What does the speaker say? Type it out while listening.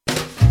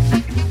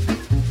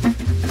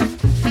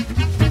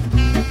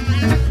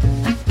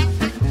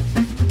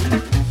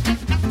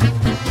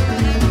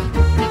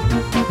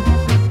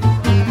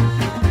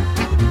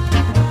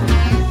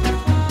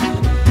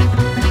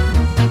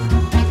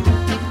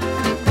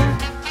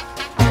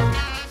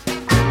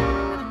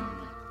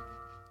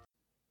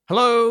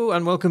Hello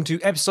and welcome to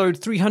episode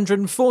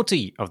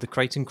 340 of the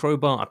Crate and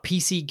Crowbar, a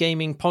PC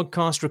gaming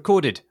podcast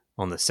recorded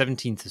on the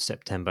 17th of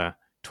September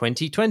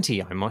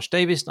 2020. I'm Mosh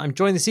Davis. I'm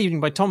joined this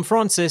evening by Tom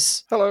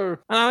Francis. Hello.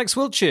 And Alex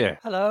Wiltshire.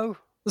 Hello.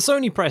 The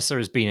Sony presser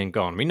has been and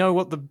gone. We know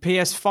what the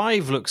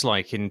PS5 looks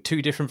like in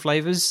two different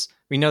flavours.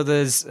 We know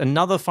there's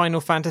another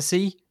Final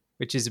Fantasy,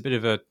 which is a bit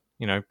of a,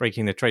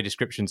 breaking the Trade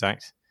Descriptions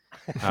Act.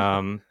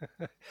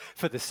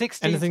 For the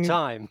 16th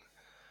time.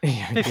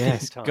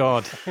 Yes, time.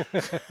 God.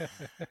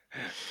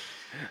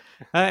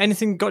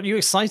 Anything got you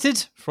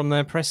excited from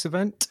their press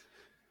event?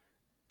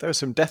 There was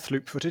some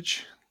Deathloop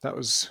footage. That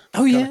was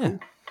yeah.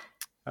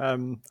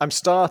 Cool. I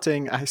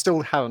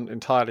still haven't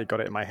entirely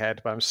got it in my head,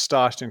 but I'm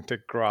starting to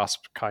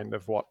grasp kind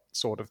of what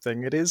sort of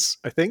thing it is,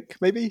 I think,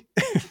 maybe.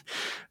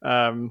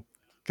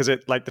 Because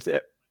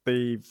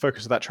the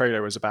focus of that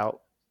trailer was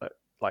about,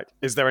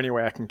 is there any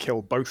way I can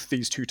kill both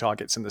these two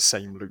targets in the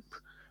same loop?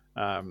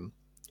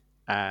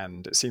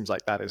 And it seems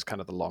like that is kind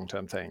of the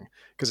long-term thing.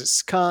 Because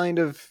it's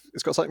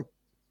got something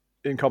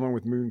in common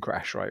with Moon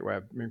Crash, right?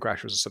 Where Moon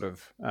Crash was a sort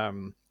of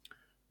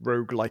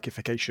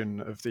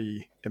rogue-likeification of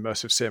the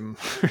immersive sim,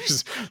 which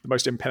is the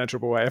most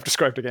impenetrable way I've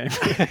described a game.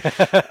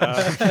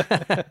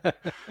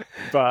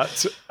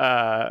 But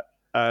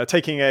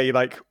taking a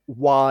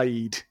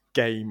wide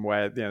game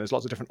where there's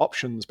lots of different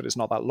options, but it's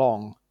not that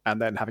long,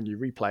 and then having you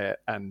replay it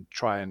and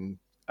try and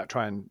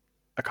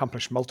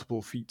accomplish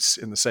multiple feats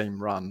in the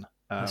same run.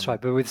 That's right,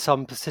 but with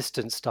some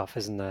persistent stuff,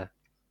 isn't there?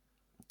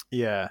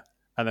 Yeah,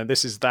 and then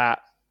this is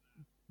that,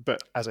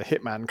 but as a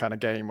Hitman kind of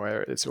game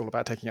where it's all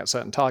about taking out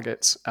certain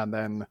targets, and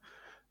then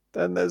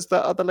there's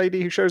that other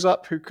lady who shows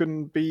up who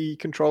can be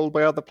controlled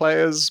by other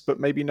players, but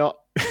maybe not.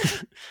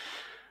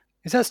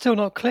 Is that still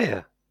not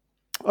clear?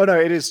 Oh no,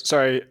 it is.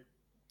 Sorry.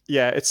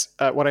 Yeah, it's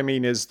what I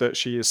mean is that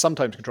she is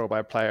sometimes controlled by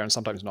a player and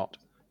sometimes not.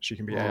 She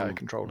can be AI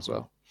controlled as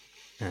well.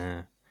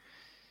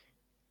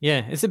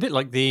 Yeah, it's a bit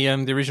like the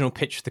original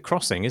pitch for The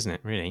Crossing, isn't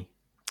it, really?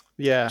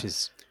 Yeah. Which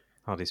is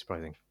hardly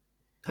surprising.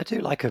 I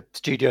do like a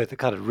studio that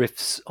kind of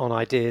riffs on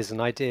ideas,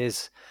 and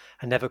ideas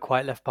are never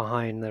quite left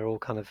behind. They're all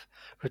kind of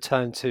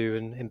returned to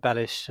and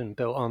embellished and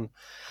built on.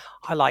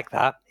 I like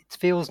that. It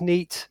feels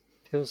neat.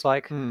 Feels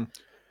like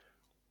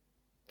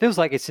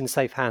it's in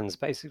safe hands,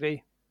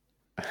 basically.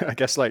 I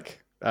guess in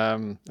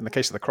the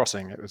case of The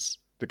Crossing, it was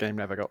the game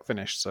never got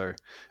finished, so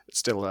it's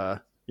still they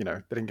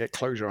didn't get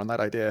closure on that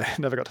idea.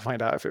 Never got to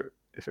find out if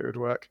it would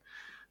work.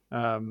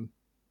 And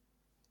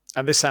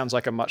this sounds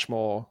like a much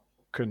more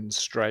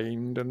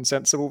constrained and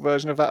sensible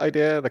version of that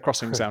idea. The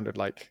Crossing sounded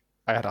like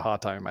I had a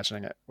hard time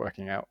imagining it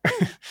working out.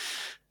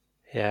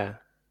 Yeah,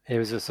 it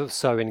was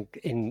so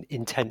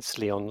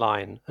intensely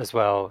online as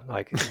well.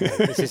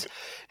 This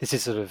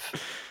is sort of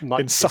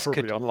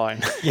insufferably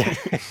online. Yeah,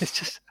 it's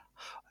just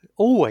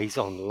always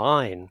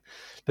online.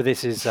 But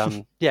this is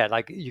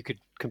you could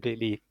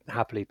completely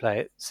happily play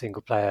it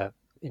single player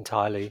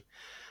entirely.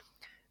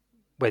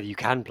 Whether you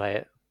can play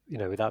it,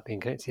 without being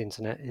connected to the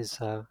internet is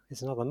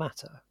another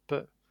matter.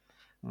 But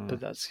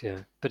that's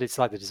But it's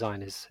like the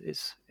design is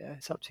it's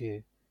up to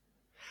you.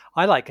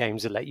 I like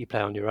games that let you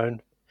play on your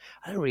own.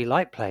 I don't really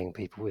like playing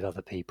people with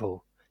other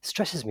people. It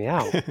stresses me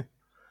out.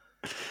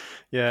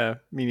 Yeah,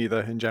 me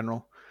neither. In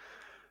general,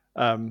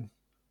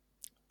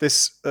 the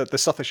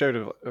stuff they showed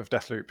of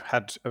Deathloop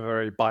had a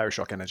very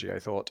Bioshock energy, I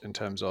thought, in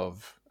terms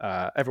of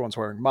everyone's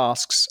wearing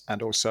masks,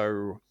 and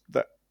also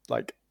that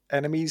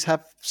enemies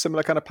have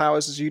similar kind of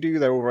powers as you do.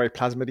 They're all very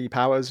plasmid-y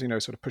powers,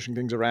 sort of pushing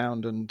things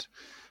around, and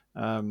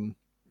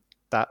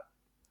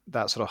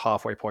that sort of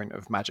halfway point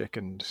of magic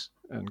and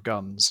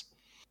guns.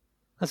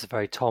 That's a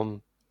very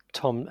Tom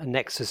a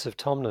nexus of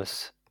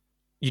Tomness.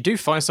 You do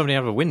fire somebody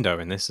out of a window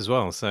in this as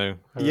well, so...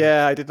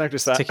 Yeah, I did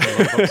notice that.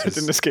 It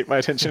didn't escape my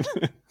attention.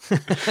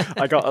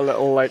 I got a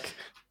little,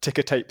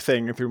 ticker tape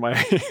thing through my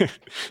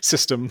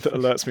system that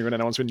alerts me when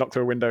anyone's been knocked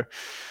through a window.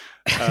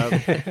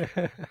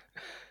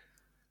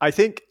 I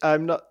think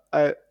I'm not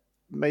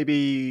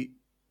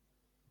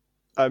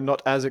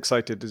as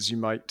excited as you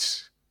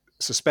might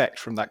suspect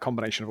from that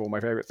combination of all my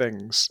favorite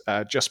things,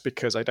 just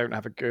because I don't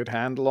have a good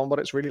handle on what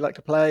it's really like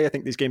to play. I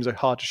think these games are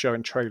hard to show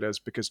in trailers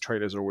because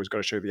trailers are always got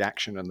to show the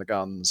action and the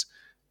guns,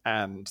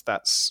 and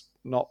that's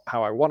not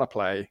how I want to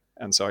play.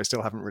 And so I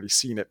still haven't really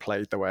seen it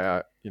played the way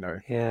a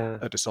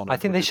Dishonored. I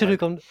think they should have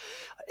gone.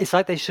 It's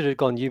like they should have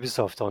gone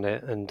Ubisoft on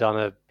it and done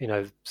a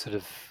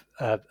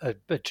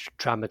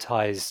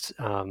dramatized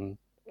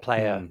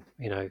player,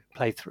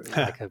 playthrough,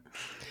 like a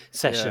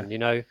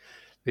session,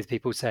 with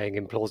people saying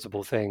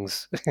implausible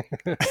things.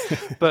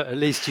 But at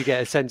least you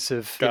get a sense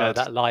of that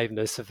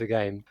liveness of the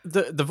game.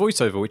 The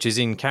voiceover, which is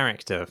in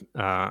character,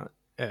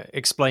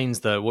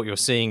 explains that what you're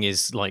seeing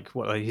is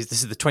this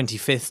is the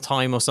 25th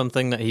time or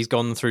something that he's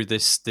gone through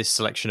this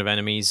selection of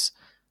enemies.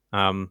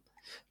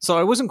 So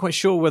I wasn't quite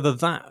sure whether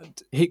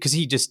that, because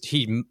he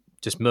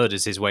just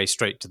murders his way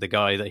straight to the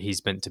guy that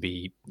he's meant to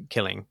be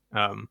killing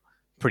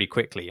pretty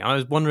quickly. I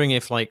was wondering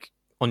if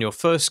on your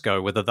first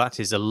go, whether that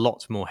is a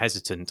lot more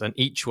hesitant and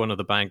each one of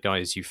the bad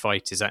guys you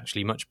fight is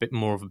actually much bit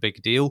more of a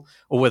big deal,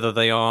 or whether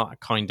they are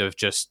kind of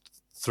just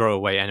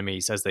throwaway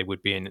enemies as they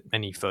would be in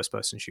any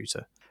first-person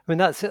shooter. I mean,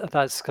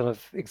 that's kind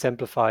of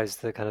exemplifies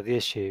the kind of the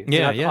issue.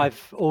 Yeah,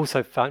 I've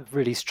also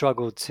really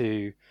struggled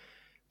to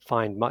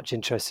find much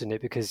interest in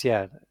it because,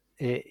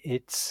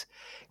 it's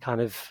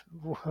kind of,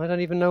 I don't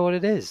even know what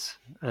it is,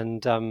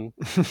 and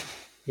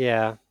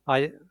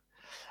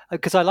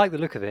because I like the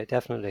look of it,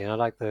 definitely, and I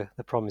like the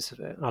promise of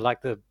it, and I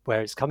like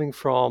where it's coming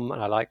from,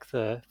 and I like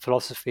the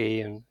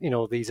philosophy, and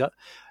these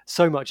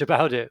so much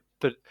about it,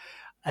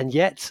 and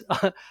yet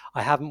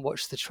I haven't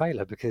watched the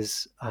trailer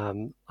because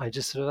I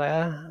just sort of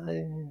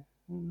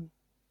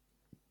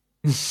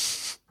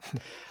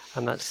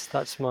and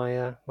that's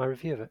my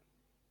review of it.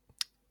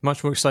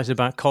 Much more excited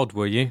about COD,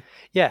 were you?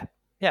 Yeah,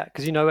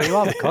 because you know where you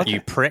are with COD. You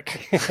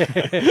prick.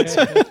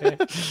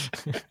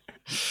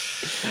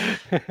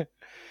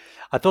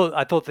 I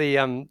thought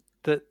the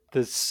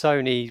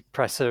Sony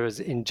presser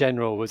in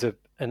general was a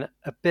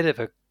bit of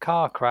a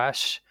car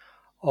crash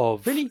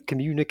of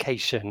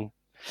communication,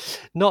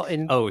 not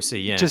in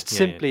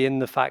simply in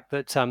the fact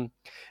that so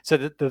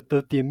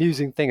the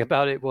amusing thing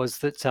about it was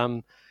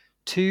that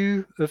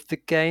two of the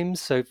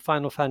games, so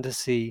Final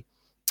Fantasy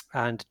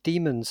and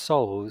Demon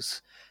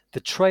Souls, the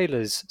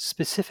trailers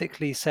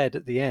specifically said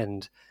at the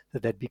end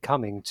that they'd be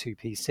coming to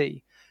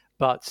PC,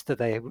 but that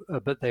they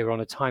were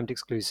on a timed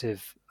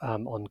exclusive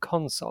on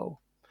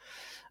console,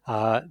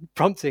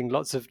 prompting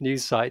lots of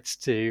news sites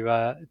to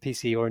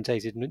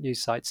PC-orientated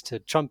news sites to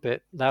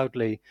trumpet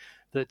loudly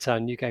that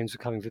new games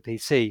were coming for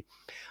PC,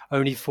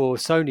 only for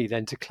Sony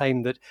then to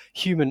claim that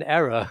human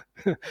error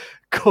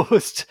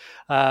caused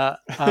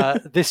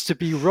this to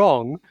be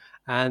wrong,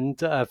 and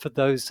for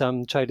those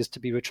trailers to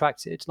be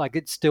retracted. Like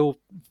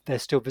they're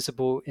still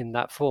visible in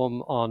that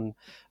form on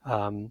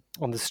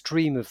the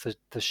stream of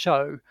the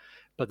show,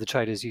 but the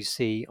trailers you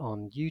see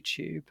on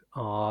YouTube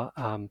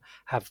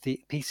have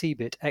the PC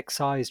bit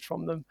excised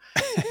from them,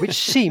 which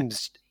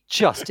seems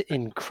just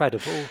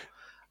incredible.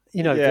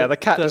 The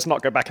cat does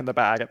not go back in the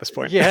bag at this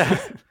point. Yeah,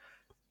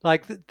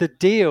 like the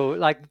deal,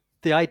 like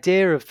the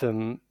idea of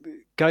them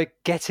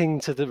getting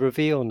to the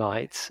reveal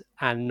night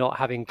and not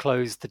having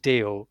closed the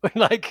deal,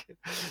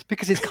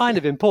 because it's kind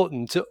of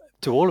important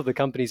to all of the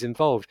companies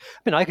involved.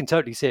 I mean, I can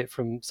totally see it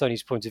from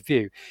Sony's point of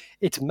view.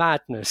 It's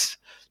madness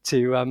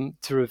to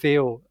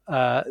reveal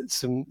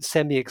some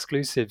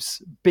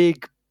semi-exclusives,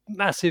 big,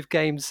 massive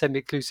games,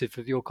 semi-exclusive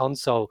of your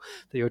console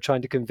that you're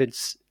trying to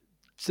convince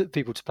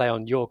people to play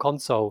on your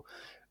console,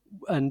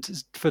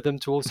 and for them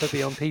to also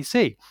be on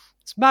PC.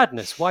 It's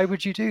madness. Why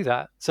would you do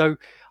that? So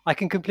I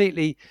can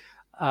completely,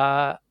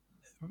 their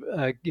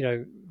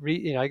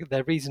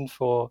reason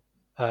for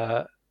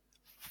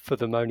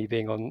them only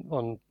being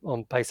on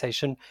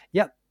PlayStation.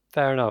 Yep,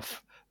 fair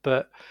enough.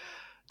 But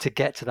to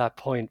get to that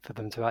point, for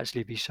them to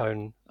actually be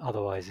shown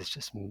otherwise, is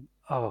just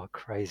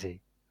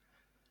crazy.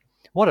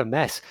 What a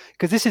mess!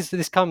 Because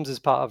this comes as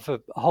part of a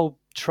whole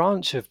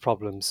tranche of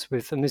problems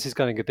with, and this is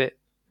going a bit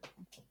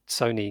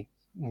Sony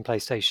and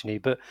PlayStation-y.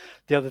 But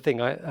the other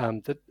thing I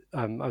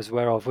was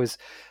aware of was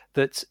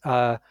that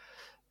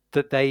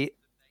they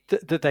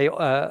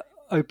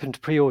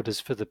opened pre-orders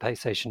for the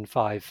PlayStation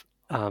 5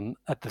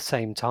 at the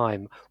same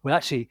time. Well,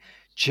 actually,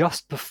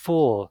 just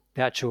before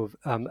the actual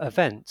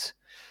event,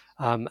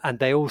 and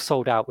they all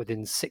sold out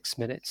within 6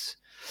 minutes.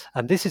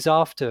 And this is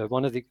after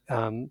one of the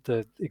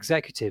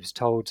executives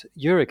told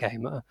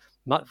Eurogamer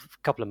a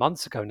couple of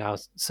months ago now,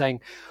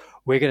 saying,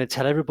 we're going to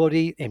tell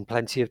everybody in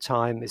plenty of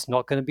time. It's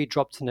not going to be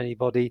dropped on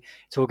anybody.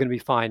 It's all going to be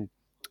fine.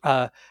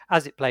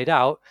 As it played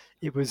out,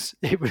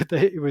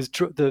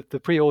 the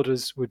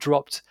pre-orders were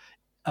dropped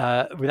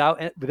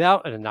without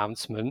an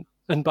announcement,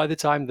 and by the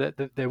time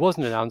that there was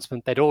an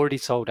announcement, they'd already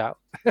sold out.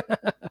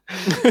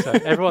 So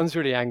everyone's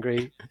really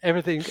angry.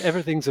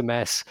 Everything's a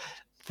mess.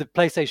 The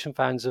PlayStation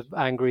fans are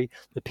angry.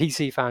 The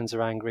PC fans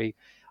are angry.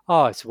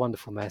 Oh, it's a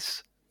wonderful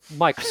mess.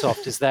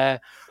 Microsoft is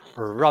there,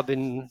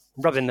 rubbing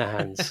their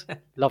hands.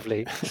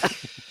 Lovely.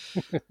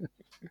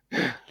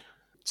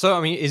 So,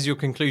 I mean, is your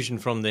conclusion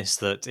from this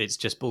that it's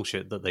just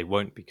bullshit that they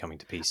won't be coming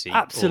to PC?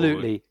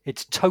 Absolutely,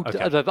 it's totally.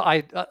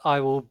 Okay. I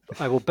will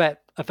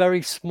bet a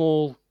very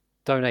small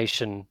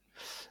donation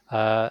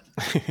to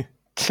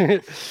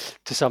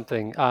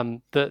something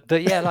of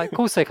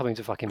course they're coming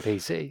to fucking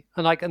PC,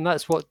 and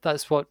that's what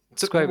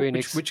Square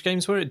Enix. Which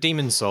games were it?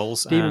 Demon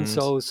Souls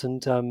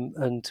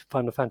and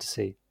Final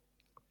Fantasy.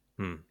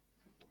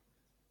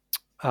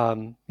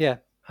 And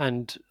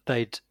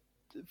they'd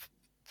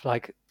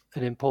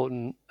an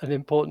important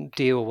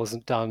deal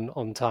wasn't done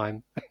on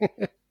time.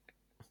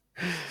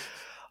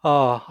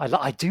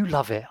 I do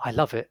love it. I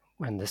love it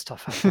when this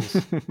stuff happens.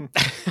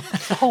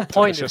 It's the whole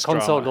point of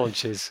console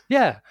launches.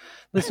 Yeah,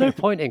 there's no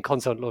point in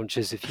console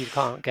launches if you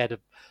can't get a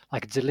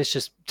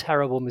delicious,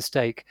 terrible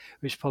mistake,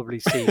 which probably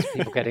sees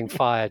people getting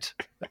fired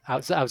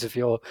out of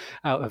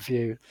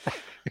view.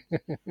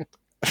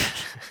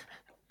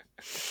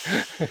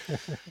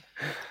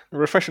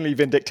 Refreshingly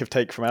vindictive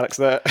take from Alex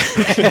there.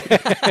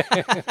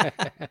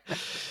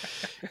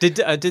 Did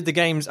the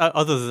games,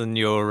 other than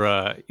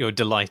your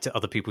delight at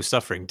other people's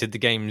suffering, did the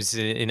games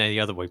in any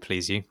other way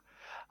please you?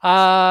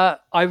 I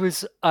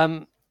was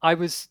I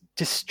was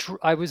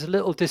I was a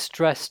little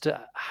distressed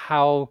at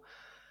how.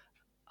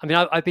 I mean,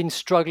 I've been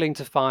struggling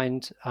to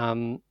find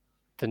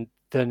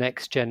the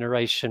next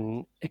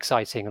generation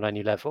exciting on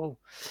any level,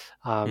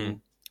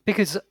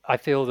 because I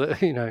feel that I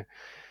don't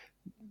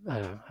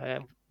know,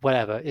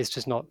 whatever. It's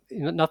just not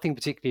nothing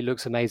particularly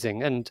looks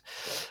amazing. And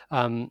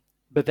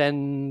but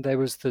then there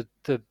was the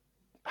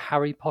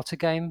Harry Potter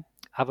game,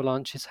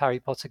 Avalanche's Harry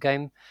Potter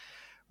game,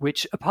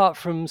 which apart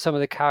from some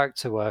of the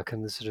character work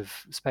and the sort of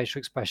spatial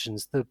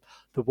expressions, the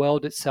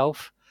world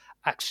itself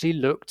actually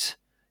looked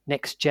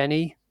next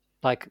gen-y,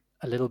 like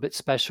a little bit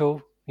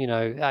special.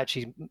 It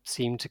actually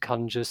seemed to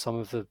conjure some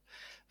of the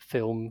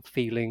film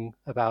feeling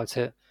about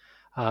it,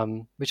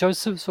 which I was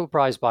sort of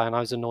surprised by, and I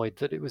was annoyed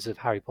that it was a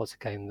Harry Potter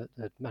game that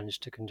had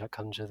managed to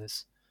conjure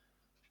this.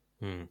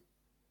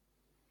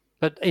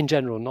 But in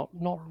general,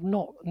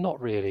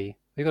 not really.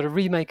 We've got a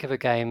remake of a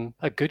game,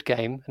 a good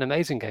game, an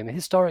amazing game, a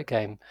historic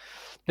game,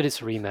 but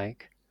it's a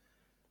remake.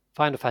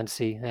 Final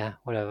Fantasy, yeah,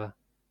 whatever.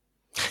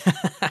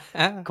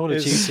 Call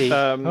of Duty.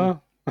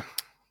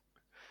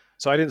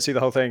 So I didn't see the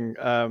whole thing.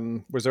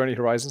 Was there any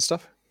Horizon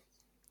stuff?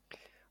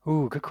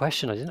 Ooh, good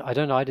question. I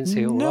don't know. I didn't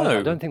see it all. No.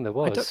 I don't think there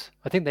was.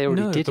 I think they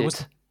already did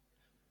it.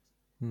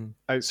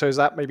 So is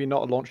that maybe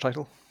not a launch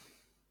title?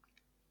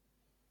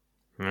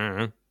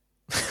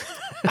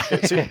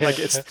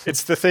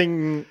 It's the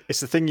thing. It's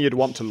the thing you'd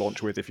want to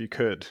launch with if you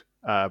could.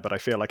 But I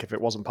feel like if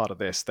it wasn't part of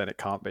this, then it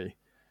can't be.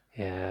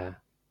 Yeah,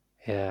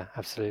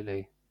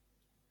 absolutely.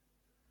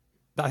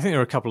 I think there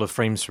are a couple of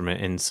frames from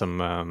it in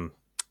some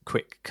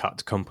quick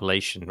cut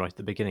compilation right at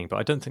the beginning, but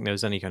I don't think there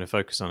was any kind of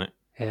focus on it.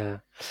 Yeah.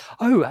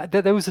 Oh,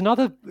 there was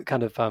another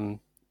kind of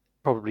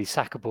probably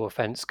sackable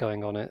offence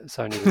going on at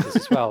Sony with this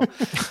as well.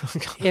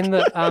 In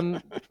that,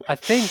 I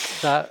think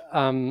that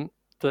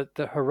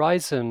the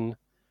Horizon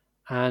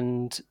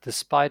and the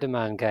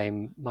Spider-Man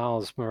game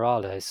Miles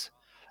Morales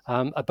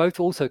are both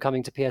also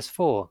coming to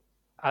PS4,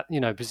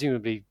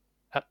 presumably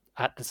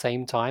at the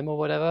same time or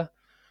whatever.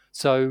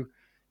 So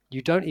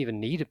you don't even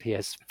need a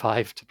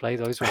PS5 to play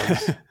those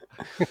ones.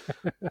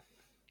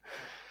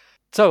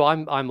 So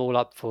I'm all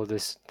up for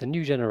this, the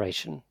new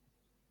generation.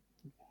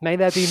 May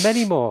there be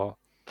many more.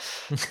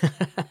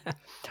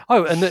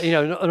 Oh, and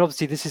and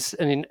obviously this is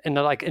in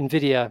like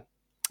Nvidia,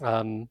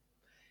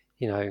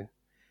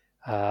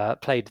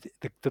 played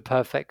the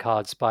perfect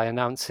cards by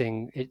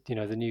announcing it,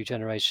 the new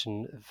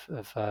generation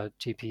of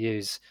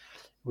GPUs,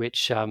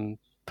 which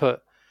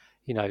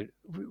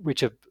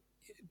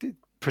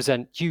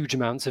present huge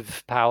amounts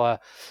of power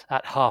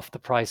at half the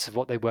price of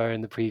what they were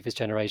in the previous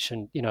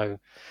generation.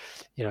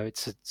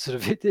 It's a sort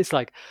of, it's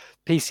like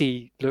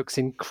PC looks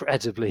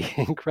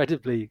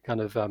incredibly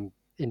kind of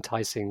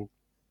enticing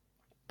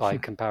by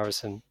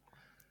comparison.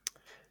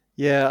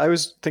 Yeah, I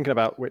was thinking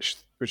about which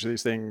of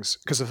these things,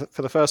 because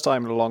for the first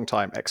time in a long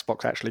time,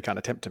 Xbox actually kind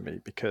of tempted me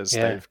because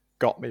they've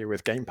got me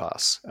with Game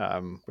Pass,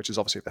 which is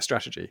obviously their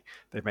strategy.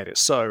 They've made it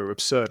so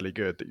absurdly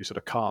good that you sort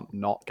of can't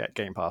not get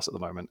Game Pass at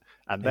the moment.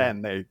 And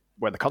then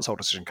when the console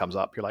decision comes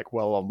up, you're like,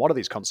 well, on one of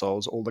these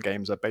consoles, all the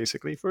games are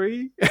basically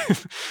free.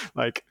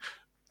 Like,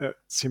 it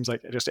seems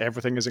like just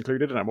everything is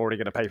included, and I'm already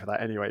going to pay for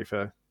that anyway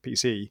for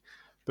PC.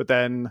 But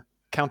then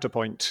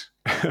Counterpoint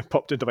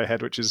popped into my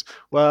head, which is,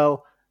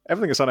 well,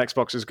 everything that's on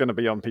Xbox is going to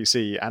be on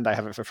PC, and I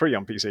have it for free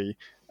on PC,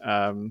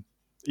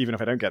 even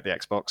if I don't get the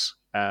Xbox.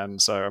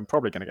 And so I'm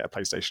probably going to get a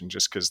PlayStation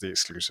just because the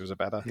exclusives are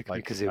better.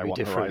 Like, because it'll I be want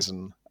different.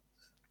 Horizon.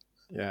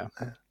 Yeah.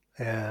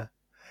 Yeah,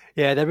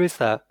 there is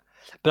that.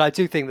 But I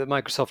do think that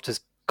Microsoft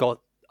has got,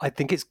 I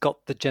think it's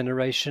got the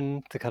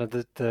generation, the kind of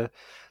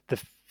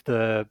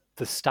the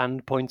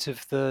standpoint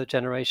of the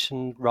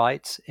generation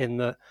right, in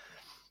that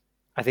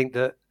I think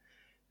that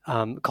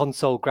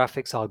console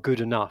graphics are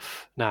good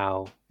enough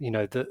now.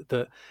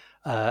 That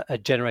a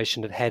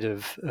generation ahead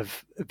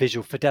of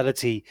visual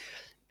fidelity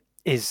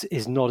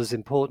is not as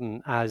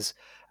important as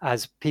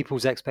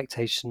people's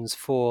expectations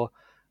for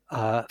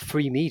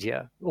free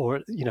media, or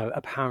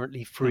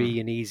apparently free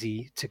and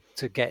easy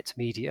to get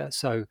media.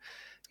 So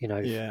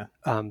we're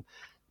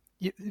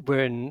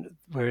in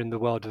the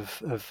world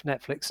of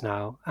Netflix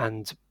now,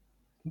 and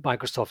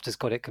Microsoft has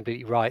got it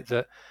completely right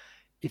that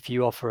if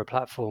you offer a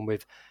platform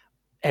with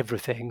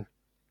everything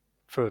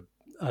for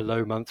a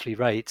low monthly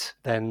rate,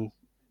 then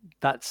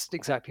that's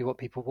exactly what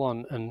people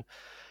want, and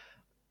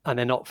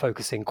they're not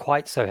focusing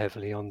quite so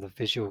heavily on the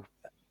visual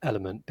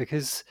element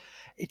because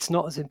it's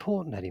not as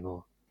important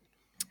anymore.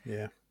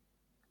 Yeah.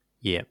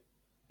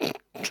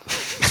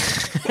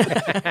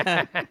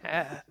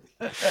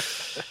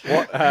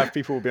 What have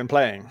people been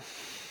playing?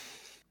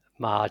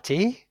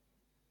 Marty?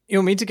 You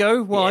want me to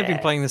go? Well, I've been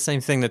playing the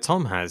same thing that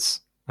Tom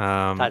has.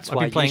 That's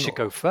why you should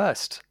go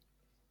first.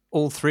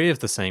 All three of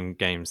the same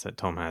games that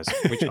Tom has,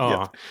 which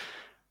are...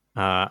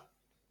 I've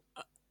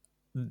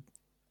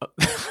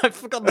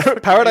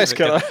forgotten Paradise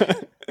Killer.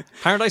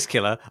 Paradise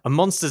Killer, a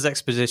monsters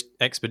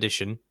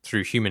expedition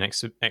through human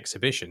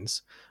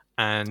exhibitions,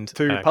 and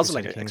through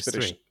puzzling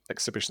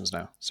exhibitions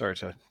now. Sorry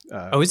to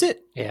is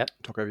it? Yeah.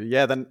 Talk over you.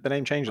 Yeah, then the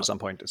name changed at some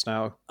point. It's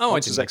now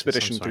Monsters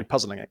Expedition through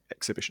Puzzling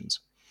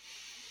Exhibitions.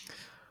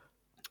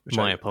 Which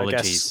My I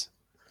apologies. guess,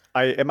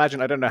 I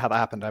imagine, I don't know how that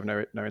happened. I have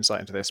no insight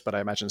into this, but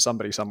I imagine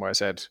somebody somewhere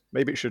said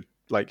maybe it should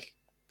like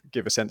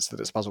give a sense that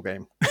it's a puzzle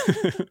game,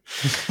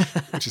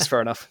 which is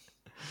fair enough.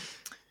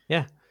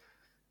 Yeah.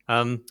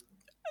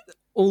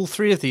 All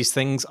three of these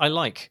things I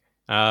like.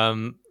 I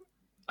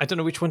don't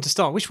know which one to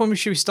start. Which one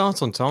should we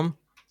start on, Tom?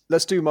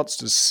 Let's do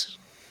monsters.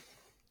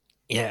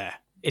 Yeah,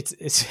 it's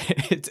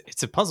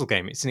it's a puzzle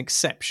game. It's an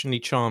exceptionally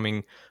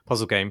charming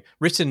puzzle game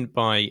written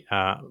by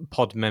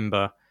pod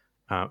member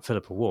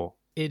Philippa War.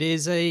 It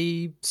is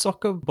a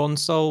soccer bond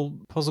style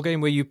puzzle game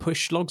where you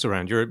push logs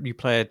around. You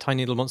play a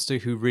tiny little monster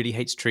who really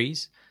hates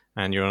trees,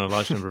 and you're on a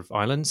large number of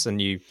islands,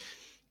 and you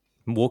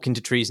walk into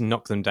trees and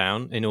knock them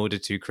down in order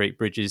to create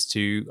bridges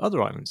to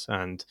other islands.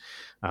 And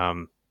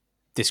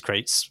this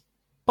creates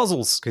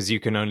puzzles because you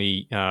can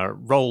only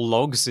roll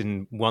logs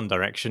in one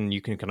direction.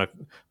 You can kind of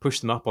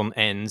push them up on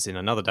ends in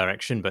another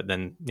direction, but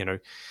then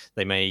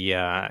they may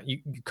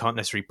you can't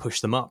necessarily push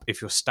them up if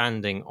you're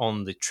standing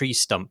on the tree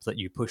stump that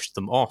you pushed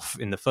them off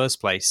in the first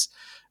place.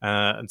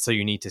 And so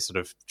you need to sort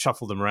of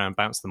shuffle them around,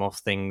 bounce them off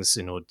things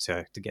in order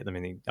to get them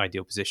in the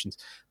ideal positions.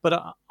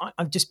 But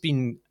I've just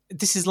been.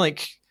 This is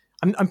like.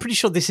 I'm pretty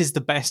sure this is the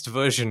best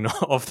version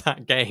of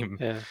that game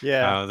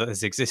that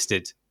has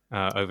existed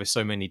over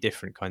so many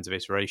different kinds of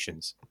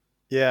iterations.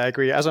 Yeah, I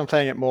agree. As I'm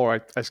playing it more,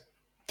 I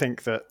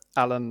think that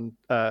Alan,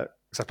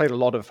 because I played a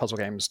lot of puzzle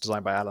games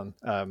designed by Alan,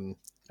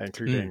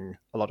 including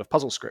a lot of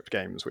puzzle script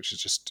games, which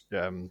is just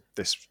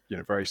this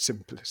very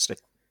simplistic,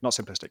 not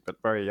simplistic,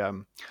 but very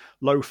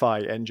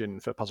lo-fi engine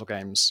for puzzle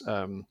games,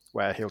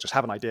 where he'll just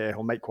have an idea,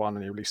 he'll make one,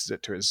 and he releases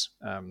it to his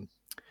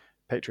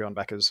Patreon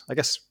backers, I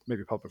guess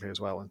maybe publicly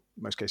as well in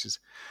most cases.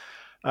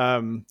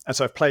 And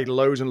so I've played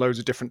loads and loads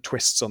of different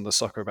twists on the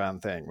soccer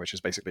band thing, which is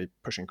basically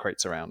pushing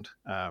crates around.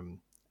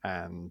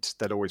 And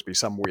there'd always be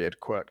some weird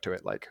quirk to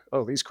it, like,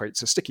 oh, these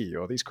crates are sticky,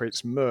 or these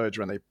crates merge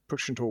when they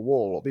push into a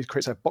wall, or these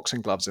crates have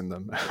boxing gloves in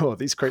them, or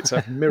these crates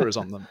have mirrors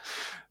on them.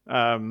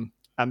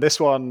 And this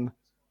one,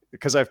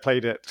 because I've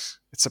played it,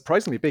 it's a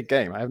surprisingly big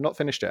game. I have not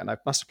finished it, and I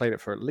must have played it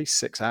for at least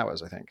 6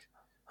 hours, I think.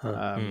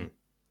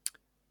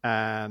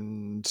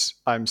 And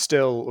I'm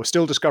still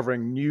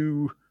discovering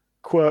new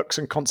quirks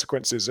and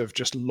consequences of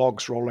just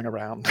logs rolling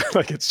around.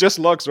 Like, it's just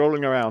logs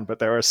rolling around, but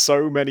there are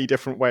so many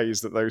different ways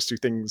that those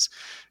things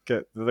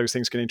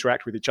can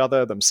interact with each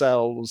other,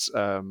 themselves.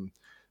 I've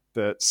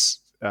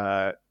just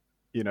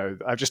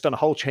done a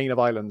whole chain of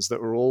islands that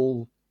were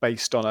all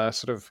based on a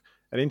sort of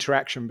an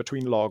interaction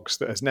between logs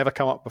that has never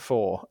come up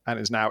before, and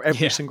is now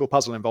every single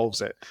puzzle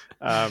involves it.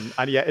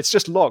 And yet it's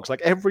just logs.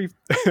 Like every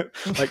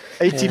like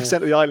 80%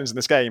 of the islands in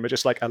this game are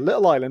just like a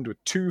little island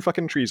with 2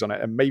 fucking trees on it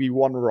and maybe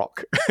 1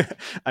 rock.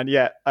 And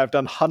yet I've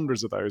done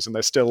hundreds of those, and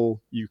there's still,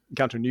 you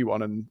encounter a new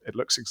one and it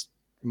looks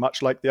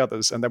much like the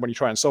others. And then when you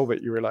try and solve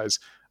it, you realize,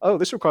 oh,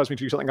 this requires me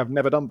to do something I've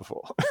never done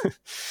before.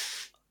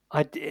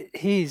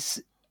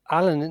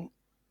 Alan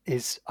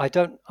is, I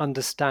don't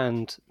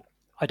understand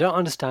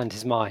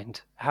his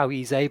mind, how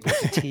he's able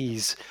to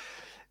tease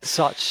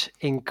such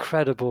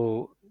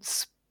incredible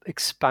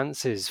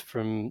expanses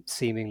from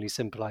seemingly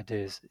simple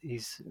ideas.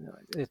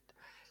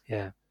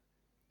 Yeah,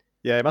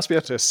 it must be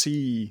able to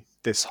see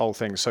this whole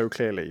thing so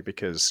clearly,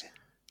 because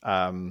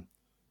the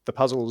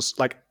puzzles,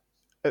 like,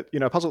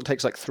 a puzzle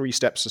takes like 3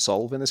 steps to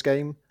solve in this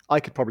game. I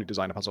could probably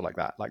design a puzzle like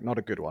that, like not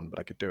a good one, but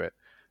I could do it.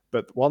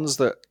 But ones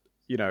that,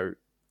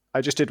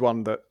 I just did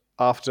one that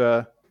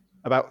after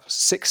about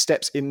 6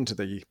 steps into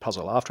the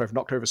puzzle, after I've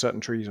knocked over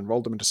certain trees and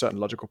rolled them into certain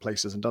logical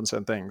places and done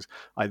certain things,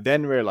 I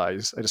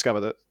discover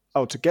that,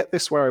 to get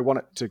this where I want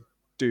it to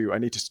do, I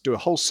need to do a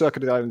whole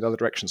circuit of the island in the other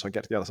direction so I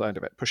get to the other side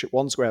of it, push it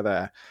 1 square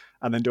there,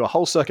 and then do a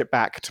whole circuit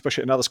back to push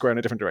it another square in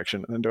a different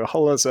direction, and then do a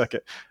whole other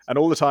circuit. And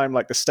all the time,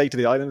 like, the state of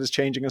the island is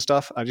changing and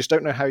stuff. I just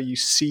don't know how you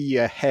see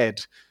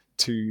ahead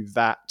to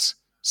that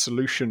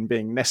solution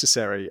being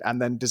necessary, and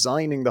then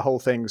designing the whole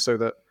thing so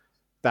that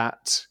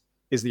that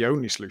is the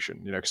only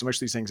solution, because most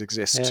of these things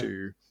exist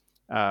to,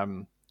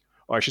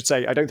 or I should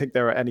say, I don't think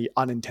there are any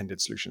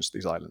unintended solutions to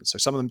these islands. So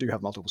some of them do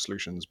have multiple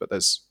solutions, but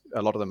there's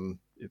a lot of them,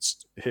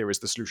 here is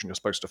the solution you're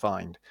supposed to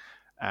find.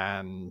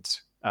 And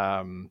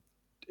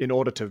in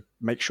order to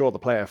make sure the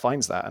player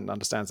finds that and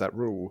understands that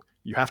rule,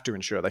 you have to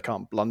ensure they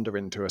can't blunder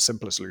into a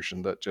simpler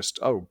solution that just,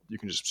 you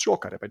can just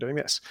shortcut it by doing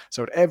this.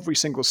 So at every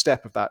single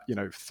step of that,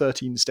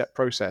 13-step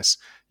process,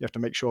 you have to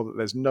make sure that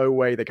there's no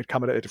way they could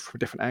come at it from a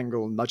different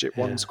angle, nudge it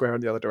 1 square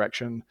in the other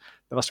direction.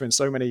 There must have been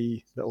so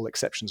many little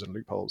exceptions and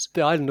loopholes.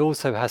 The island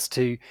also has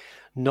to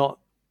not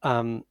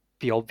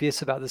be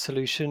obvious about the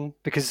solution,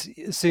 because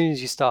as soon as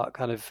you start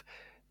kind of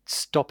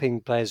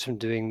stopping players from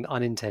doing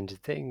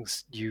unintended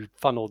things, you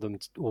funnel them,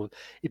 or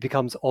it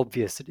becomes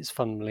obvious that it's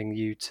funneling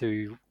you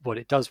to what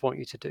it does want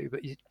you to do.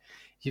 But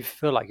you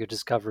feel like you're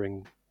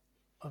discovering,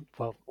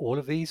 almost all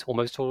of these.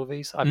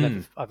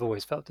 I've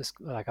always felt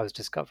like I was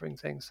discovering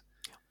things.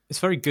 It's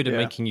very good at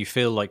making you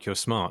feel like you're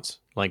smart.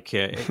 Like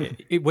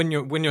when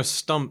you're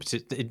stumped,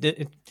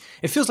 it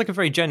feels like a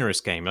very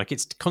generous game. Like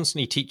it's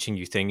constantly teaching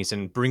you things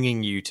and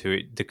bringing you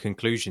to the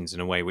conclusions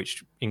in a way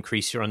which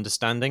increase your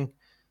understanding.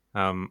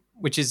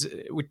 which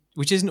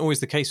isn't always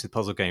the case with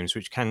puzzle games,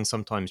 which can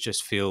sometimes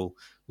just feel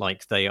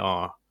like they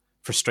are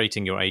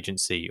frustrating your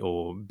agency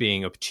or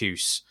being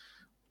obtuse,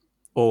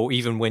 or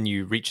even when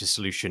you reach a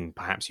solution,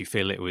 perhaps you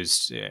feel it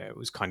was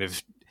kind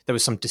of, there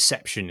was some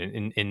deception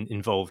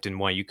involved in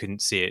why you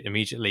couldn't see it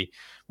immediately.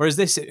 Whereas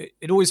this,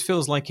 it always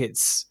feels like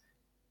it's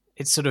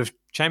sort of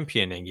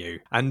championing you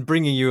and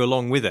bringing you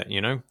along with it,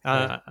 you know?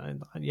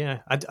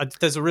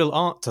 There's a real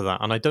art to that,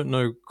 and I don't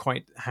know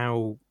quite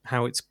how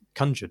it's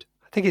conjured.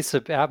 I think it's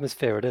the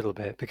atmosphere a little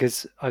bit,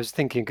 because I was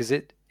thinking, because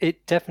it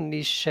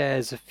definitely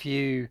shares a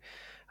few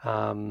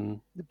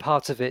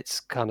parts of its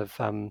kind of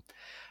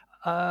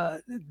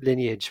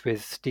lineage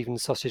with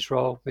Stephen's Sausage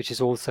Roll, which is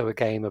also a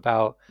game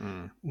about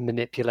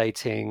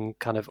manipulating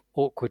kind of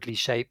awkwardly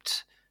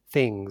shaped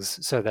things,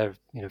 so they're,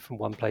 you know, from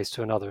one place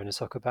to another in a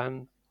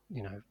Sokoban,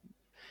 you know,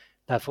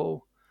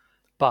 level.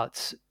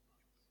 But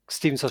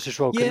Stephen's Sausage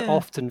Roll can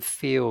often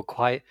feel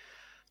quite,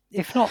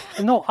 if not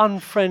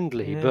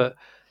unfriendly, but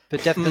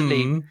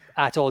definitely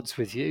at odds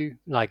with you.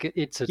 Like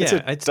it's a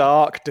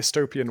dark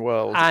dystopian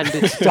world, and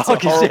it's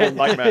dark. It's a horrible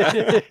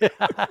nightmare.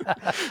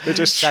 You're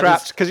just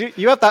trapped because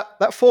you have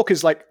that fork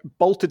is like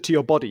bolted to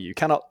your body. You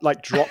cannot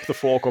like drop the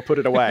fork or put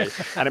it away,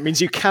 and it means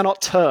you cannot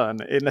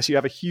turn unless you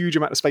have a huge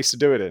amount of space to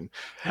do it in.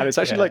 And it's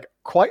actually like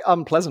quite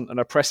unpleasant and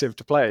oppressive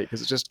to play, because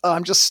it's just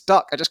I'm just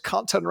stuck. I just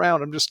can't turn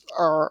around. I'm just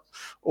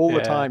all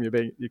the time.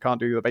 You can't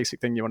do the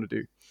basic thing you want to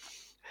do.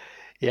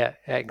 Yeah,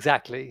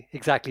 exactly.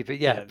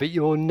 But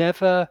you're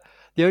never,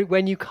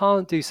 when you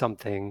can't do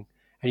something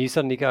and you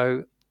suddenly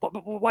go,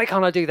 why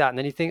can't I do that? And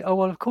then you think, oh,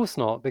 well, of course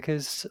not,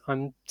 because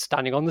I'm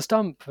standing on the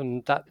stump,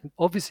 and that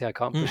obviously I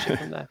can't push it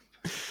from there.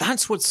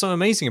 That's what's so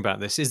amazing about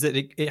this, is that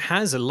it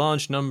has a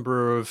large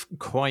number of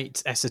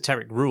quite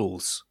esoteric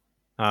rules,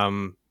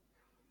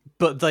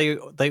 but they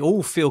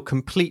all feel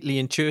completely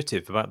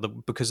intuitive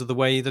because of the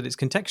way that it's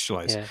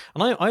contextualized. Yeah.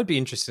 And I'd be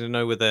interested to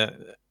know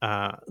whether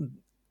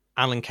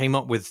Alan came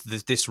up with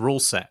this rule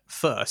set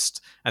first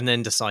and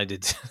then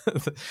decided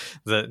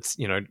that,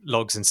 you know,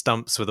 logs and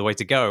stumps were the way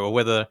to go, or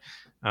whether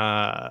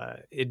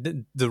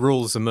the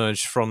rules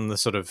emerged from the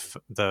sort of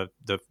the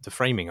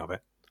framing of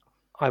it.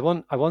 I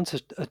want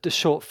a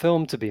short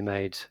film to be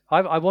made.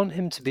 I want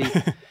him to be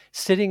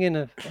sitting in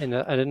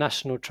a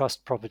National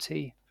Trust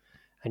property,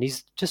 and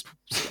he's just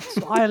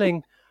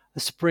smiling a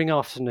spring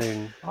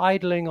afternoon,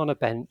 idling on a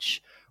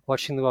bench,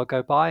 watching the world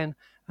go by, and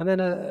then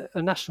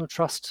a National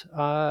Trust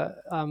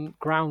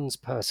grounds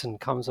person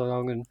comes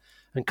along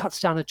and cuts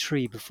down a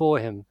tree before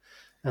him.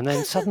 And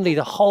then suddenly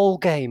the whole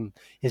game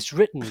is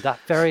written that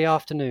very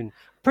afternoon.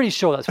 Pretty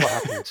sure that's what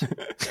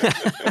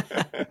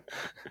happened.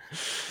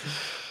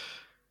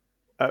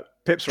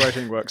 Pip's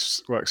writing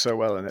works so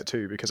well in it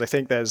too, because I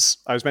think I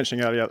was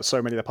mentioning earlier that so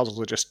many of the puzzles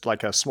are just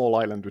like a small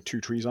island with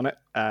 2 trees on it.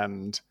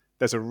 And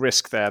there's a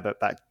risk there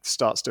that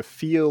starts to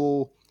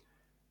feel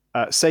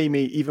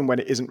samey, even when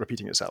it isn't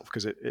repeating itself,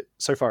 because it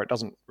so far it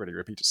doesn't really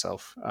repeat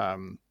itself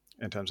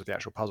in terms of the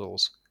actual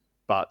puzzles,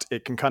 but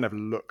it can kind of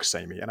look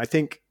samey. And I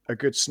think A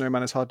Good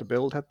Snowman is Hard to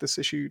Build had this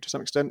issue to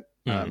some extent.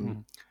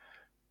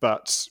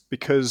 But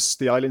because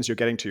the islands you're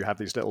getting to have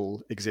these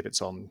little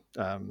exhibits on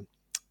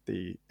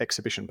the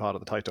exhibition part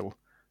of the title,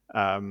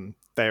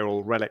 they're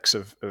all relics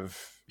of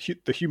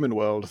the human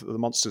world that the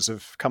monsters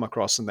have come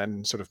across and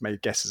then sort of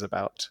made guesses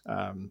about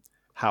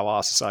how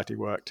our society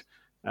worked.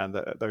 And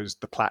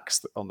the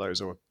plaques on those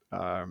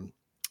are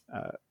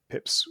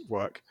Pip's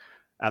work,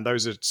 and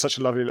those are such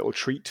a lovely little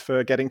treat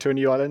for getting to a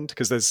new island,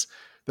 because there's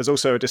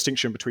also a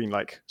distinction between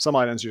like some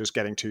islands you're just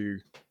getting to,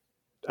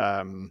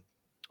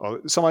 or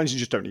some islands you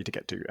just don't need to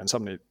get to, and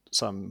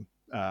some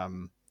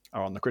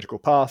are on the critical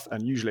path,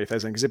 and usually if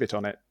there's an exhibit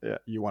on it,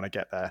 you want to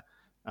get there,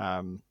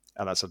 and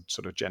that's a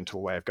sort of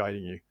gentle way of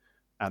guiding you.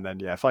 And then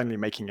finally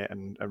making it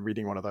and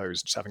reading one of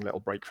those, just having a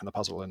little break from the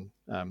puzzle and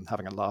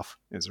having a laugh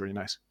is really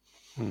nice.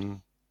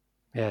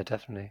 Yeah,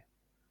 definitely.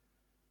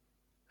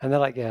 And they're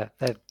like,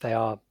 they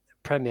are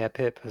Premier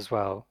Pip as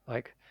well,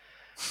 like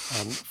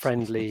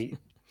friendly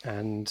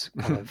and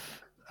kind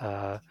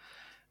of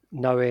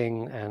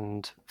knowing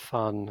and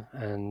fun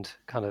and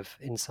kind of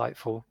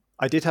insightful.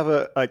 I did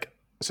have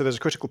so there's a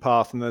critical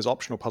path and there's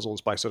optional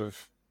puzzles by sort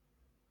of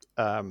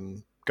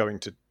going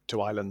to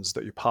islands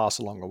that you pass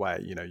along the way.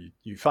 You know,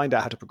 you find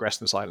out how to progress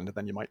in this island, and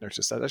then you might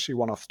notice there's actually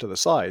one off to the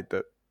side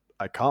that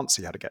I can't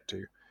see how to get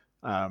to.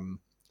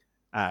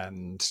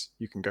 And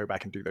you can go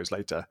back and do those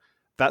later.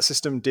 That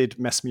system did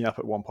mess me up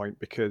at one point,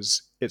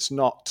 because it's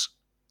not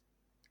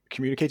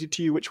communicated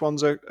to you which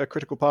ones are a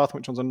critical path and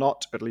which ones are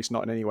not, at least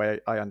not in any way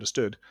I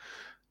understood.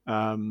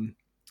 And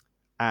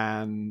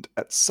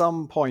at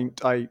some point,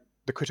 the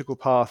critical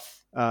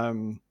path,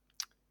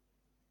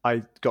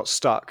 I got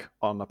stuck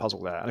on a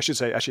puzzle there. And I should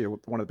say, actually,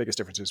 one of the biggest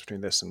differences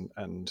between this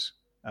and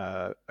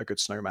A Good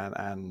Snowman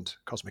and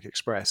Cosmic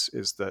Express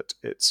is that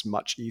it's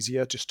much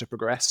easier just to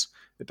progress.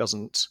 It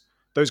doesn't...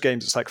 Those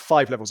games, it's like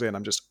 5 levels in, I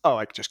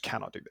just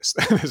cannot do this.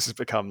 This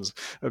becomes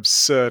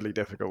absurdly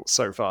difficult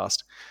so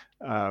fast.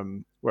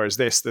 Whereas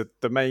the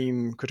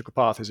main critical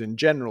path is in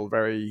general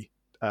very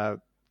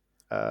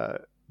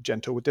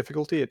gentle with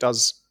difficulty. It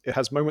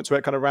has moments where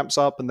it kind of ramps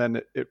up and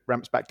then it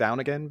ramps back down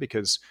again,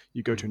 because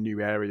you go to a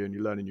new area and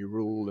you learn a new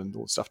rule, and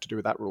all the stuff to do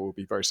with that rule will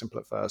be very simple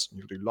at first, and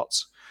you'll do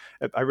lots.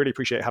 I really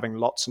appreciate having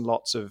lots and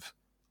lots of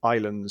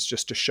islands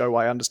just to show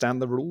I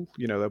understand the rule.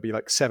 There'll be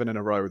like 7 in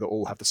a row that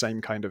all have the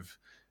same kind of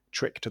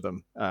trick to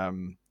them.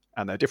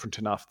 And they're different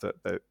enough that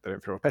they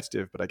don't feel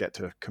repetitive, but I get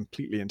to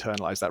completely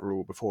internalize that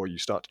rule before you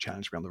start to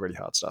challenge me on the really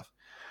hard stuff.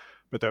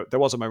 But there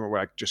was a moment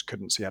where I just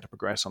couldn't see how to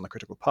progress on the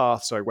critical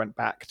path, so I went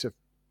back to.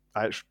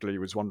 I actually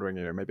was wondering,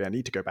 maybe I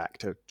need to go back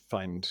to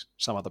find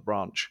some other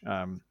branch.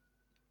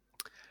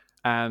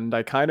 And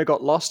I kind of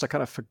got lost. I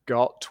kind of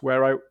forgot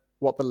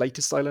what the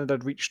latest island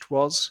I'd reached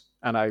was.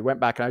 And I went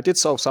back and I did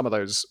solve some of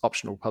those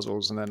optional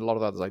puzzles, and then a lot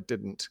of others I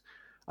didn't.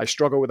 I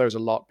struggle with those a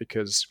lot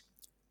because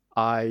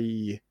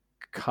I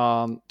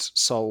can't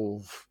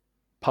solve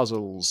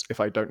puzzles if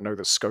I don't know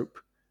the scope.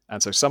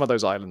 And so some of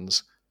those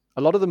islands,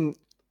 a lot of them,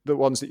 the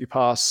ones that you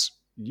pass,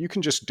 you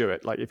can just do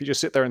it. Like if you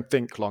just sit there and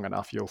think long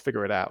enough, you'll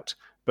figure it out.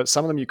 But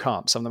some of them you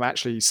can't. Some of them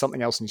actually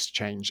something else needs to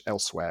change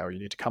elsewhere, or you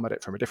need to come at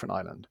it from a different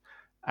island.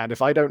 And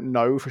if I don't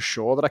know for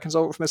sure that I can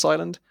solve it from this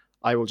island,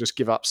 I will just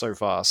give up so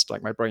fast.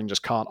 Like my brain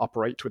just can't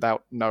operate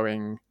without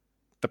knowing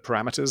the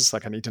parameters.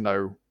 Like I need to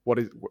know what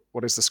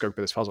is the scope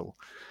of this puzzle.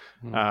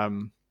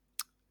 And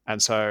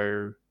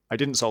so I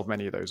didn't solve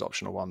many of those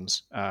optional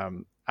ones.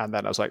 And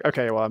then I was like,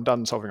 okay, well, I'm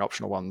done solving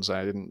optional ones.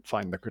 I didn't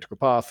find the critical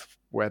path.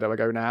 Where do I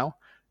go now?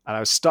 And I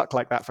was stuck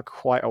like that for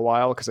quite a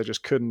while because I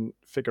just couldn't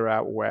figure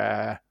out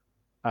where.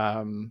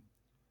 I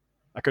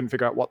couldn't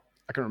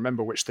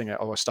remember which thing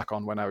I was stuck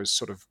on when I was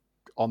sort of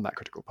on that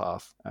critical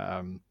path.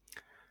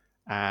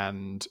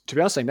 And to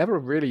be honest, I never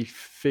really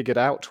figured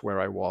out where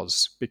I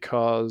was,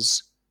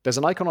 because there's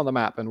an icon on the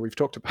map, and we've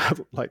talked about,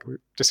 like we've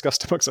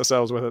discussed amongst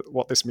ourselves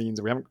what this means,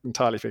 and we haven't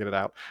entirely figured it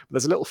out. But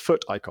there's a little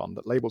foot icon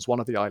that labels one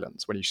of the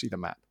islands when you see the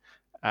map.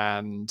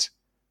 And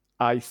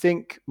I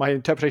think my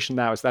interpretation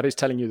now is that is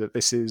telling you that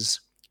this is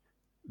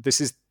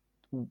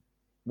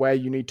where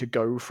you need to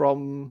go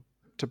from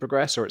to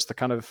progress, or it's the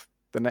kind of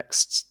the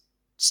next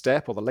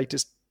step or the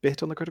latest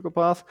bit on the critical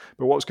path.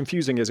 But what was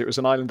confusing is it was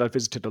an island I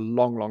visited a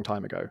long, long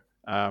time ago.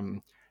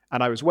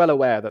 And I was well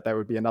aware that there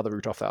would be another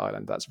route off that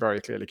island. That's very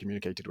clearly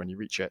communicated when you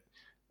reach it.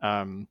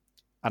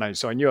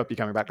 So I knew I'd be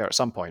coming back there at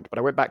some point, but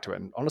I went back to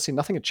it, and honestly,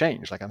 nothing had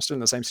changed. Like I'm still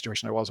in the same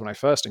situation I was when I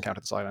first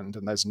encountered this island,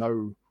 and there's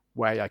no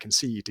way I can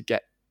see to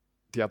get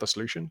the other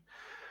solution.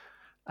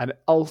 And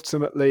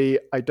ultimately,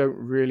 I don't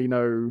really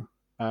know.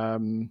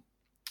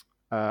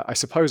 I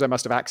suppose I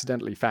must have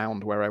accidentally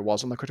found where I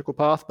was on the critical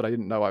path, but I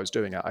didn't know I was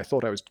doing it. I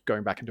thought I was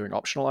going back and doing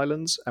optional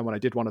islands, and when I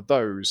did one of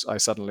those, I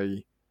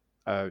suddenly,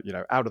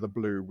 out of the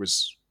blue,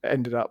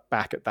 ended up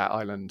back at that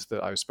island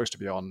that I was supposed to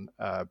be on,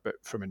 but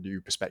from a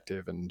new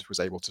perspective, and was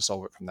able to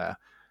solve it from there.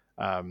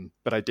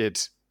 But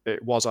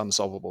it was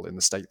unsolvable in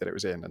the state that it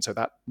was in, and so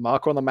that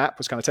marker on the map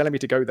was kind of telling me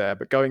to go there,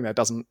 but going there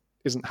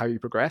isn't how you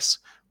progress.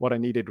 What I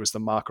needed was the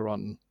marker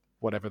on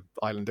whatever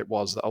island it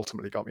was that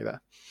ultimately got me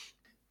there.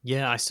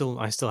 Yeah, I still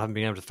haven't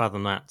been able to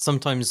fathom that.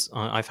 Sometimes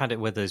I've had it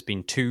where there's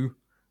been 2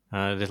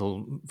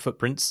 little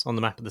footprints on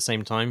the map at the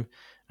same time,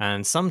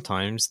 and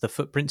sometimes the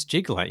footprints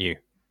jiggle at you.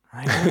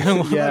 I don't know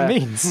what that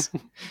means.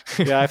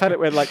 Yeah, I've had it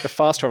where like the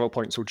fast travel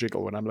points will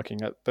jiggle when I'm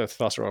looking at the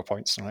fast travel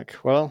points. I'm like,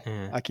 well,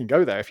 I can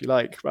go there if you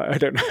like, but I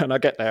don't know. And I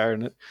get there,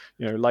 and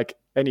like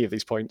any of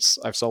these points,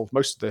 I've solved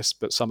most of this,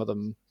 but some of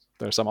them,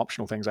 there are some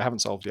optional things I haven't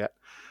solved yet.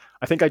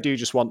 I think I do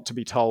just want to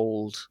be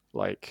told,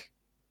 like,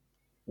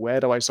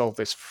 where do I solve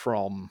this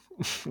from?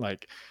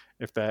 Like,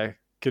 if there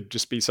could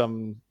just be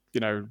some,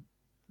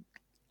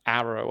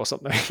 arrow or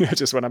something,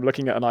 just when I'm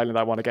looking at an island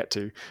I want to get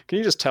to, can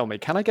you just tell me,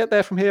 can I get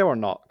there from here or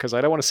not? Because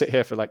I don't want to sit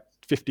here for like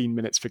 15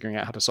 minutes figuring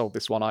out how to solve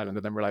this one island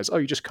and then realize, oh,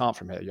 you just can't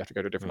from here. You have to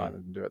go to a different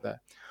island and do it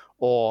there.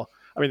 Or,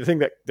 the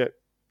thing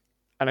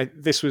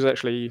this was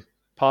actually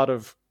part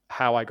of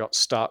how I got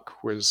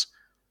stuck, was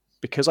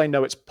because I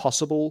know it's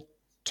possible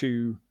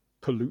to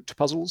pollute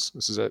puzzles.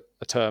 This is a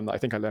term that I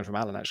think I learned from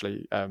Alan,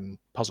 actually.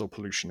 Puzzle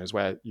pollution is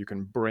where you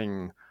can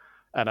bring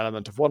an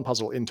element of one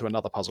puzzle into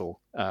another puzzle,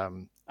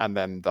 and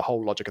then the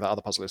whole logic of that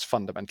other puzzle is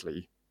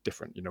fundamentally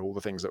different. All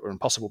the things that were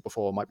impossible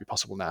before might be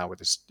possible now. With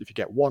this, if you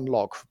get one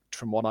log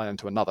from one island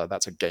to another,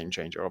 that's a game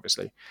changer,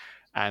 obviously.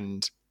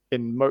 And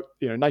in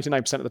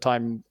 99% of the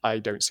time, I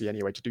don't see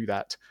any way to do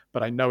that,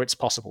 but I know it's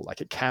possible.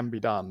 Like, it can be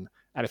done.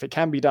 And if it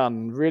can be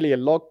done, really a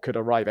log could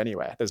arrive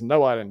anywhere. There's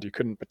no island you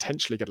couldn't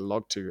potentially get a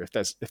log to. If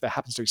there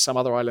happens to be some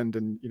other island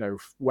and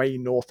way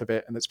north of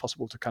it, and it's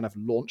possible to kind of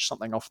launch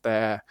something off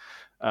there.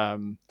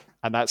 And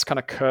that's kind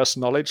of cursed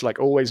knowledge, like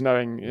always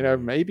knowing,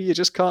 maybe you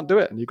just can't do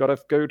it, and you've got to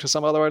go to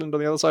some other island on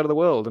the other side of the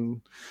world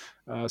and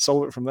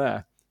solve it from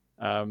there.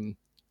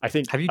 I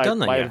think. Have you done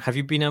that yet? Have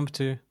you been able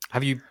to?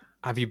 Have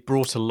you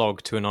brought a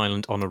log to an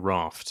island on a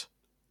raft?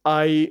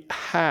 I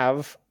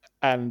have,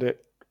 and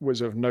it was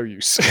of no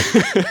use.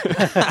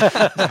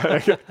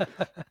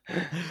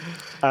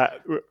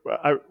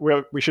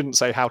 We shouldn't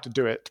say how to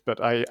do it,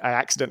 but I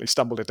accidentally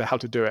stumbled into how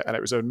to do it, and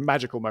it was a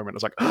magical moment. I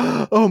was like,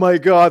 oh my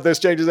god, this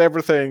changes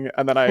everything.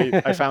 And then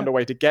I found a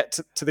way to get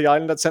to the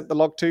island I'd sent the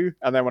log to,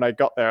 and then when I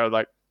got there, I was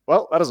like,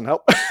 well, that doesn't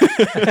help.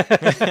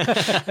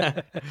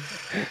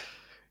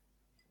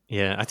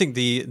 Yeah, I think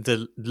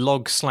the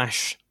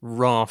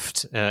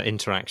log/raft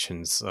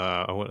interactions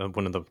are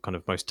one of the kind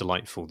of most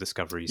delightful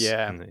discoveries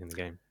in the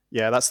game.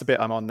 Yeah, that's the bit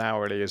I'm on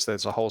now, really, is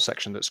there's a whole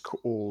section that's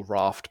all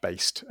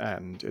raft-based,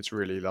 and it's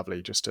really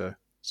lovely just to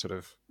sort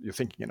of, you're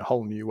thinking in a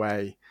whole new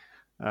way.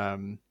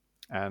 And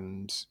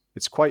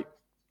it's quite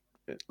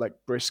like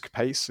brisk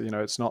pace,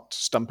 it's not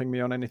stumping me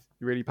on any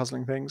really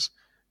puzzling things,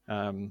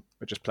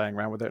 but just playing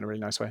around with it in a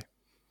really nice way.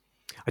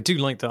 I do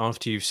like that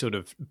after you've sort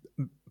of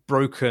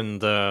broken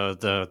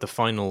the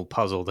final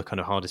puzzle, the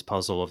kind of hardest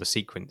puzzle of a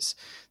sequence,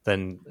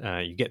 then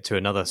you get to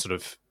another sort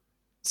of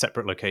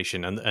separate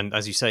location, and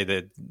as you say,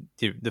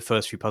 the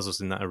first few puzzles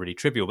in that are really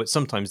trivial, but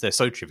sometimes they're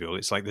so trivial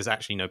it's like there's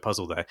actually no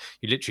puzzle there.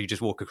 You literally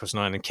just walk across an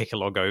island and kick a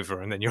log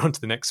over, and then you're on to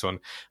the next one,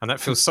 and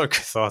that feels so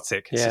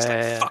cathartic. It's just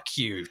like, fuck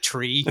you,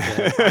 tree.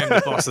 I'm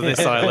the boss of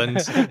this island.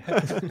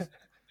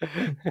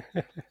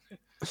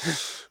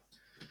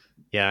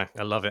 Yeah,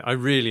 I love it. I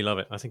really love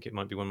it. I think it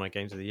might be one of my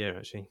games of the year,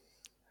 actually.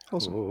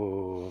 Awesome.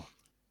 Ooh.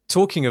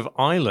 Talking of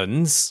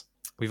islands,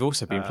 we've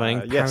also been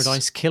playing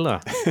Paradise Killer,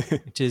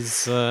 which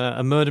is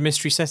a murder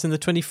mystery set in the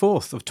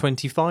 24th of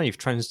 25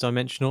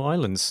 transdimensional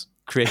islands,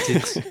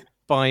 created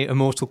by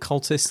immortal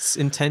cultists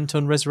intent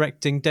on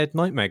resurrecting dead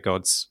nightmare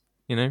gods.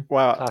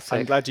 Wow, classic.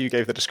 I'm glad you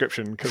gave the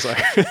description, because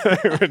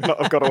I would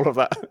not have got all of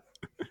that.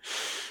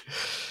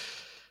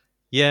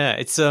 Yeah,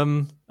 it's a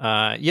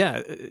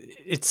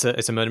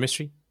murder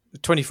mystery.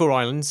 24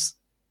 islands,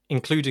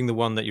 including the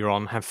one that you're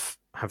on, have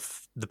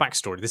the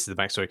backstory. This is the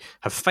backstory.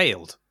 Have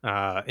failed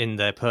in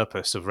their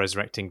purpose of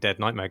resurrecting dead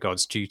nightmare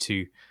gods due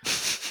to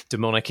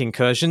demonic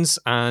incursions,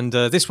 and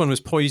this one was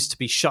poised to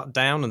be shut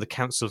down, and the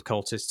council of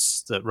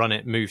cultists that run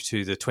it moved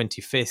to the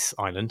 25th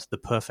island, the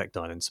perfect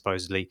island,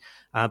 supposedly.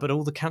 But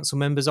all the council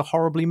members are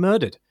horribly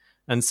murdered,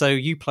 and so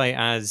you play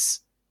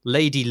as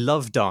Lady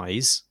Love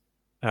Dies,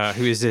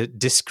 who is a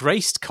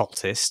disgraced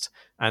cultist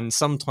and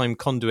sometime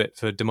conduit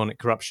for demonic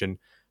corruption,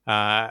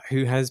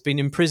 who has been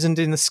imprisoned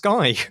in the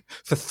sky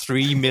for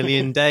 3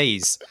 million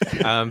days.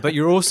 But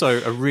you're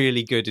also a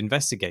really good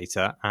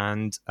investigator,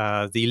 and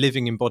the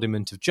living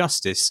embodiment of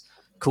justice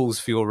calls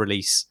for your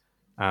release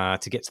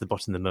to get to the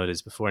bottom of the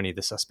murders before any of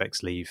the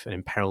suspects leave and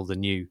imperil the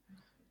new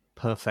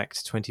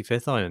perfect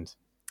 25th island.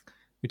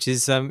 Which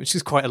is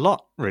quite a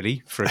lot,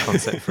 really, for a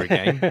concept for a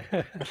game.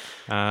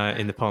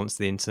 In the parlance of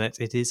the internet,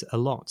 it is a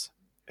lot.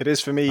 It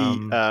is for me.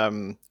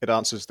 It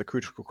answers the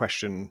critical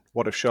question: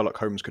 what if Sherlock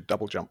Holmes could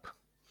double jump?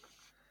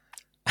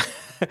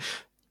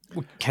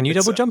 Can you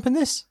double jump in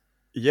this?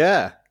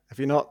 Yeah. Have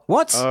you not?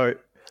 What? Oh,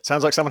 it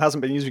sounds like someone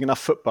hasn't been using enough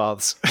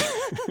footbaths.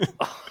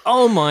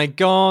 Oh my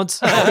god!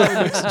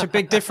 It makes such a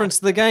big difference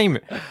to the game.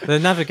 The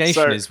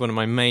navigation is one of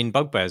my main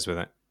bugbears with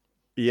it.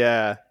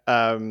 Yeah.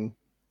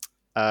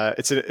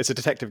 It's a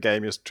detective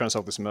game. You're trying to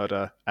solve this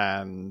murder,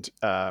 and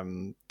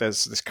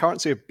there's this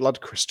currency of blood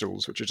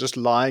crystals which are just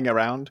lying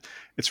around.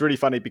 It's really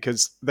funny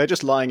because they're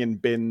just lying in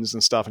bins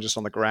and stuff and just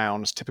on the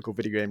ground. It's typical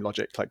video game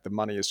logic, like the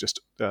money is just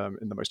in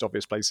the most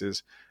obvious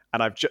places.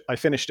 And I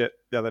finished it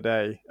the other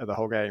day, the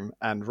whole game,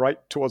 and right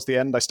towards the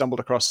end I stumbled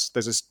across,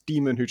 there's this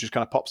demon who just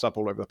kind of pops up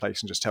all over the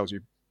place and just tells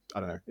you, I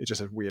don't know, it just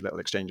has weird little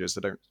exchanges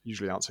that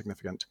usually aren't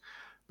significant.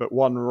 But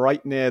one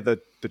right near the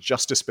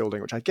Justice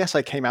building, which I guess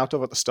I came out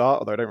of at the start,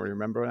 although I don't really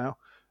remember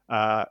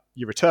now.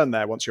 You return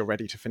there once you're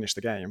ready to finish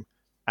the game.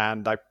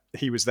 And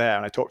he was there,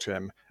 and I talked to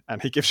him,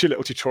 and he gives you a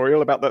little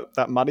tutorial about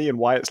that money and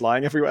why it's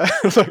lying everywhere. I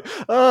was like,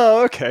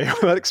 oh, okay,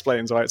 well, that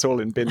explains why it's all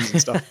in bins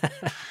and stuff.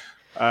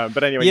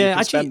 But anyway, you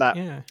can spend that.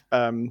 Yeah.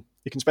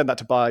 You can spend that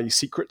to buy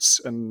secrets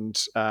and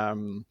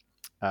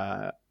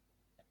to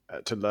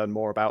learn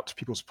more about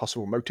people's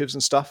possible motives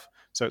and stuff.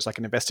 So it's like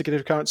an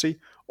investigative currency,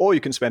 or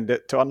you can spend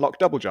it to unlock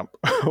double jump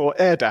or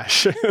air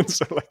dash and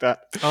stuff like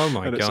that. Oh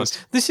my god,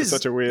 this is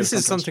such a weird. This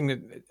is something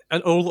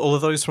that all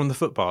of those from the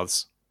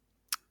footbaths.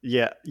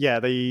 Yeah,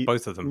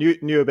 both of them.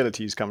 New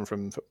abilities come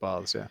from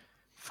footbaths. Yeah.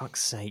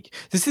 Fuck's sake!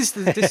 This is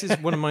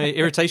one of my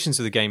irritations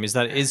of the game, is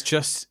that it is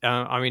just.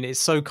 It's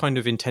so kind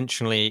of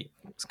intentionally,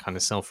 it's kind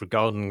of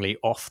self-regardingly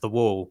off the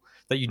wall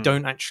that you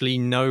don't actually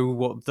know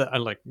what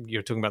like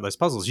you're talking about those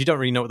puzzles. You don't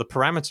really know what the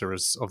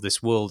parameters of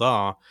this world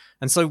are,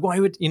 and so why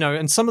would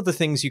and some of the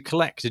things you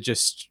collect are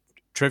just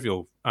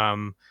trivial.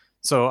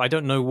 So I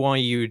don't know why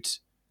you'd.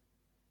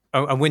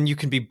 Oh, and when you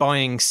can be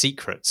buying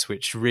secrets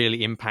which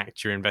really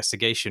impact your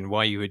investigation,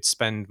 why you would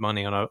spend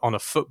money on a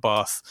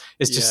footbath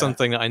is just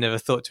something that I never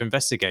thought to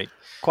investigate.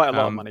 Quite a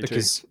lot of money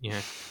because, too.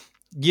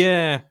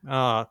 Yeah,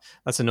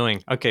 that's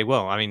annoying. Okay,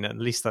 well, I mean, at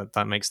least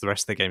that makes the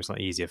rest of the games a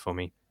lot easier for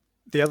me.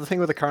 The other thing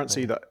with the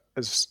currency that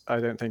I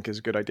don't think is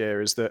a good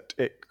idea is that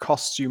it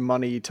costs you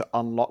money to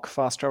unlock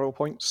fast travel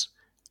points,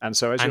 and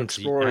so as you're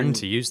exploring and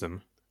to use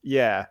them.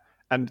 Yeah,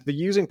 and the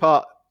using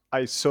part,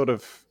 I sort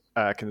of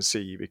can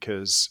see,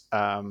 because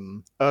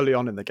early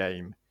on in the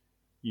game,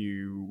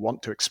 you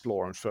want to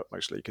explore on foot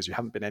mostly because you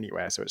haven't been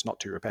anywhere, so it's not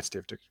too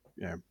repetitive to,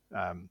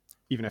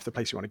 even if the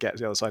place you want to get is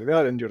the other side of the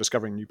island, you're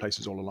discovering new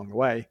places all along the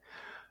way.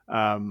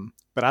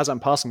 But as I'm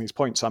passing these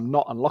points, I'm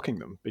not unlocking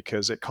them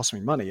because it costs me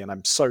money, and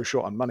I'm so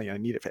short on money and I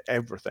need it for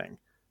everything.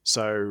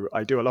 So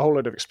I do a whole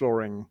load of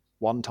exploring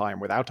one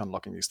time without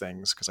unlocking these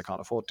things because I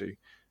can't afford to.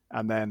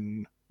 And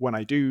then when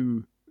I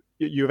do,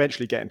 you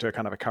eventually get into a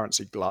kind of a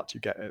currency glut. You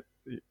get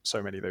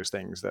so many of those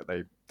things that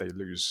they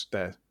lose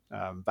their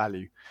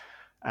value.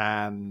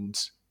 And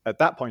at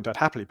that point, I'd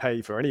happily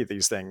pay for any of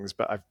these things,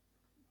 but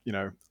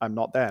I'm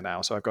not there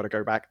now, so I've got to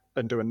go back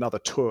and do another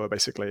tour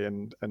basically,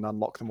 and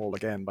unlock them all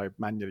again by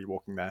manually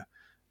walking there,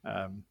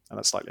 and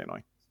that's slightly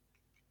annoying.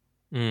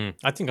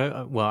 I think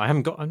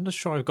I'm not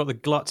sure I've got the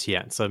glut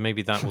yet, so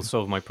maybe that will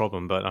solve my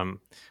problem. But I'm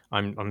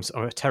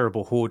a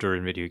terrible hoarder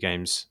in video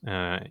games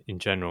in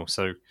general.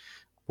 So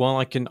while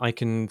I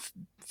can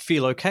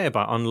feel okay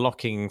about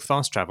unlocking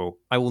fast travel,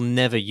 I will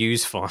never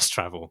use fast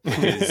travel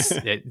because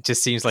it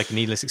just seems like a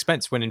needless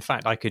expense, when in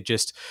fact I could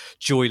just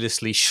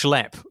joylessly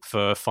schlep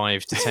for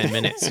 5 to 10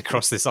 minutes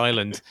across this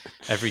island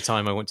every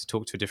time I want to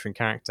talk to a different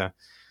character.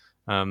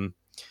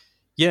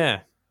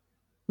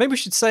 Maybe we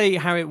should say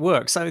how it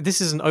works. So this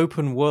is an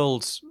open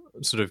world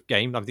sort of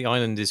game. The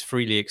island is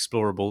freely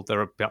explorable.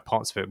 There are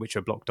parts of it which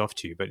are blocked off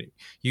to you, but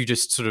you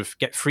just sort of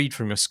get freed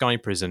from your sky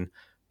prison,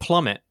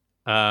 plummet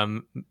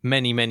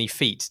many, many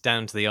feet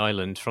down to the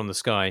island from the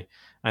sky,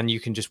 and you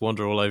can just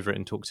wander all over it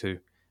and talk to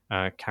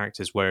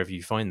characters wherever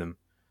you find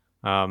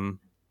them.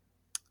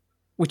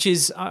 Which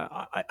is,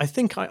 I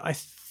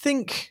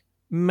think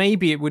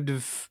maybe it would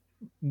have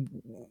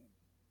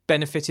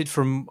benefited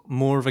from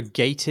more of a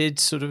gated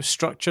sort of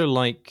structure,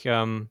 like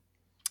the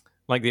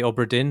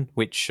Obra Dinn,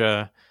 which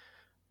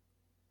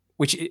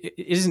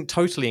isn't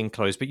totally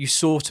enclosed, but you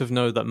sort of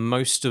know that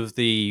most of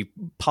the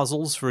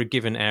puzzles for a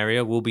given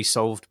area will be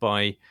solved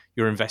by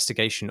your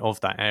investigation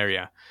of that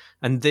area.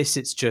 And this,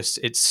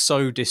 it's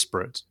so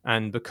disparate.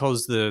 And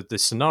because the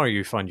scenario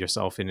you find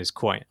yourself in is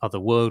quite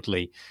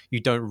otherworldly,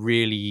 it doesn't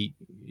really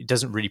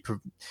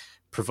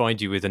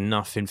provide you with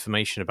enough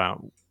information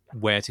about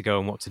where to go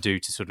and what to do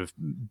to sort of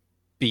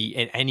be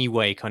in any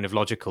way kind of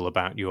logical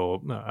about your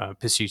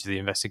pursuit of the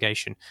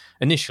investigation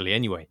initially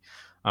anyway.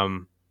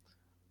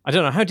 I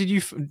don't know. How did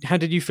you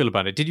feel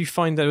about it? Did you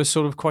find there was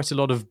sort of quite a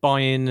lot of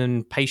buy-in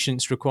and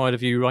patience required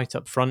of you right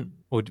up front,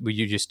 or were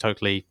you just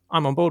totally,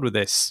 I'm on board with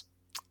this?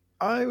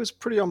 I was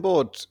pretty on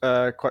board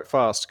quite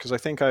fast, because I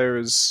think I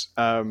was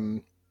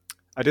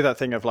I did that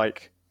thing of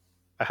like,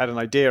 I had an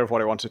idea of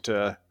what I wanted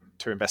to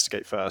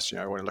investigate first.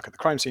 I want to look at the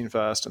crime scene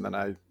first, and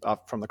then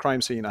from the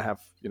crime scene I have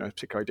a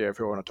particular idea of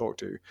who I want to talk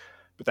to.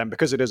 But then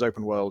because it is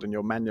open world and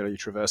you're manually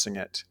traversing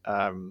it,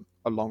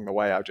 along the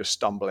way I just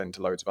stumble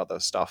into loads of other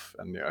stuff.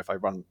 And if I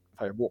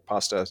walk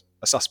past a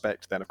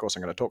suspect, then of course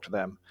I'm going to talk to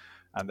them,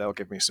 and they'll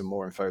give me some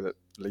more info that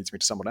leads me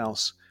to someone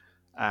else.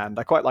 And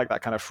I quite like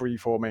that kind of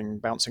free-forming,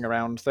 bouncing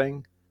around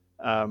thing.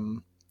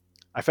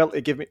 I felt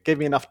it gave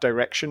me enough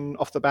direction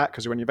off the bat,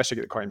 because when you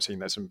investigate the crime scene,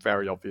 there's some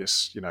very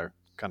obvious,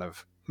 kind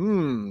of,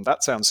 that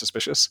sounds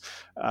suspicious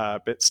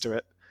bits to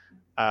it.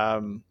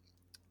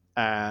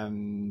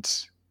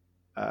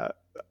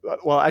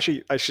 Well,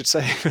 actually, I should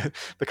say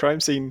the crime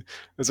scene,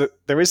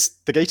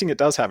 the gating it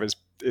does have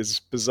is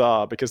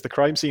bizarre, because the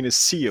crime scene is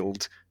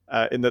sealed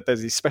in that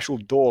there's these special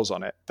doors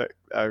on it that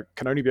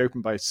can only be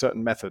opened by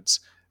certain methods,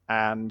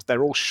 and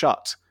they're all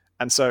shut.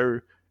 And so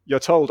you're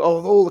told,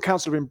 all the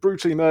council have been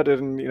brutally murdered,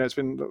 and it's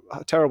been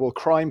a terrible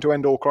crime to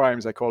end all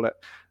crimes, they call it.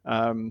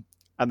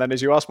 And then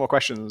as you ask more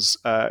questions,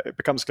 it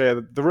becomes clear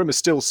that the room is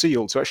still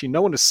sealed. So actually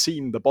no one has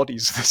seen the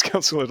bodies of this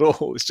council at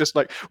all. It's just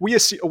like,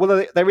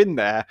 they're in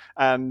there,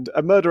 and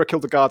a murderer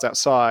killed the guards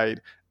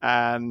outside.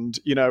 And,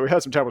 we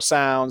heard some terrible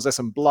sounds. There's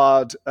some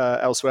blood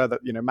elsewhere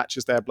that,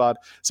 matches their blood.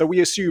 So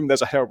we assume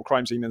there's a horrible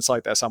crime scene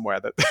inside there somewhere,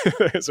 that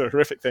it's a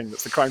horrific thing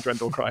that's the crime to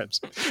end all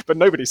crimes. But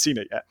nobody's seen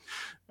it yet.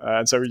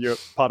 And so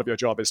part of your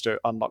job is to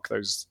unlock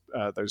those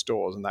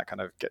doors, and that kind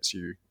of gets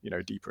you,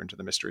 deeper into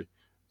the mystery.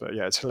 But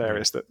yeah, it's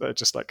hilarious that they're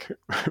just like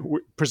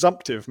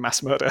presumptive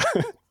mass murder.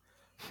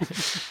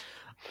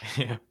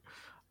 Yeah,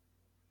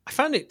 I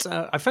found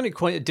it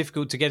quite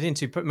difficult to get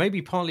into, but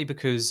maybe partly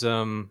because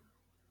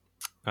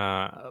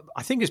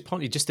I think it's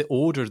partly just the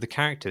order of the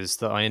characters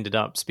that I ended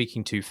up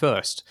speaking to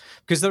first,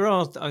 because there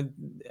are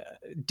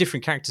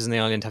different characters in the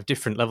island have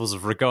different levels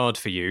of regard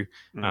for you,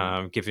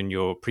 given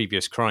your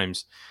previous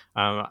crimes.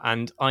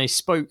 And I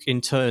spoke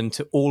in turn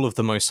to all of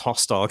the most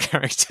hostile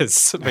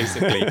characters,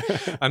 basically.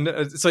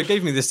 And so it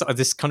gave me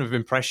this kind of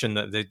impression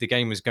that the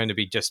game was going to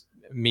be just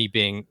me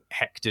being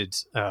hectored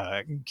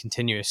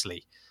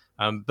continuously.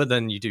 But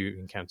then you do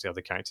encounter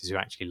other characters who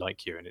actually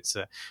like you, and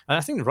and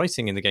I think the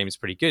writing in the game is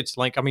pretty good.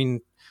 Like, I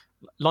mean,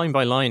 line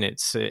by line,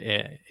 it's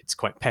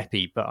quite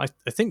peppy, but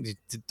I think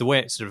the way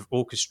it sort of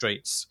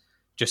orchestrates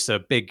just a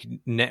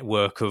big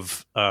network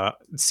of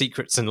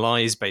secrets and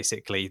lies,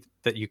 basically,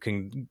 that you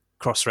can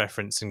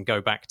cross-reference and go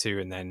back to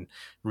and then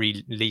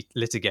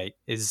litigate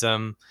is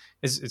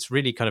it's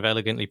really kind of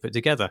elegantly put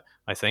together,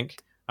 I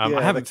think.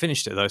 I haven't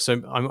finished it though,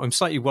 so I'm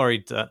slightly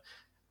worried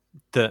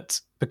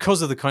that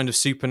because of the kind of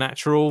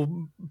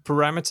supernatural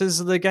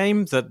parameters of the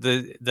game, that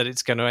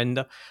it's going to end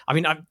up. I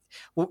mean,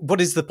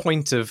 what is the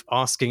point of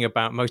asking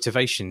about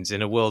motivations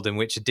in a world in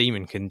which a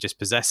demon can just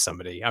possess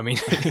somebody? I mean,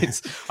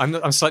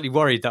 I'm slightly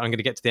worried that I'm going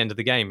to get to the end of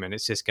the game and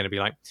it's just going to be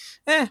like,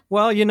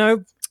 well, you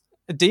know,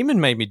 a demon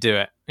made me do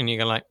it, and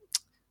you're like,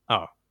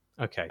 oh,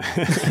 okay.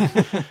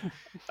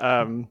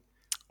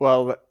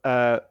 Well,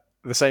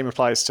 the same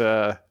applies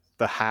to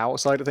the how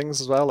side of things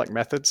as well, like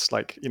methods,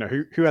 like, you know,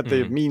 who had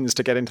the means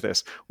to get into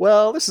this?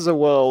 Well, this is a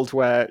world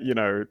where, you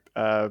know,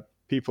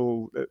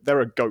 people, there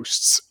are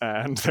ghosts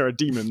and there are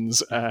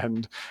demons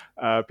and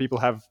people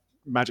have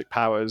magic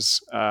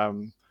powers.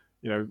 You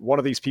know, one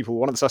of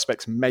the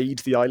suspects made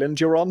the island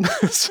you're on.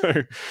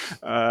 So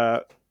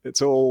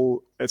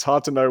it's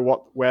hard to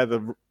know where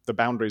the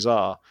boundaries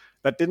are.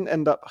 That didn't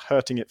end up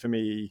hurting it for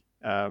me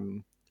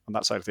on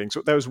that side of things.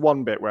 So there was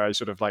one bit where I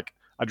sort of like,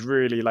 I'd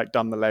really like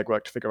done the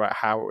legwork to figure out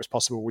how it was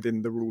possible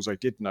within the rules I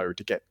did know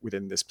to get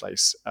within this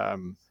place.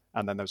 And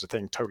then there was a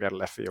thing totally out of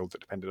left field that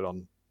depended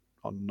on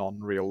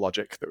non-real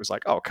logic that was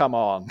like, oh, come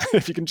on,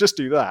 if you can just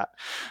do that.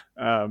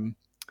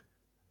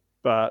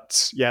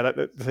 But yeah,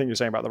 the thing you're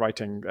saying about the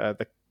writing,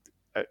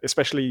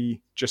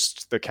 especially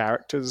just the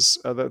characters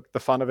are the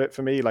fun of it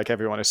for me. Like,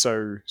 everyone is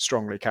so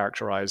strongly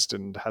characterized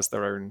and has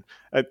their own,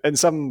 in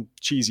some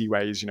cheesy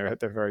ways, you know,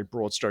 they're very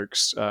broad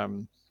strokes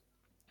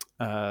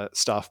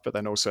stuff, but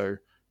then also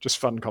just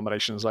fun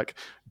combinations like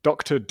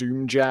Dr.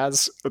 Doom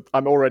Jazz.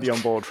 I'm already on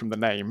board from the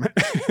name.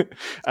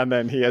 And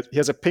then he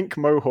has a pink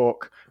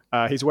mohawk.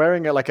 He's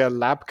wearing a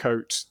lab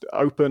coat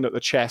open at the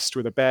chest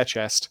with a bare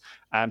chest,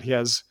 and he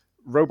has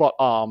robot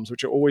arms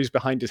which are always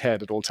behind his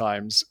head at all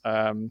times.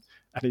 And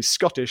he's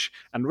Scottish,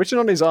 and written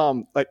on his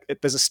arm,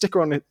 there's a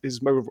sticker on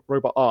his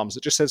robot arms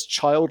that just says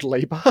child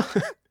labor.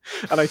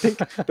 And I think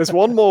there's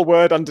one more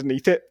word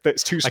underneath it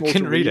that's too small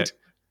to read. It.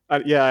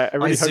 Yeah, I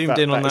really hope zoomed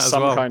in on that as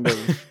some well. kind of,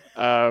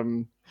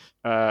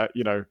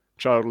 you know,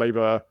 child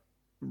labor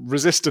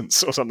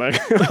resistance or something.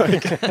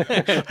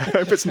 I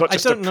hope it's not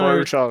just a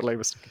pro-child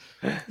labor sticker.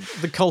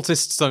 The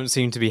cultists don't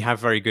seem to have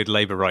very good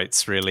labor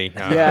rights, really.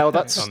 Yeah, well,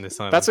 on this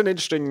island. That's an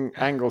interesting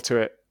angle to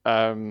it.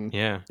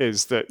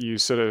 Is that you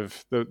sort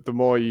of the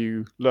more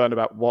you learn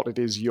about what it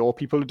is your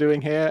people are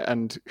doing here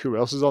and who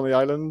else is on the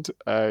island,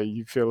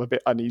 you feel a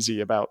bit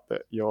uneasy about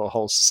your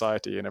whole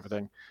society and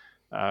everything.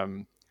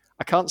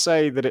 I can't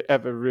say that it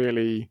ever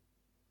really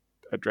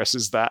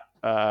addresses that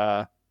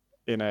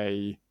in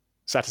a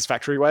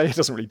satisfactory way. It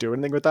doesn't really do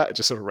anything with that. It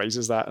just sort of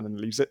raises that and then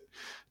leaves it.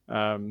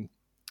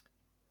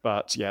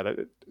 But yeah,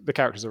 the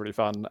characters are really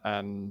fun,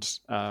 and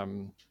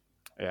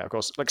yeah, of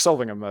course, like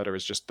solving a murder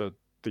is just the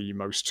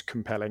most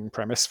compelling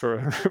premise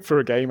for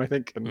a game, I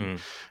think,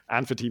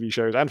 and for TV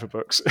shows and for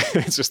books.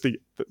 It's just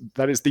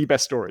that is the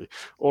best story.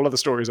 All other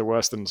stories are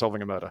worse than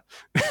solving a murder.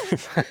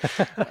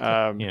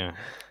 Yeah.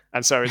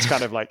 And so it's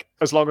kind of like,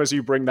 as long as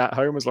you bring that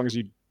home, as long as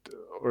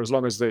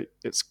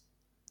it's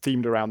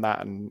themed around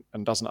that and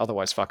doesn't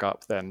otherwise fuck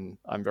up, then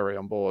I'm very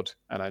on board,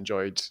 and I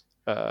enjoyed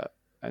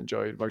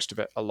most of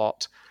it a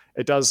lot.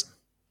 It does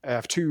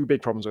have two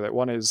big problems with it.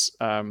 One is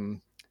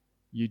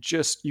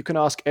you can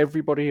ask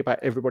everybody about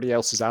everybody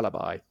else's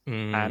alibi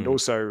and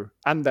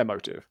their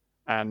motive.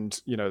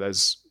 And, you know,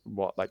 there's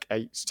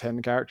 8 to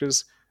 10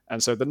 characters.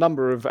 And so the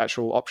number of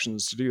actual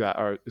options to do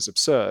that is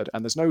absurd,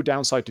 and there's no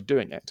downside to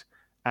doing it.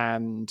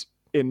 And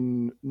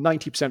in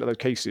 90% of those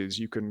cases,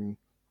 you can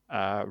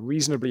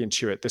reasonably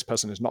intuit this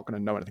person is not going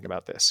to know anything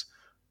about this.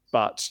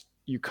 But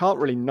you can't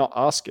really not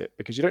ask it,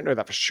 because you don't know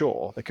that for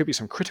sure. There could be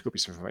some critical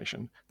piece of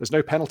information. There's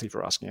no penalty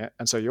for asking it,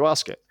 and so you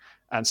ask it.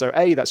 And so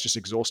A, that's just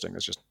exhausting.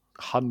 There's just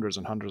hundreds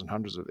and hundreds and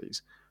hundreds of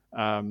these.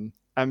 And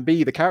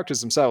B, the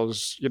characters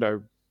themselves, you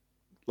know,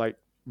 like,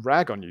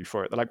 rag on you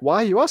for it. They're like, why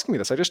are you asking me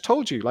this? I just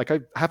told you, like, I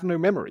have no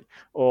memory.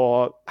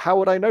 Or how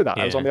would I know that?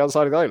 I was on the other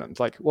side of the island.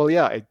 Like, well,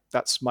 yeah,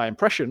 that's my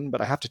impression,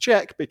 but I have to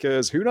check,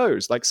 because who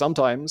knows? Like,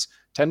 sometimes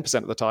 10%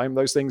 of the time,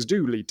 those things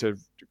do lead to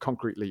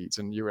concrete leads,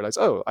 and you realize,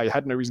 oh, I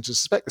had no reason to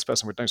suspect this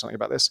person would know something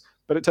about this,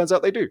 but it turns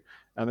out they do.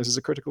 And this is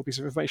a critical piece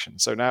of information.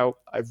 So now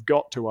I've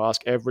got to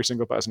ask every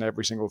single person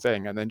every single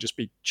thing, and then just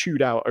be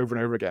chewed out over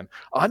and over again.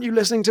 Aren't you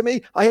listening to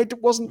me? I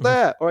wasn't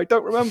there, or I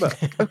don't remember.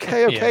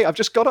 Okay, I've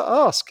just got to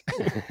ask.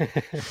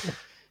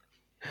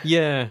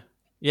 Yeah,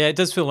 it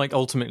does feel like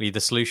ultimately the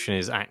solution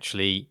is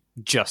actually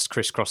just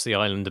crisscross the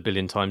island a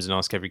billion times and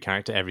ask every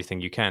character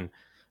everything you can.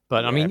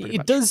 But I mean,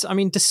 it does. I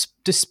mean,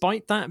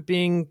 despite that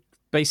being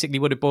basically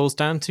what it boils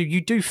down to, you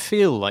do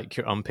feel like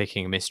you're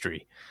unpicking a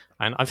mystery.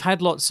 And I've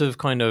had lots of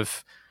kind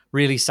of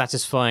really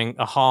satisfying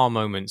aha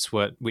moments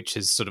which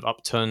has sort of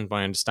upturned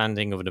my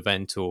understanding of an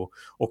event or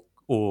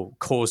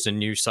caused a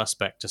new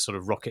suspect to sort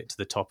of rocket to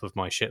the top of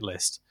my shit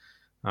list.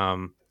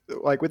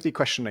 Like with the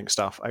questioning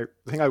stuff, the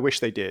thing I wish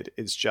they did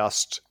is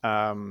just,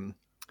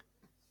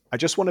 I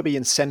just want to be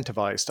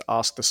incentivized to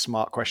ask the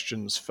smart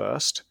questions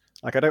first.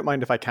 Like, I don't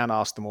mind if I can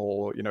ask them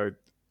all, you know,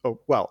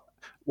 well,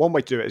 one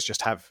way to do it is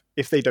just have,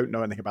 if they don't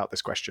know anything about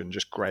this question,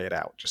 just gray it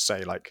out. Just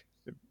say, like,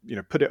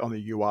 put it on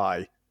the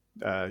UI.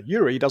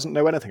 Yuri doesn't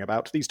know anything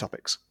about these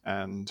topics,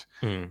 and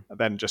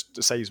then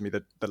just saves me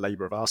the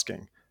labor of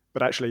asking.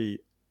 But actually,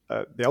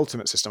 the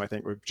ultimate system, I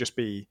think, would just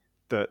be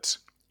that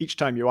each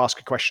time you ask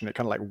a question, it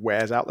kind of like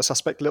wears out the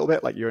suspect a little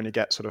bit. Like, you only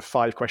get sort of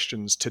 5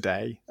 questions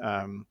today.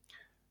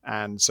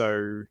 And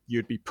so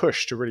you'd be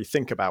pushed to really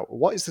think about,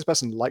 what is this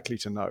person likely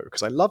to know?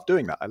 Because I love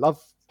doing that. I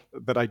love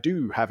that I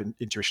do have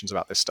intuitions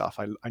about this stuff.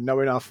 I know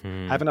enough,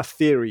 have enough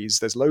theories.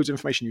 There's loads of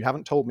information you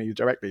haven't told me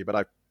directly, but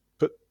I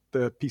put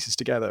the pieces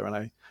together,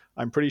 and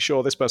I'm pretty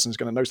sure this person is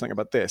going to know something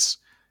about this.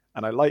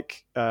 And I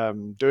like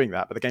doing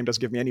that, but the game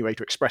doesn't give me any way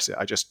to express it.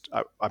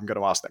 I'm going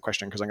to ask that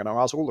question because I'm going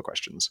to ask all the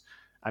questions.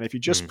 And if you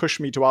just push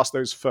me to ask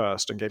those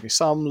first and gave me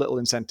some little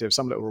incentive,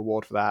 some little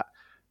reward for that,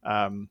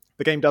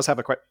 the game does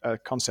have a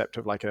concept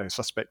of like a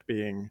suspect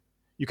being,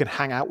 you can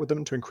hang out with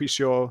them to increase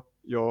your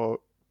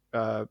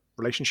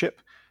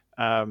relationship.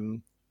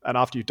 And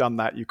after you've done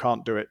that, you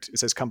can't do it. It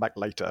says come back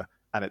later.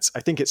 And I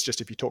think it's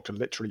just if you talk to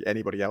literally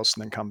anybody else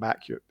and then come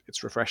back,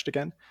 it's refreshed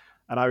again.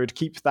 And I would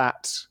keep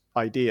that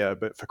idea,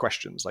 but for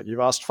questions. Like, you've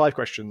asked 5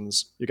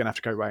 questions, you're going to have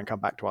to go away and come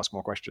back to ask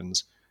more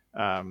questions.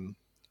 And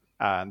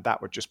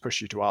that would just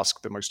push you to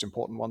ask the most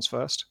important ones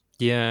first.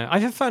 Yeah, I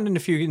have found in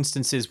a few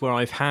instances where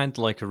I've had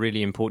like a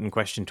really important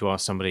question to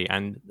ask somebody,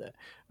 and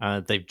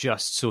they've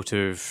just sort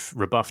of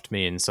rebuffed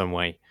me in some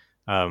way,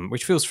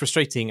 which feels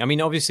frustrating. I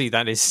mean, obviously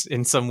that is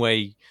in some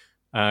way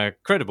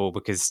credible,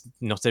 because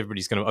not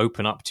everybody's going to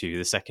open up to you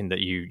the second that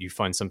you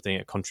find something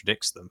that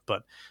contradicts them.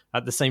 But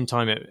at the same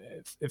time,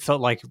 it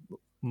felt like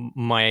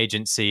my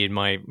agency and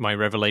my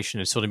revelation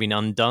has sort of been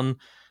undone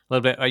a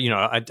little bit.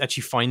 I'd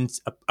actually find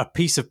a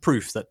piece of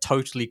proof that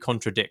totally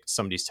contradicts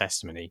somebody's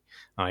testimony.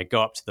 I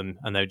go up to them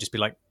and they would just be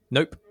like,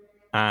 nope.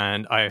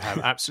 And I have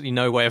absolutely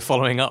no way of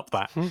following up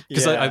that,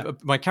 because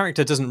my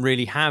character doesn't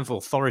really have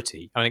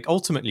authority. I think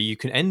ultimately you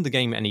can end the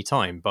game at any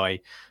time by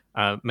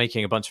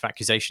making a bunch of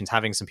accusations,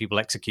 having some people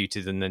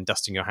executed, and then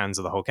dusting your hands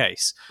of the whole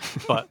case.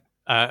 But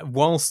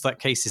whilst that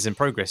case is in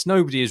progress,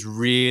 nobody is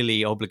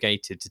really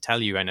obligated to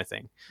tell you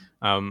anything.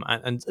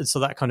 And so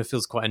that kind of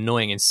feels quite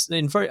annoying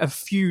in very a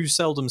few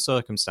seldom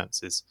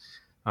circumstances.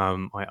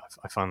 I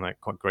find that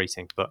quite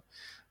grating. But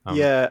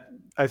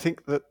I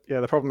think that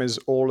the problem is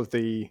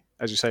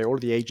as you say, all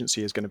of the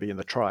agency is going to be in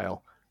the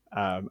trial,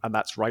 and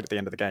that's right at the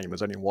end of the game.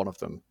 There's only one of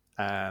them,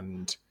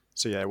 and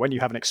so when you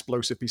have an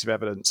explosive piece of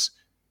evidence,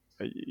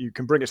 you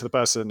can bring it to the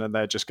person and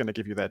they're just going to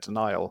give you their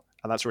denial,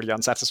 and that's really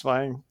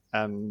unsatisfying.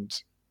 And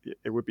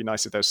it would be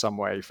nice if there's some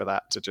way for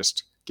that to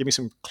just give me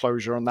some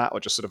closure on that, or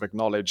just sort of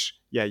acknowledge,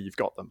 you've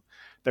got them.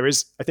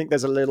 I think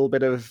there's a little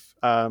bit of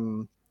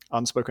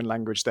unspoken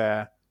language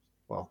there.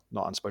 Well,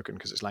 not unspoken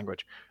because it's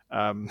language,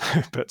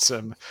 but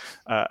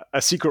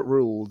a secret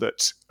rule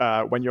that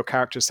when your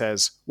character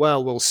says,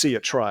 well, we'll see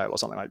at trial or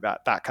something like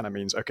that, that kind of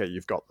means, okay,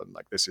 you've got them.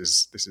 Like, this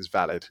is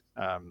valid.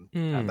 And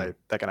they're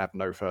going to have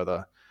no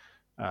further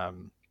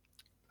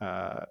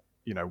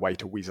way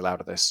to weasel out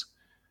of this.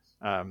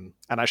 And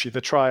actually the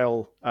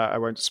trial, I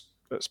won't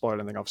spoil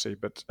anything obviously,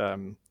 but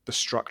the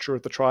structure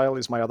of the trial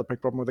is my other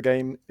big problem with the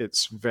game.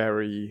 It's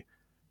very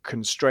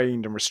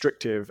constrained and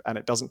restrictive, and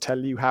it doesn't tell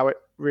you how it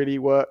really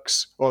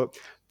works. Or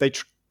they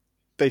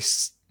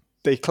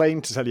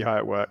claim to tell you how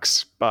it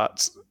works,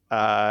 but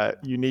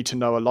you need to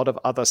know a lot of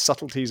other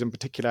subtleties and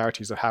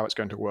particularities of how it's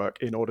going to work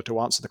in order to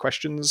answer the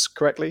questions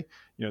correctly.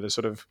 There's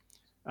sort of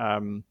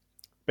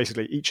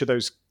basically each of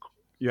those,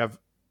 you have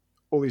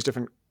all these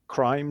different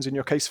crimes in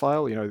your case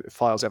file. It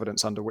files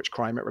evidence under which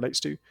crime it relates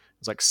to.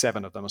 There's like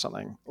 7 of them or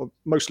something, or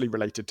mostly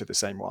related to the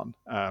same one.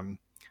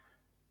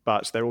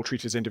 But they're all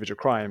treated as individual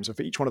crimes. And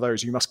for each one of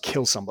those, you must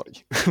kill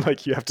somebody.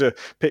 Like, you have to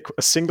pick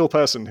a single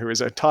person who is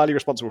entirely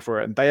responsible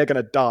for it, and they are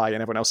going to die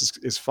and everyone else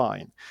is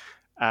fine.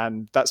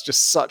 And that's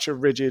just such a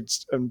rigid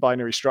and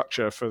binary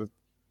structure for,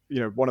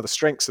 one of the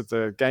strengths of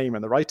the game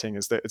and the writing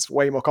is that it's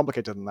way more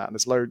complicated than that. And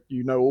there's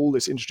all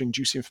this interesting,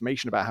 juicy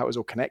information about how it's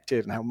all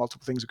connected and how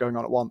multiple things are going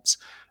on at once.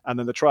 And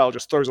then the trial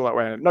just throws all that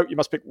away. And no, you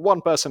must pick one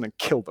person and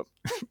kill them.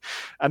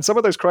 And some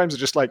of those crimes are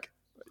just like,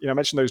 I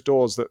mentioned those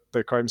doors that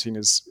the crime scene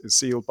is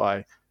sealed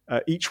by.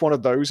 Each one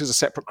of those is a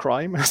separate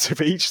crime. So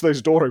for each of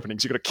those door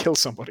openings, you've got to kill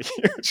somebody,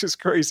 which is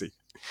crazy.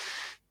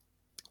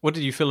 What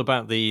did you feel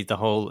about the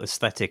whole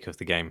aesthetic of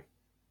the game?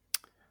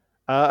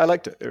 I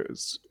liked it.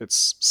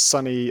 It's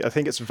sunny. I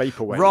think it's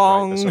vaporwave.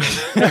 Wrong.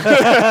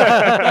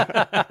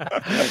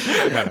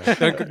 Right?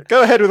 No.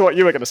 Go ahead with what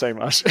you were going to say,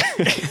 Marsh.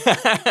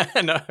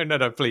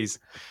 No, please.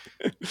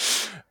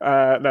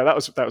 No,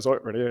 that was all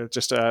really.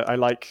 Just I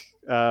like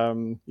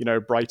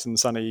bright and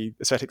sunny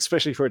aesthetics,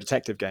 especially for a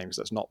detective game, because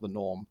that's not the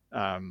norm.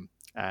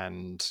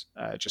 And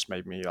it just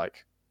made me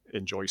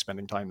enjoy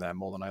spending time there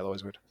more than I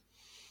otherwise would.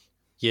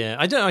 Yeah,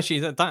 I don't actually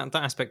that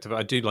aspect of it.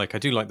 I do like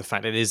the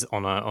fact it is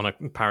on a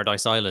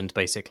paradise island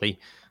basically,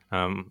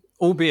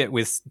 albeit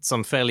with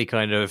some fairly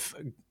kind of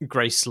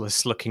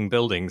graceless-looking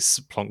buildings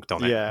plonked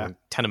on it, and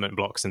tenement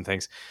blocks and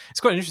things. It's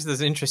quite interesting.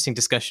 There's an interesting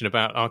discussion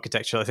about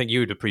architecture. I think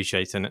you would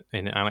appreciate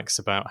in Alex,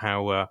 about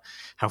how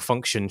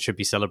function should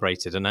be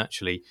celebrated, and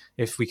actually,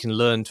 if we can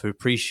learn to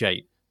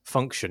appreciate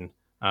function,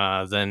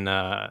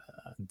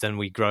 then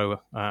we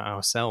grow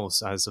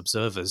ourselves as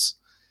observers,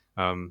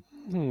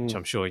 which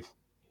I'm sure.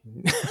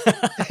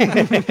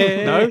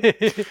 No,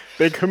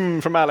 big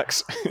hum from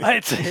Alex.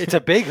 It's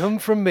a big hum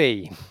from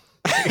me.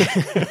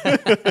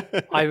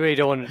 I really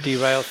don't want to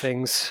derail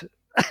things.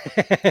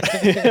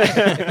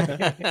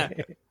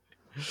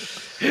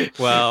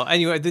 Well,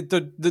 anyway,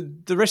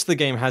 the rest of the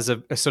game has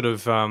a sort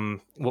of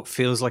what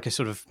feels like a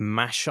sort of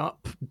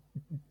mashup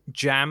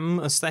jam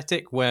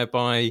aesthetic,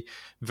 whereby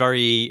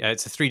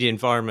it's a 3D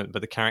environment,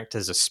 but the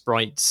characters are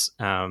sprites,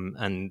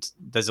 and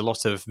there's a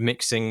lot of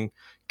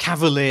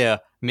cavalier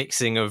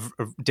mixing of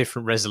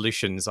different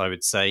resolutions, I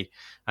would say.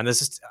 And there's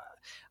just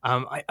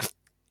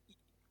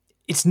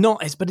it's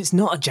not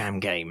a jam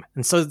game,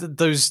 and so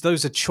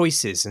those are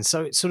choices, and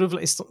so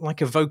it's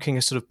like evoking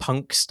a sort of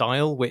punk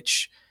style,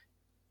 which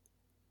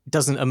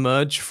doesn't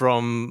emerge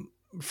from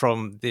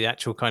the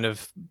actual kind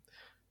of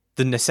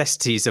the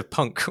necessities of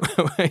punk,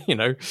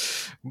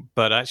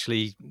 but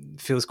actually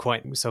feels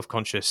quite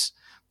self-conscious.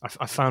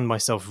 I found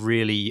myself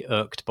really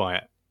irked by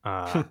it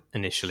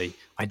initially.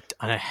 I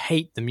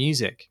hate the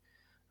music.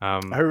 Oh,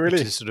 really?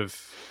 Which is sort of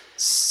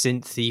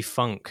synthy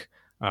funk,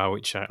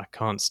 which I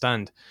can't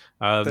stand.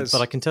 But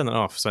I can turn that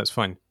off, so it's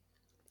fine.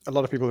 A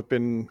lot of people have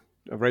been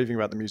raving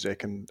about the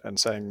music and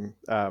saying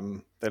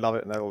they love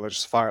it, and they'll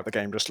just fire up the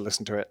game just to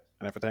listen to it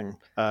and everything.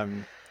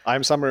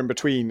 I'm somewhere in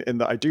between, in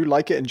that I do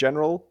like it in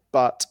general,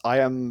 but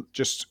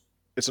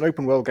it's an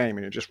open world game,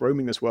 and you're just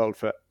roaming this world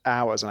for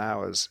hours and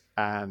hours,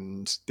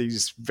 and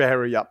these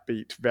very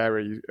upbeat,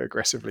 very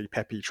aggressively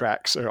peppy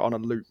tracks are on a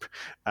loop,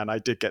 and I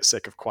did get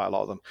sick of quite a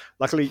lot of them.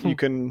 Luckily, you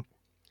can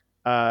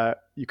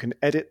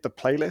edit the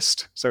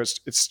playlist, so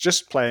it's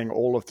just playing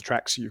all of the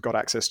tracks you've got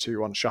access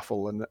to on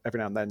shuffle, and every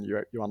now and then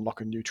you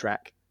unlock a new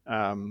track,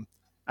 and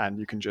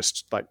you can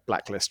just like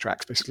blacklist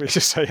tracks, basically,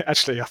 just say,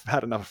 actually, I've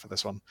had enough for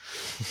this one.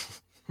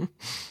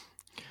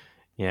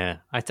 Yeah,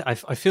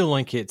 I feel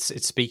like it's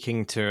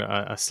speaking to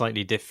a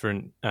slightly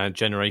different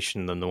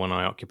generation than the one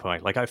I occupy.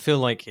 Like, I feel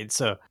like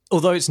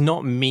although it's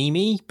not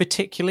memey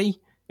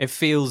particularly, it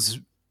feels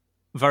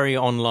very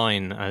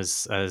online,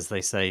 as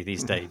they say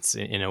these days,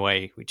 in a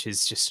way, which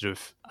is just sort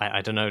of,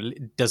 I don't know,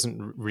 it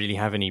doesn't really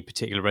have any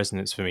particular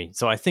resonance for me.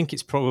 So I think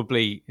it's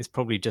probably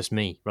just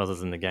me rather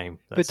than the game.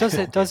 But does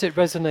it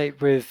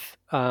resonate with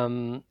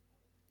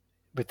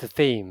the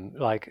theme?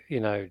 Like,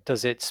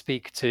 does it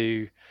speak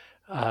to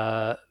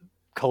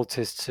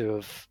cultists who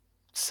have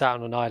sat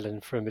on an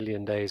island for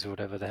 1,000,000 days or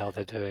whatever the hell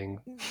they're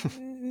doing?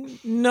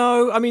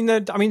 No, I mean,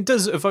 it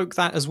does evoke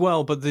that as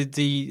well, but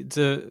the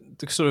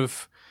sort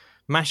of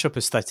mashup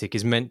aesthetic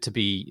is meant to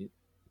be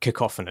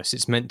cacophonous.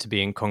 It's meant to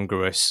be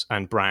incongruous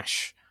and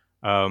brash.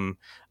 And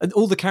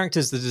all the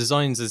characters, the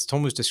designs, as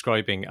Tom was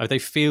describing, they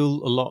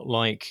feel a lot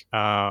like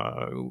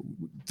when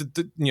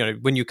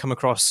you come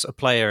across a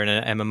player in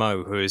an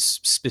MMO who has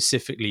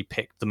specifically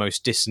picked the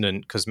most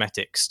dissonant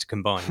cosmetics to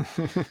combine.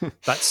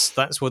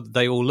 That's what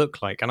they all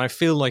look like, and I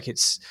feel like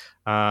it's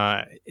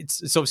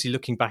obviously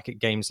looking back at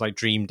games like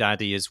Dream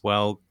Daddy as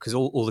well, because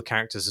all the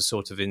characters are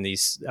sort of in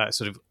these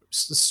sort of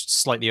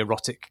slightly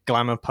erotic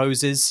glamour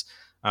poses.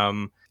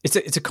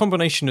 It's a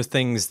combination of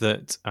things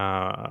that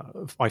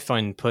I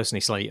find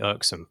personally slightly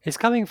irksome. It's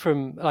coming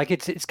from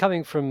it's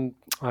coming from,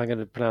 I'm going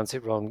to pronounce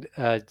it wrong,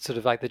 sort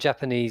of like the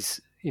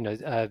Japanese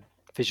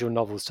visual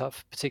novel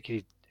stuff,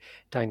 particularly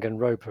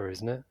Danganronpa,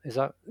 isn't it? Is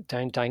that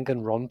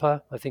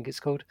Danganronpa? I think it's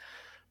called.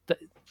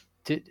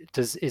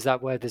 Is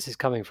that where this is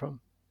coming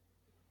from?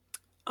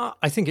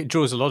 I think it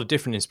draws a lot of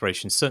different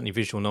inspirations. Certainly,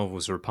 visual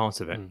novels are a part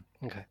of it.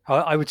 Okay,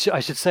 I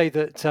should say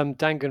that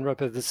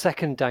Danganronpa, the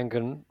second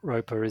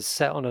Danganronpa, is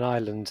set on an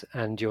island,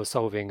 and you're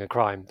solving a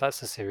crime.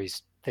 That's a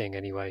series thing,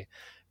 anyway.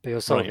 But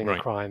you're solving a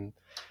crime,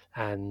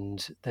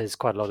 and there's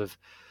quite a lot of,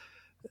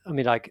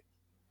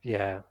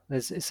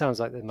 it sounds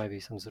like there may be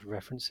some sort of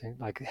referencing,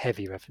 like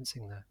heavy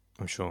referencing there.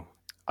 I'm sure.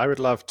 I would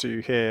love to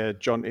hear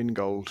John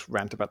Ingold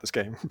rant about this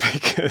game,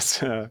 because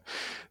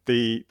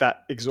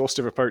that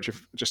exhaustive approach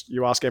of just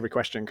you ask every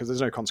question because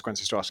there's no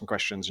consequences to asking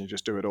questions and you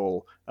just do it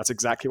all. That's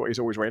exactly what he's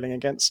always railing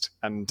against.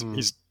 And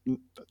he's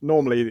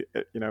normally,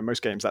 in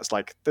most games, that's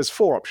like there's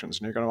 4 options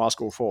and you're going to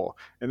ask all 4.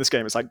 In this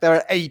game, it's like there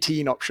are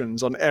 18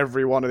 options on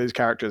every one of these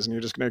characters and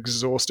you're just going to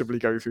exhaustively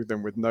go through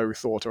them with no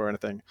thought or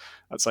anything.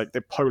 That's like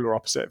the polar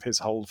opposite of his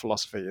whole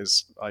philosophy.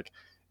 Is like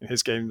in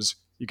his games,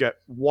 you get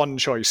one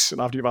choice, and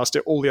after you've asked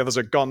it, all the others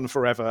are gone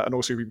forever, and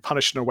also you'll be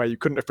punished in a way you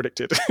couldn't have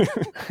predicted.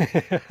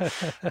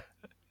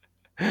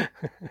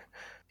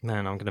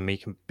 Man, I'm going to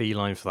make a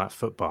beeline for that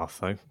foot bath,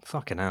 though.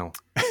 Fucking hell.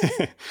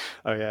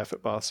 Oh, yeah,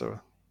 foot baths are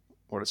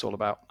what it's all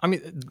about. I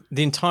mean,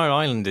 the entire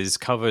island is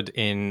covered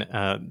in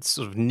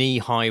sort of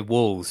knee-high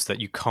walls that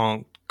you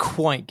can't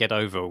quite get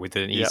over with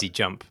an easy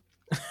jump.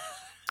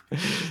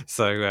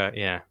 So,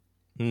 yeah.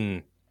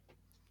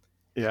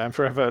 Yeah, I'm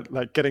forever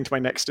like getting to my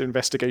next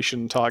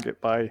investigation target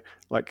by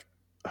like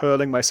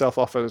hurling myself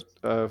off a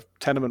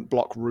tenement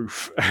block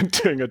roof and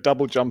doing a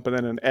double jump and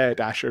then an air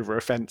dash over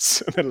a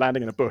fence and then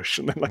landing in a bush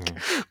and then like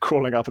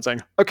crawling up and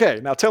saying, "Okay,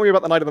 now tell me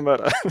about the night of the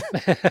murder."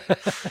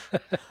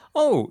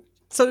 Oh,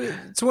 so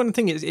one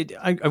thing is,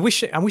 I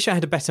wish I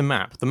had a better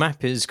map. The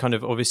map is kind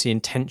of obviously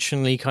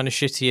intentionally kind of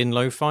shitty and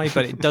lo-fi,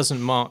 but it doesn't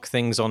mark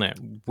things on it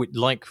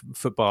like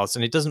footpaths,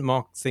 and it doesn't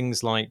mark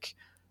things like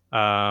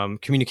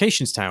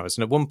communications towers.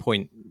 And at one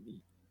point,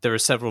 there are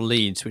several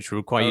leads which will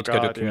require you to go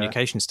to a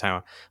communications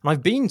tower. And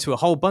I've been to a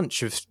whole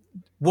bunch of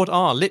what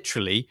are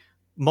literally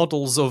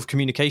models of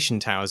communication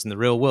towers in the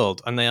real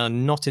world, and they are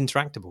not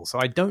interactable. So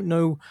I don't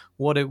know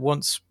what it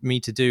wants me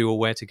to do or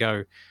where to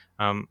go.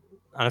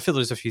 And I feel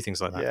there's a few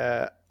things like that.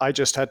 Yeah, I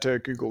just had to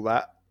Google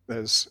that.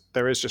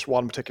 There is just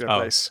one particular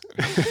place.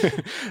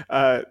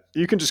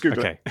 You can just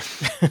Google it.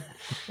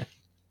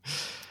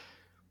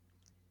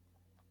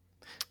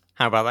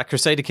 How about that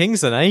Crusader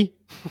Kings then, eh?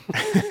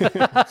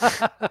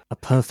 A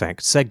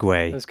perfect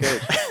segue. That's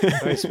good.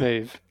 Very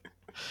smooth.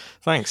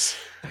 Thanks.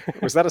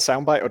 Was that a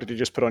soundbite, or did you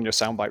just put on your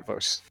soundbite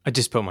voice? I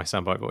just put on my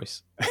soundbite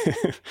voice.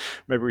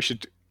 Maybe we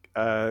should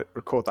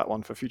record that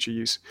one for future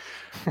use.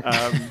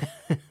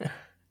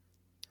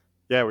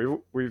 Yeah,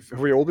 have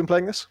we all been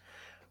playing this?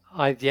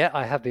 I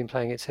have been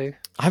playing it too.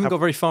 I haven't got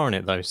very far in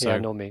it though. So yeah,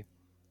 not me.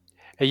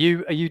 Are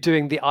you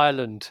doing the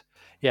island?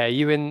 Yeah, are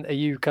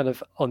you kind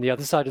of on the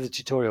other side of the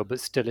tutorial, but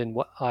still in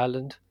what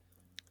Ireland?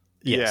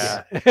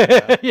 Yes.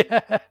 Yeah.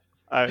 Yeah.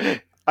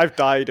 I've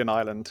died in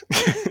Ireland.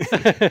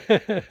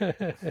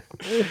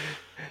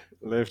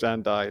 Lived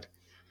and died.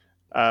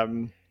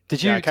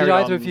 Did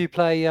either of you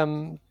play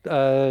 2?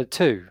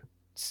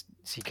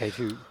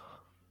 CK2?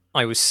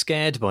 I was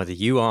scared by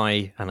the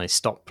UI and I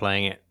stopped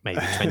playing it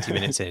maybe 20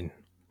 minutes in.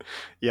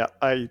 Yeah,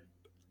 I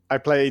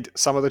played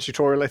some of the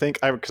tutorial, I think,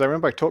 because I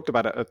remember I talked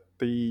about it at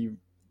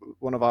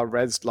one of our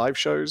Res live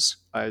shows.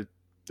 I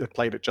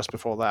played it just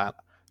before that.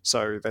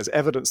 So there's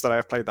evidence that I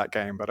have played that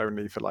game, but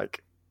only for I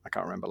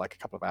can't remember, a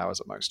couple of hours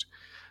at most.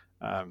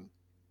 And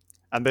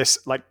this,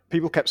 I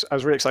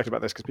was really excited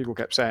about this because people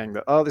kept saying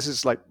that, this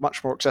is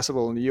much more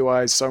accessible and the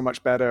UI is so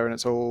much better and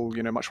it's all,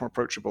 much more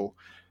approachable.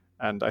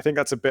 And I think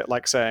that's a bit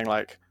like saying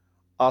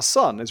our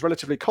sun is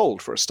relatively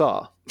cold for a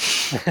star.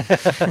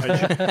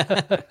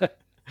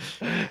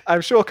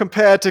 I'm sure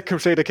compared to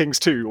Crusader Kings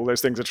 2, all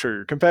those things are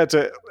true. Compared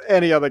to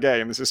any other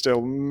game, this is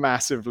still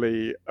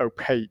massively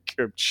opaque,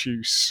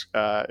 obtuse,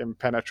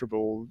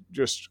 impenetrable,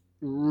 just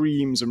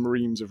reams and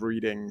reams of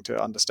reading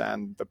to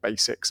understand the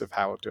basics of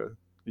how to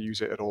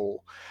use it at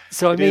all.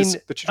 So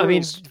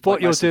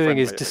what you're doing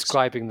is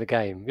describing the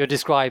game. You're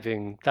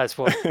describing, that's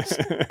what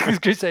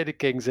Crusader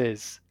Kings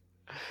is.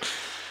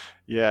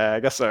 Yeah, I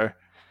guess so.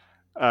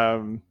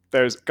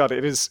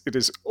 It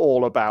is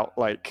all about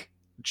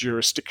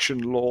jurisdiction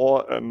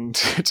law and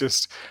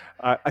just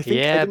I think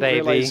I didn't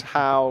realize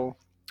how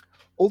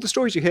all the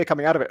stories you hear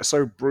coming out of it are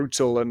so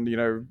brutal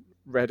and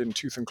red in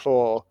tooth and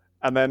claw,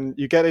 and then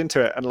you get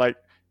into it and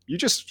you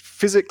just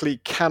physically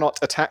cannot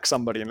attack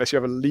somebody unless you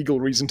have a legal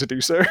reason to do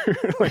so.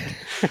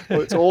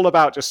 It's all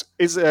about just,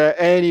 is there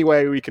any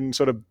way we can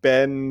sort of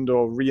bend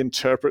or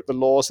reinterpret the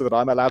law so that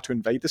I'm allowed to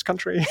invade this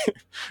country?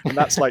 And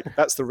that's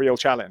the real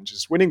challenge.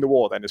 Is winning the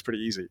war then is pretty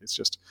easy. It's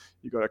just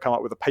you've got to come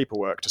up with the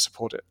paperwork to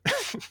support it.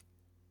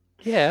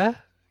 Yeah.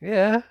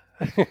 I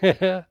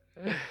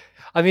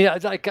mean,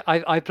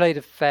 I played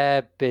a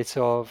fair bit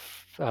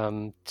of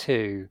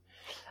 2,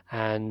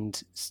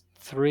 and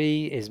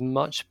 3 is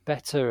much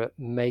better at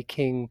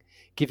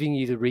giving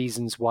you the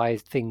reasons why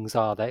things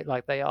are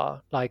they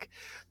are.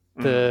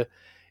 The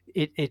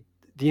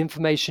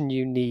information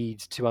you need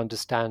to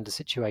understand a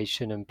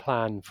situation and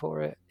plan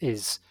for it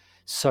is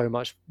so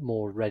much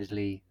more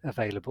readily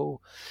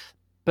available.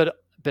 But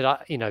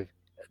I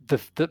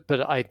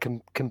I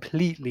can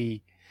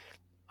completely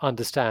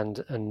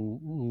understand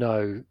and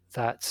know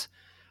that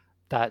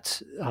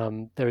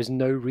there is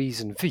no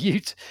reason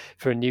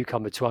for a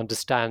newcomer to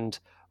understand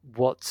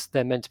what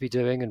they're meant to be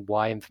doing and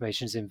why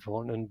information is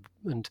important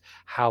and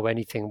how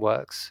anything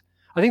works.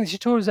 I think the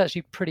tutorial is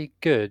actually pretty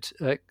good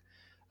at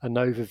an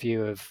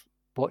overview of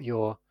what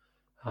your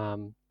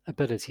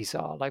abilities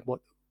are,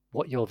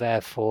 what you're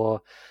there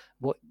for,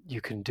 what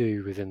you can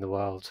do within the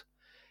world.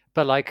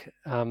 But I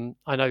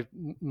know,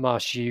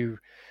 Marsh, you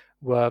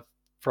were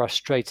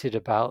frustrated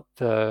about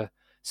the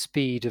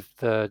speed of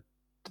the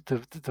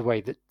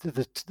way that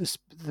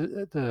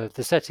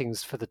the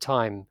settings for the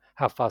time,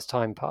 how fast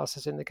time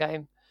passes in the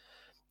game.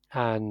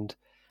 And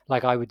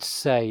I would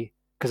say,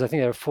 because I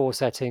think there are 4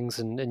 settings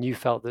and you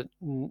felt that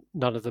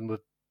none of them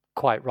were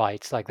quite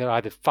right. They're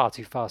either far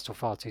too fast or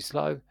far too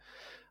slow.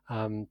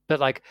 But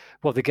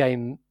the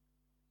game,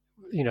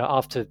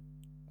 after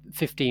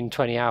 15,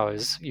 20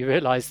 hours, you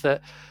realize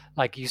that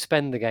you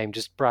spend the game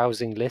just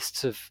browsing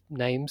lists of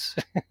names,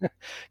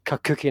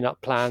 cooking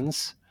up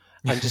plans,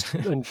 and just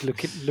and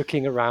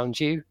looking around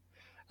you.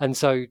 And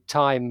so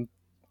time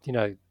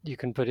you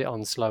can put it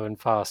on slow and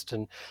fast,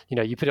 and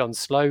you put it on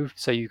slow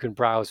so you can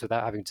browse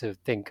without having to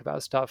think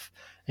about stuff,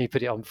 and you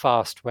put it on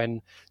fast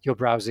when you're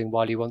browsing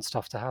while you want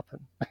stuff to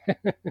happen.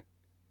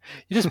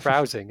 You're just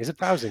browsing. It's a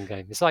browsing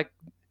game. It's like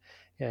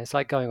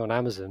going on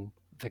Amazon,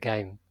 the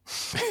game.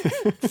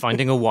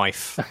 Finding a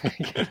wife.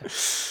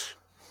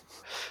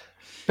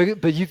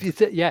 But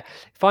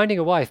finding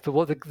a wife. But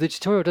what the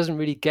tutorial doesn't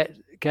really get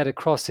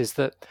across is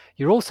that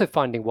you're also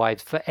finding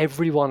wives for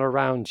everyone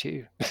around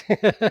you.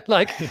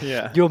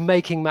 You're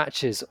making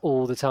matches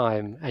all the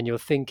time, and you're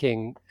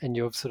thinking, and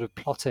you're sort of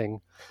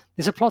plotting.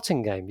 It's a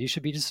plotting game. You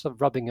should be just sort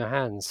of rubbing your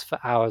hands for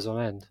hours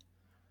on end.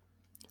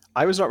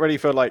 I was not ready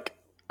for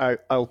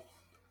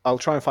I'll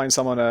try and find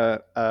someone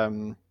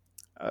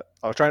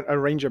I'll try and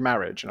arrange a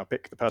marriage, and I'll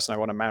pick the person I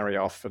want to marry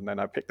off, and then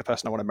I pick the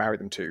person I want to marry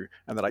them to,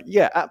 and they're like,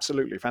 yeah,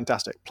 absolutely,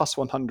 fantastic, plus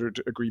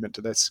 100 agreement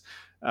to this.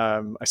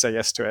 I say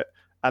yes to it,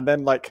 and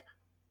then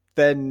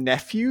their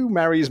nephew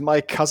marries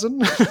my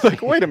cousin.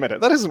 Wait a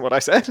minute, that isn't what I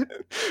said.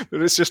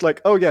 But it's just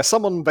oh yeah,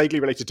 someone vaguely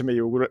related to me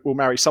will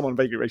marry someone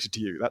vaguely related to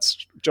you.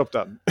 That's job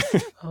done.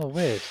 Oh,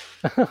 weird.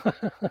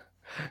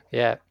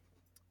 Yeah,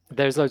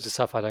 there's loads of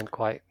stuff I don't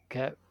quite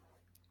get.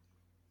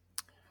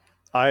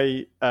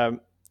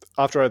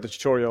 After I had the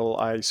tutorial,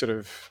 I sort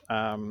of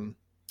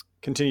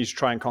continue to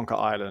try and conquer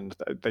Ireland.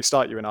 They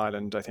start you in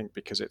Ireland, I think,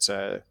 because it's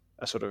a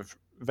sort of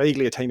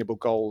vaguely attainable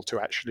goal to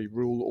actually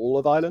rule all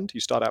of Ireland.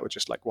 You start out with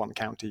just one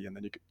county, and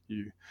then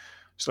you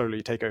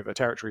slowly take over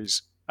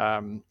territories.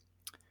 And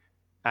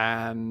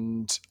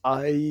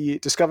I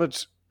discovered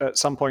at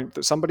some point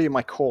that somebody in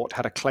my court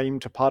had a claim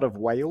to part of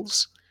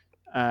Wales,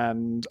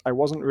 and I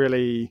wasn't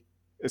really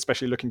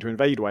especially looking to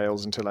invade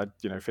Wales until I'd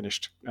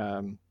finished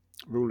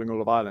ruling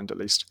all of Ireland, at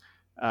least.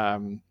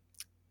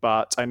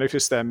 But I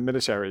noticed their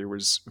military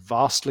was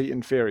vastly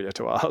inferior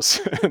to ours.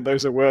 And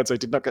those are words I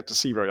did not get to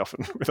see very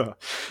often with our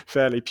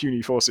fairly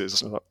puny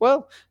forces. And I thought,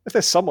 well, if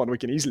there's someone we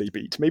can easily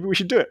beat, maybe we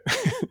should do it.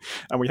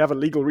 And we have a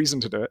legal reason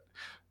to do it.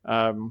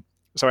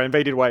 So I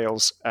invaded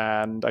Wales,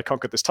 and I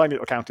conquered this tiny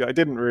little county I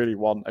didn't really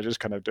want. I just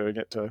kind of doing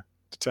it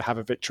to have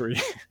a victory.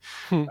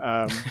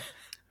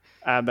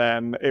 And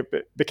then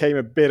it became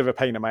a bit of a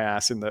pain in my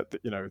ass in that,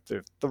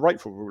 the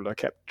rightful ruler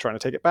kept trying to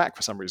take it back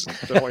for some reason.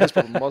 I don't know what his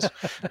problem was.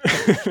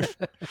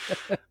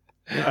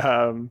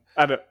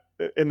 And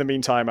in the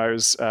meantime, I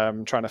was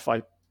trying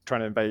to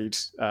invade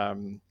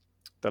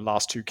the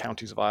last two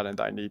counties of Ireland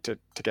that I need to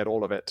get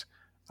all of it.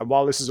 And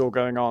while this is all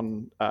going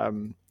on,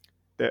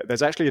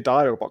 there's actually a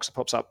dialogue box that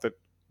pops up, that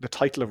the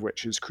title of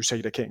which is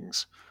Crusader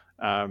Kings.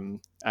 And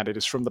it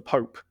is from the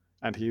Pope.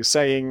 And he is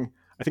saying,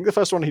 I think the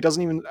first one, he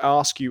doesn't even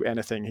ask you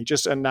anything. He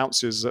just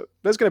announces that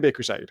there's going to be a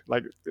crusade.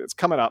 It's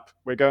coming up.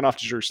 We're going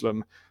after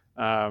Jerusalem.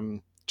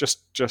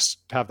 Just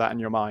have that in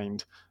your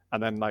mind.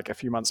 And then a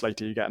few months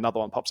later, you get another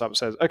one pops up that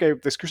says, okay,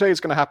 this crusade is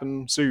going to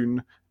happen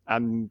soon.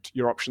 And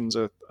your options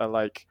are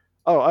oh,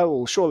 I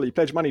will surely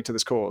pledge money to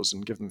this cause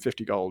and give them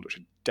 50 gold, which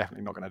I'm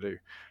definitely not going to do.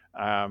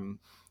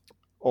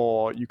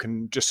 Or you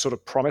can just sort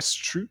of promise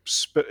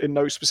troops, but in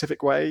no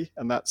specific way.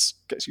 And that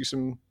gets you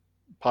some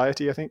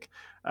piety, I think.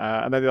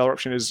 And then the other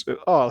option is,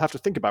 I'll have to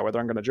think about whether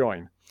I'm going to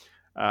join.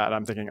 And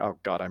I'm thinking, oh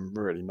God, I'm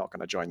really not going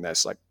to join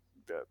this.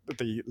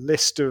 The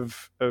list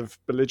of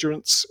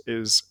belligerents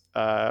is,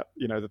 the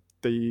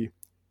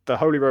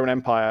Holy Roman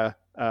Empire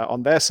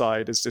on their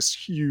side is this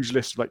huge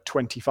list of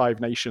 25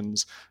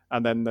 nations,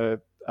 and then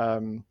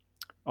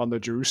on the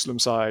Jerusalem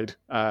side,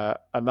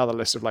 another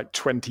list of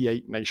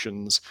 28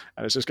 nations,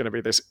 and it's just going to be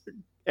this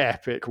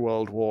epic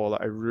world war that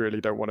I really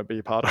don't want to be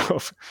a part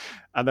of.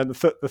 And then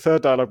the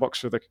third dialogue box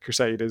for the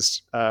crusade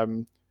is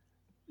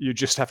you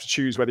just have to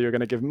choose whether you're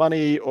going to give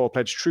money or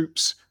pledge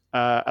troops,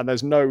 and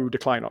there's no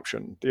decline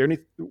option.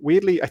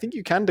 Weirdly, I think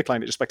you can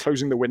decline it just by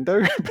closing the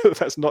window, but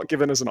that's not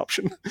given as an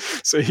option.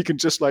 So you can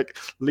just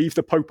leave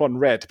the Pope on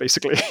red,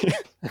 basically.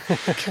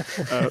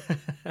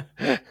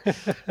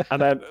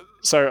 And then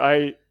so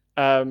I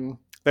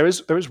there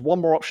is one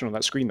more option on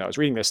that screen though. I was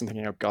reading this and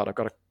thinking, oh God,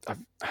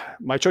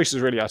 my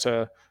choices really are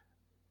to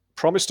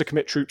promise to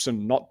commit troops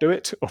and not do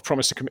it, or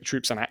promise to commit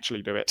troops and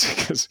actually do it,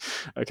 because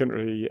I couldn't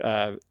really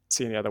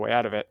see any other way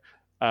out of it.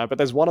 But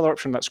there's one other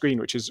option on that screen,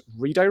 which is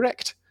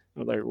redirect.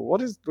 And I'm like, what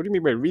do you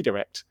mean by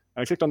redirect?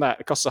 And I clicked on that.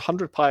 It costs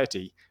 100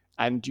 piety,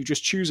 and you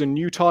just choose a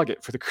new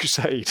target for the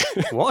crusade.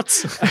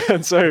 What?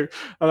 And so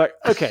I'm like,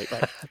 okay,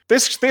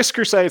 this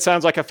crusade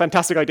sounds like a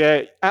fantastic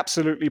idea.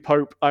 Absolutely,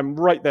 Pope. I'm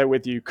right there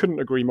with you. Couldn't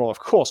agree more. Of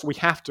course, we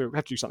have to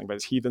do something about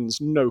this heathens.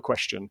 No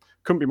question.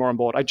 Couldn't be more on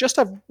board. I just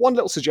have one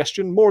little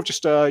suggestion, more of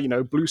just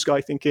blue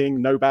sky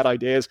thinking, no bad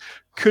ideas.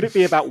 Could it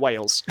be about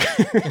Wales?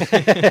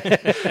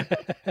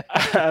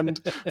 And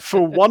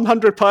for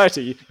 100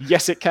 piety,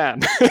 yes, it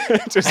can.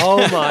 Oh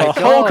my God.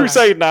 Whole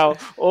crusade now.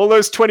 All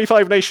those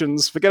 25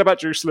 nations, forget about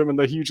Jerusalem and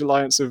the huge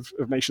alliance of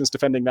nations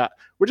defending that.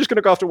 We're just going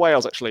to go after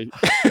Wales, actually,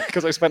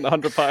 because I spent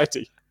 100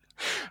 piety.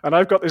 And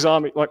I've got this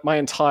army, my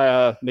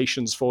entire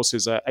nation's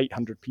forces are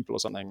 800 people or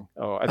something.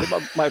 Oh, I think I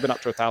might have been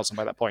up to 1,000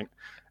 by that point.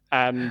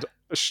 And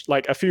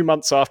like a few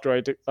months after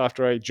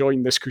I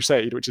joined this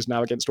crusade, which is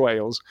now against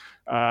Wales,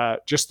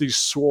 just these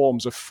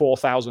swarms of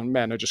 4,000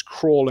 men are just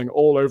crawling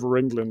all over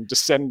England,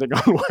 descending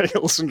on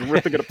Wales and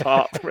ripping it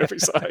apart from every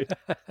side.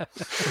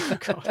 Oh,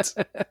 God.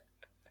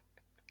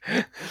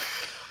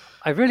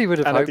 I really would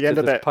have And at hoped the end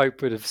that of the that-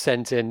 Pope would have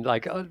sent in,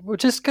 like, we're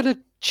just going to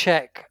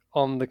check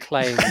on the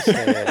claims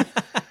here.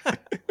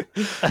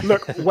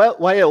 Look,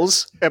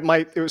 Wales,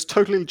 it was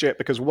totally legit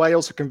because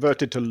Wales had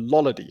converted to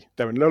Lollardy.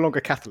 They were no longer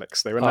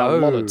Catholics. They were now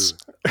Lollards.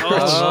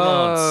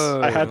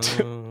 Oh, I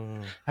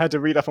had to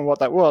read up on what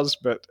that was,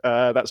 but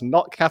that's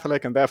not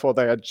Catholic, and therefore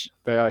they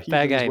are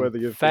heathens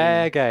worthy of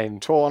being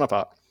torn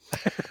apart.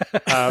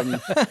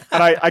 And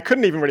I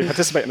couldn't even really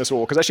participate in this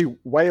war because actually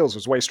Wales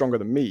was way stronger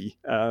than me,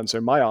 and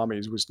so my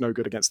armies was no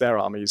good against their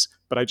armies.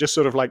 But I just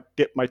sort of like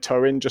dipped my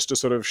toe in just to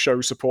sort of show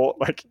support.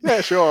 Like,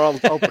 yeah, sure,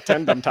 I'll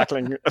pretend I'm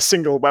tackling a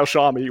single Welsh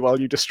army while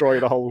you destroy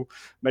the whole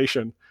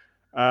nation.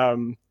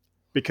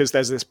 Because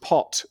there's this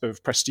pot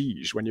of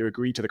prestige when you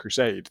agree to the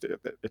crusade.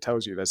 It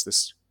tells you there's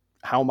this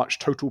how much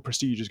total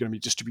prestige is going to be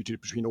distributed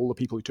between all the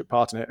people who took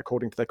part in it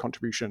according to their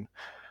contribution.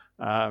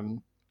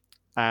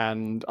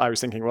 And I was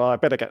thinking, well, I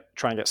better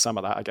try and get some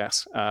of that, I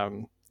guess.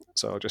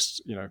 So I'll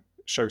just,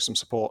 show some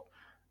support.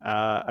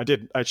 I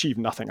achieved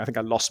nothing. I think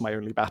I lost my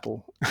only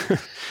battle.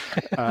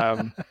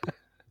 And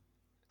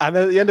then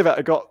at the end of it,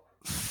 I got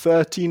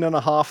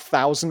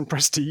 13,500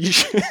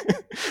 prestige,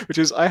 which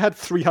is, I had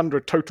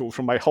 300 total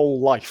from my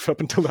whole life up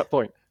until that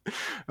point.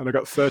 And I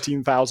got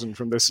 13,000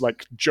 from this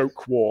like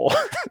joke war.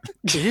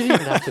 You didn't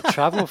even have to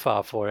travel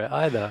far for it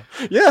either.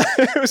 Yeah,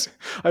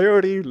 I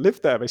already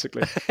lived there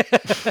basically.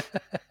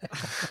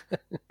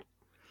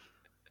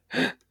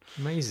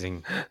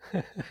 Amazing.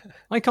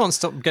 I can't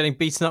stop getting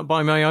beaten up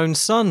by my own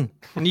son.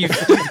 And you've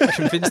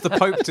convinced the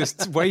Pope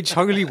to wage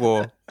holy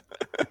war.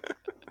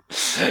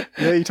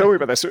 Yeah, he told me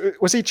about this.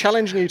 Was he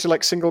challenging you to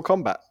like single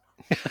combat?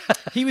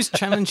 He was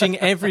challenging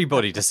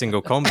everybody to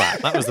single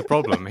combat. That was the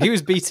problem. He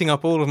was beating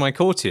up all of my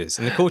courtiers,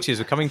 and the courtiers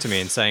were coming to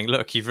me and saying,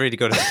 look, you've really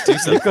got to do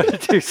something. You've got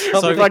to do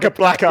something. Like a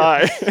black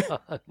eye.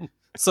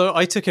 So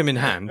I took him in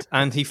hand,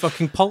 and he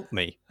fucking pulped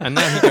me. And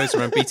now he goes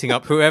around beating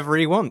up whoever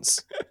he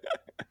wants.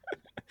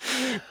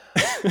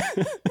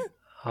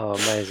 Oh,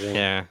 amazing.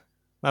 Yeah,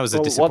 that was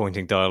a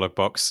disappointing dialogue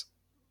box.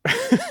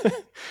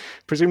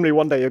 Presumably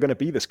one day you're going to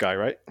be this guy,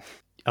 right?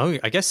 Oh,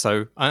 I guess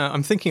so.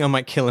 I'm thinking I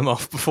might kill him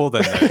off before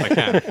then, though, if I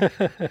can.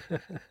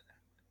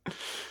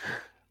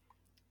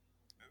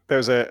 There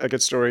was a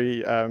good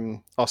story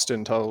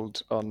Austin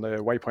told on the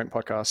Waypoint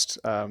podcast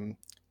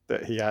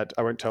that he had.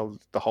 I won't tell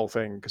the whole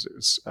thing because it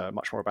was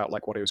much more about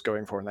like what he was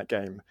going for in that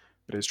game.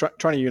 But he was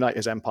trying to unite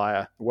his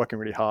empire, working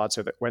really hard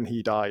so that when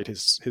he died,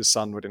 his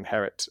son would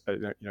inherit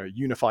a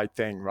unified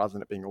thing rather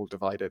than it being all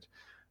divided.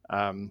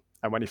 And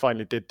when he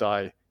finally did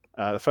die,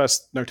 the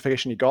first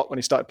notification he got when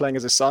he started playing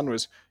as his son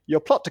was, your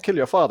plot to kill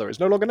your father is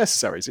no longer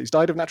necessary, so he's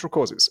died of natural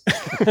causes.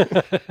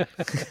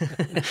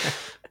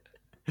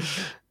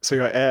 So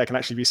your heir can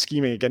actually be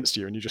scheming against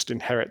you and you just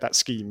inherit that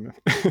scheme.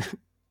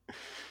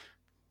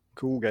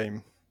 Cool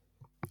game.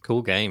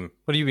 Cool game.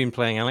 What have you been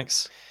playing,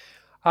 Alex?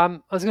 I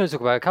was going to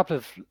talk about a couple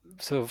of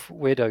sort of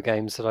weirdo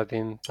games that I've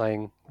been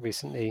playing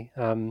recently.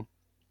 One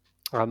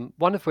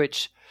of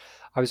which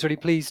I was really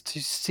pleased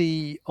to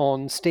see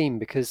on Steam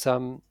because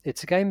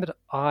it's a game that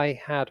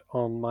I had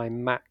on my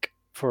Mac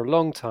for a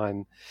long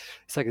time.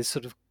 It's like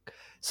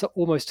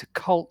almost a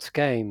cult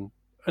game,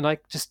 and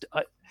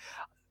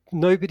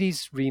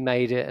nobody's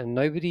remade it and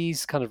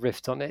nobody's kind of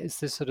riffed on it. It's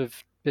this sort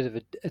of bit of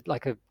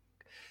a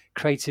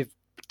creative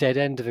dead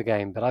end of a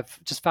game, but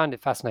I've just found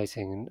it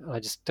fascinating, and I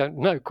just don't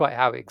know quite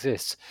how it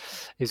exists.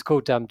 It's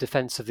called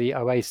Defense of the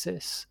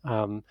Oasis,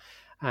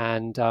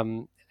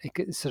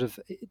 it's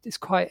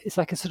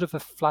like a sort of a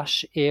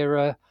Flash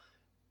era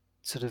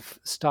sort of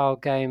style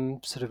game.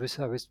 I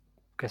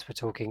guess we're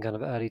talking kind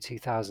of early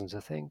 2000s, I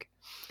think,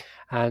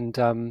 and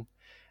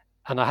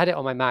I had it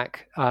on my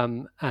Mac,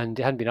 and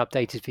it hadn't been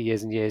updated for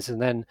years and years.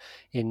 And then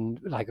in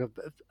like a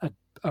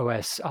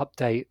OS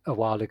update a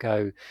while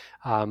ago,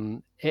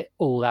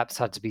 all apps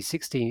had to be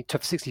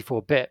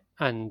 64-bit,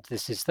 and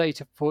this is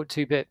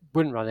 32-bit,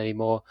 wouldn't run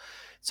anymore.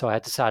 So I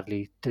had to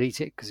sadly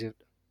delete it because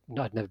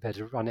I'd never be able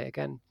to run it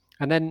again.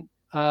 And then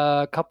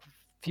a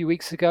few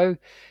weeks ago,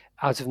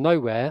 out of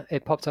nowhere,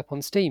 it popped up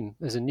on Steam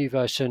as a new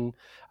version,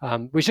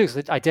 which looks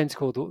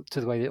identical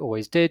to the way it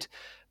always did.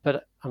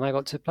 And I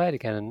got to play it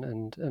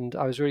again, and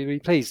I was really, really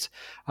pleased.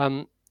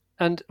 And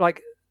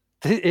like,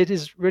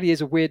 it really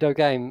is a weirdo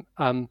game.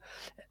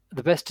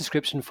 The best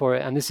description for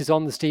it, and this is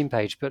on the Steam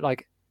page, but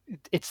like,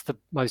 it's the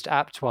most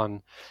apt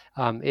one.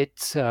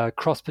 It's a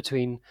cross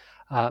between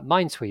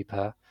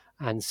Minesweeper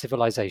and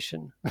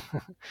Civilization.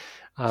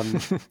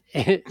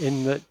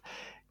 In that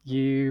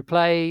you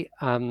play,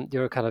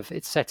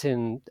 it's set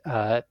in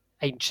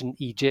ancient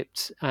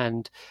Egypt,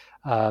 and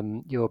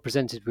you're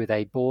presented with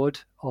a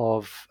board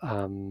of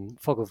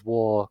fog of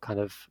war kind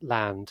of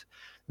land,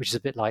 which is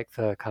a bit like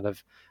the kind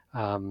of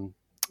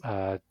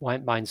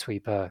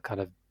Minesweeper kind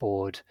of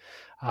board,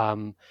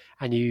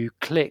 and you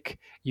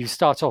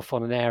start off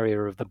on an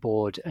area of the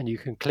board, and you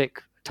can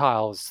click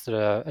tiles that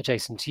are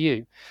adjacent to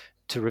you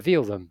to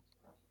reveal them.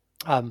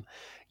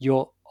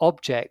 Your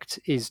object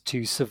is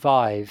to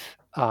survive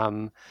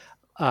an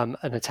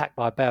attack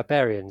by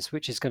barbarians,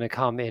 which is going to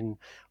come in,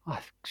 I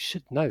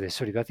should know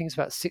this already, but I think it's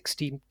about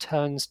 60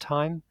 turns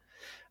time.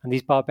 And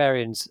these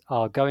barbarians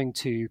are going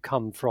to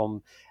come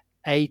from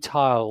a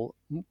tile,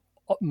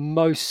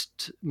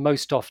 most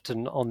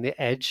often on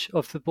the edge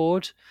of the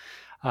board,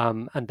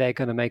 and they're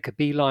going to make a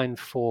beeline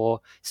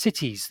for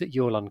cities that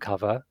you'll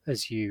uncover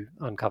as you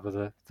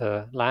uncover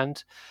the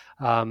land,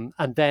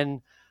 and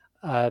then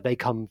they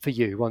come for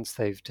you. Once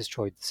they've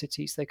destroyed the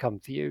cities, they come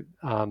for you,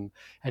 and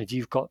if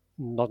you've got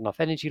not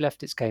enough energy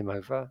left, it's game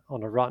over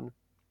on a run.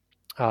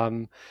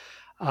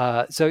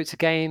 So it's a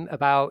game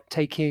about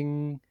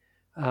taking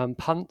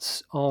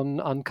punts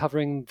on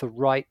uncovering the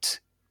right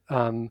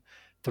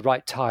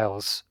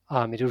tiles in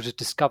order to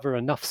discover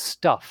enough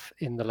stuff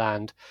in the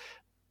land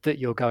that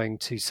you're going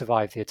to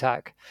survive the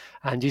attack.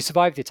 And you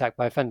survive the attack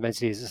by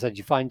fundamentally, as I said,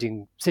 you're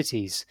finding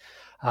cities.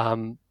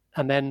 And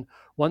then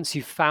once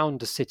you've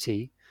found a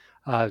city,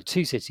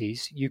 2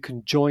 cities, you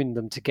can join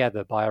them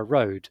together by a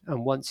road.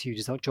 And once you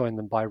join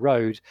them by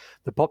road,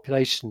 the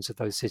populations of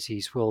those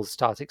cities will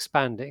start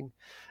expanding.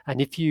 And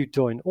if you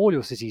join all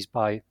your cities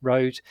by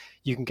road,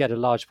 you can get a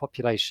large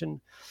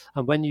population.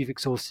 And when you've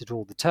exhausted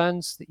all the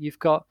turns that you've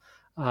got,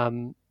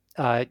 you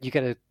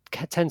get a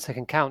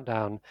 10-second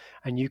countdown,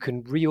 and you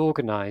can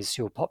reorganize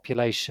your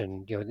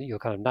population, your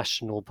kind of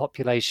national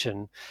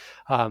population,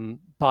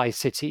 by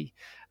city.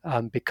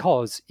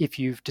 Because if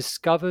you've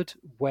discovered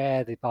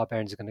where the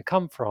barbarians are going to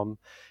come from,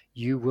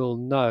 you will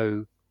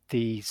know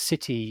the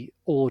city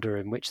order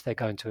in which they're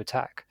going to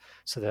attack.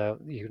 So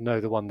you know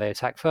the one they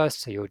attack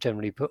first, so you'll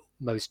generally put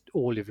as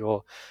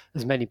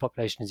many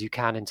population as you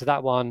can into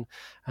that one,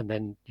 and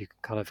then you can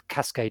kind of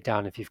cascade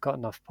down if you've got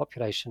enough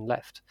population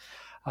left.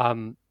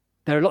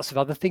 There are lots of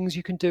other things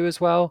you can do as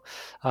well.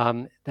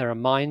 There are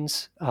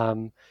mines.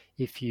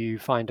 If you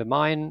find a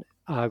mine,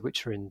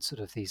 which are in sort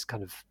of these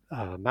kind of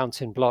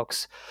mountain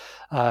blocks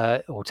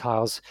or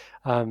tiles,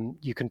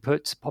 you can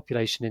put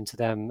population into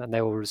them, and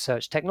they will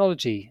research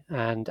technology.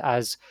 And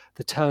as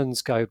the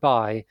turns go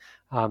by,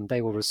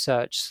 they will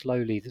research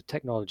slowly the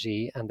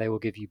technology, and they will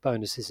give you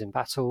bonuses in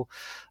battle.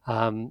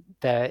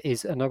 There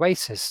is an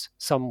oasis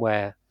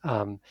somewhere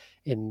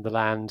in the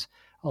land.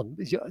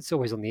 It's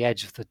always on the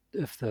edge of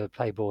the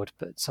playboard,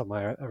 but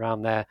somewhere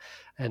around there.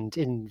 And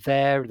in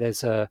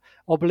there's a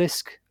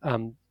obelisk.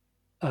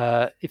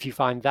 If you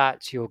find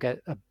that, you'll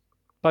get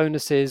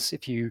bonuses.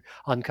 If you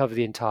uncover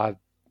the entire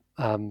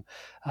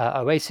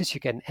oasis,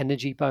 you get an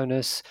energy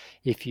bonus.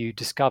 If you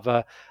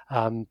discover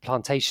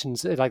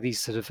plantations, like these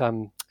sort of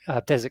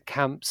desert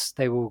camps,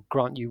 they will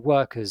grant you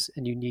workers,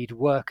 and you need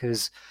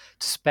workers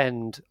to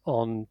spend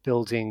on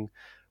building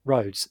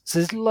roads. So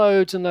there's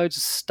loads and loads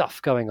of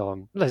stuff going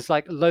on. There's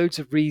like loads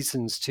of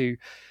reasons to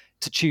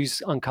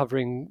choose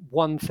uncovering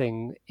one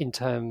thing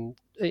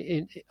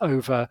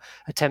over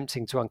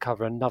attempting to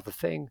uncover another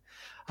thing.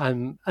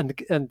 And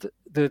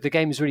the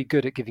game is really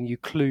good at giving you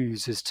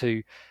clues as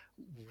to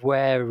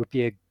where would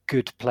be a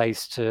good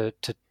place to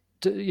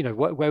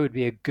where would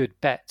be a good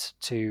bet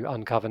to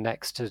uncover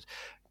next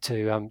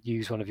to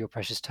use one of your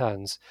precious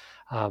turns,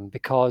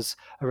 because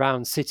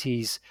around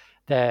cities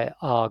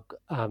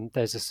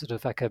there's a sort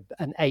of like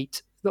an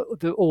 8.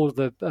 All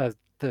the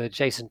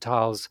adjacent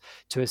tiles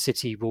to a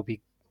city will be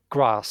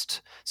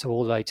grassed, so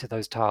all the way to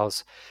those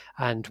tiles.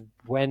 And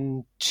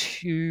when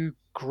two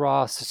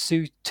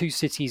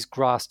cities'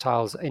 grass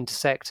tiles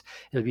intersect,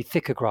 it'll be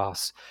thicker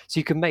grass. So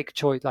you can make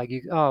choice, like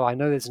I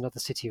know there's another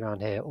city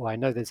around here, or I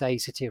know there's a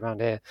city around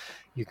here.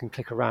 You can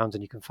click around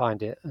and you can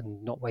find it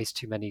and not waste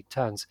too many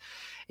turns.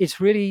 It's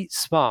really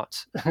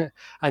smart, and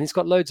it's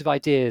got loads of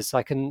ideas.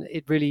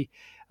 The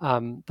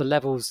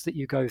levels that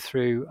you go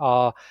through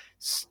are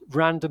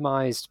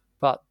randomized,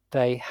 but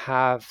they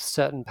have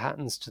certain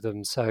patterns to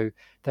them. So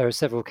there are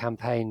several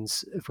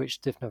campaigns of which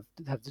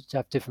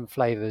have different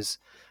flavors,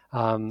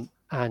 and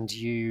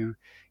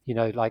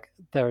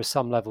there are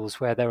some levels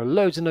where there are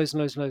loads and loads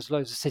and loads and loads and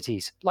loads of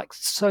cities, like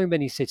so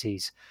many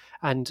cities,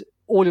 and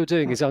all you're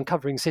doing is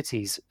uncovering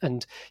cities,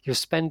 and you're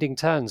spending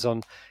turns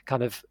on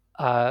kind of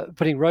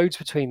putting roads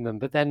between them.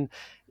 But then,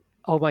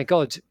 oh my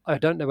God, I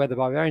don't know where the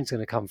barbarian's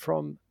going to come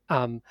from.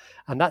 And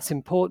that's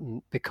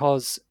important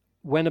because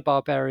when a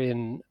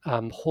barbarian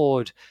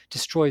horde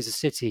destroys a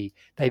city,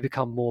 they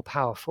become more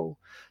powerful.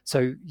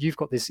 So you've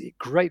got this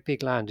great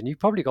big land, and you've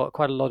probably got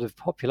quite a lot of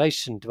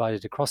population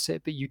divided across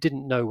it, but you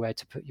didn't know where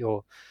to put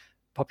your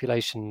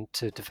population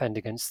to defend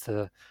against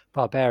the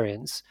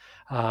barbarians.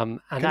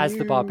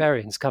 The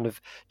barbarians kind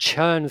of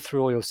churn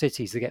through all your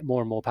cities, they get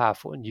more and more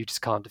powerful, and you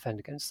just can't defend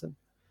against them.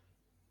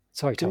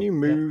 Sorry, Tom. Can you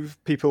move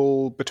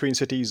people between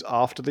cities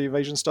after the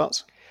invasion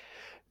starts?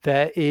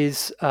 There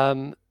is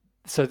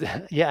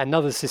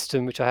another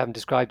system which I haven't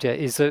described yet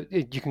is that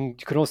you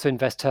can also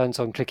invest turns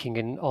on clicking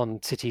in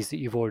on cities that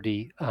you've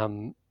already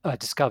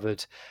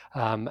discovered,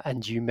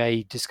 and you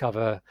may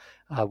discover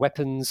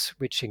weapons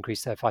which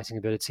increase their fighting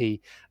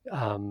ability,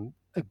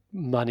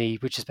 money,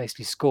 which is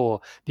basically score.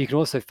 But you can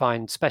also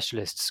find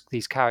specialists,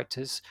 these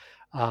characters,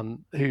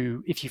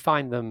 who, if you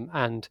find them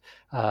and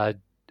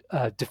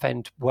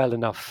defend well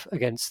enough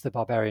against the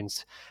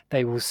barbarians,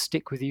 they will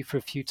stick with you for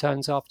a few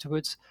turns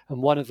afterwards.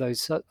 And one of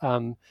those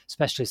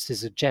specialists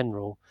is a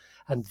general,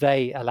 and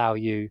they allow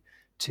you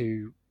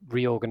to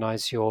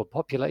reorganize your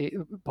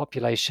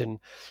population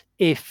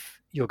if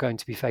you're going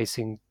to be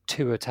facing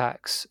 2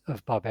 attacks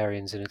of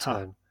barbarians in a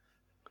turn.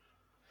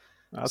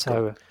 That's so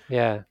cool.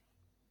 Yeah,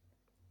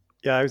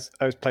 I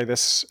was playing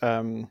this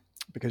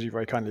because you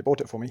very kindly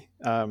bought it for me,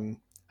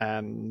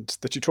 and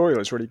the tutorial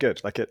is really good.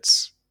 Like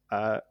it's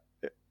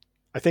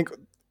I think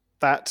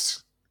that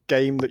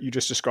game that you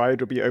just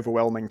described would be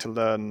overwhelming to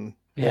learn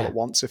all at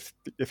once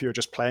if you're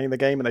just playing the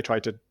game and they try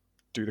to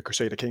do the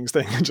Crusader Kings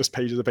thing and just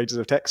pages and pages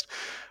of text.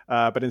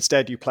 But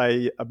instead you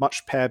play a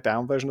much pared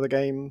down version of the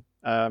game.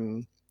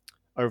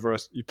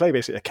 You play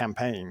basically a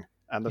campaign,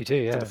 and for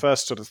the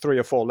first sort of 3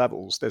 or 4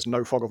 levels, there's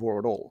no fog of war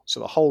at all. So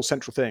the whole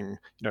central thing,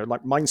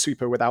 like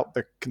Minesweeper without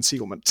the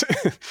concealment,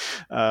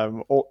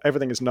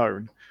 everything is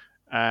known.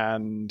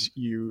 And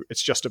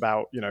it's just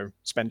about,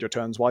 spend your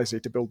turns wisely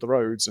to build the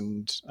roads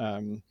and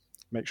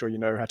make sure you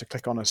know how to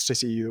click on a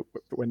city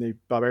when the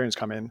barbarians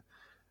come in.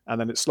 And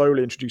then it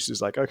slowly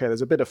introduces like, okay,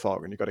 there's a bit of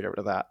fog and you've got to get rid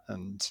of that.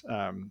 And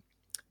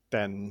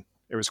then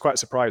it was quite a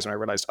surprise when I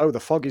realized, the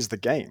fog is the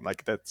game.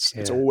 Like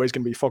it's always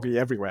going to be foggy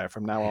everywhere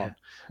from now on.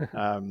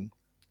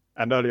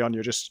 And early on,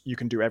 you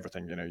can do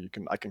everything.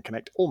 I can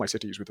connect all my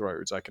cities with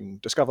roads. I can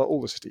discover all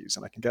the cities,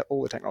 and I can get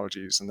all the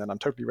technologies, and then I'm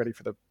totally ready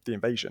for the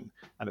invasion.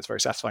 And it's very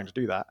satisfying to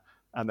do that.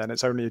 And then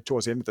it's only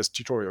towards the end of this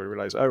tutorial you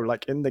realize,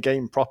 like in the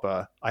game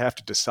proper, I have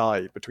to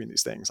decide between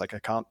these things. Like I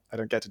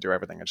don't get to do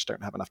everything. I just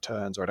don't have enough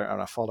turns, or I don't have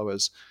enough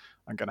followers.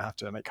 I'm going to have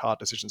to make hard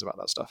decisions about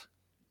that stuff.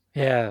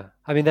 Yeah,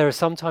 I mean, there are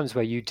some times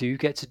where you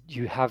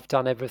have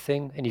done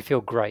everything, and you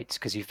feel great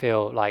because you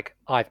feel like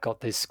I've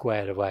got this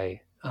squared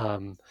away.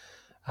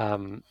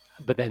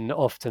 But then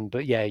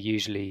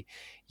usually,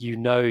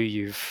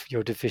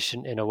 you're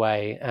deficient in a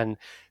way, and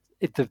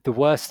the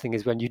worst thing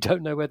is when you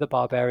don't know where the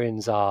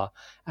barbarians are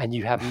and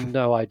you have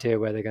no idea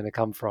where they're going to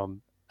come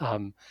from,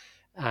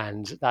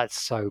 and that's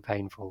so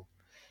painful.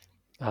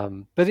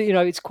 But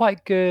it's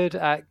quite good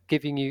at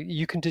giving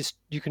you can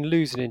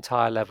lose an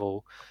entire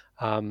level,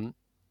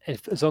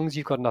 as long as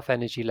you've got enough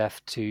energy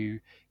left to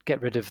get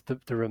rid of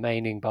the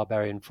remaining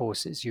barbarian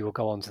forces, you will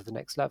go on to the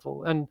next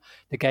level. And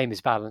the game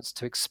is balanced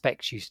to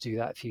expect you to do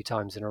that a few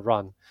times in a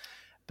run.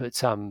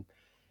 But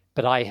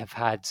I have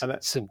had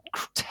some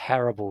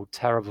terrible,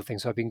 terrible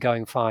things. So I've been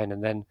going fine,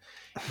 and then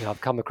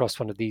I've come across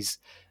one of these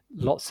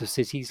lots of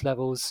cities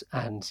levels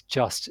and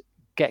just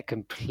get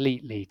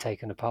completely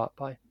taken apart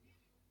by.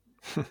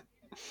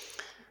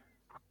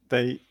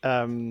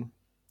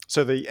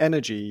 So the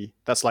energy,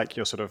 that's like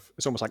your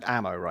it's almost like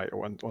ammo, right?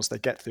 Or once they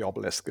get to the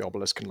obelisk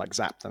can like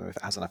zap them if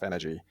it has enough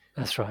energy.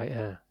 That's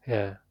right,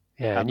 yeah.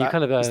 And you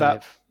kind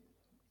of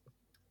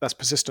that's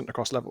persistent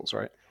across levels,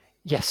 right?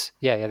 Yes,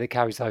 yeah, that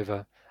carries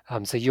over.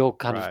 So you'll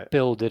kind of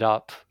build it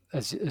up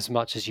as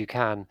much as you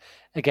can.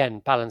 Again,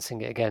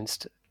 balancing it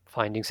against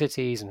finding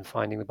cities and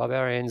finding the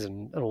barbarians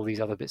and all these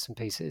other bits and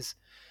pieces.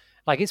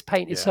 Like it's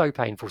so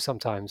painful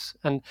sometimes,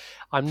 and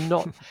I'm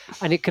not,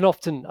 and it can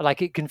often,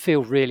 it can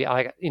feel really,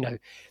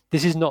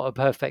 this is not a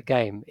perfect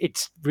game.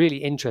 It's really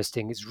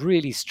interesting. It's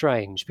really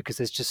strange because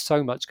there's just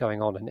so much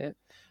going on in it.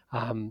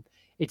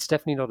 It's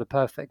definitely not a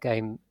perfect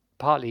game,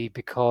 partly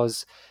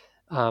because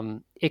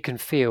it can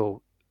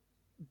feel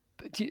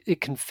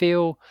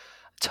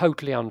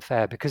totally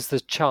unfair because the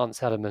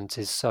chance element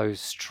is so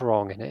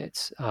strong in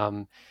it.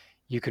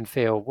 You can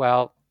feel,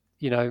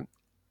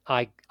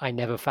 I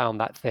never found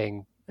that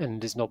thing.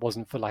 And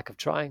wasn't for lack of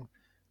trying.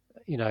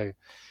 You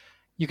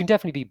can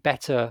definitely be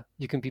better.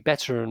 You can be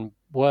better and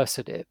worse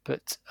at it,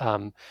 but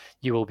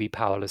you will be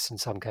powerless in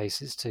some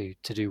cases to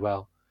do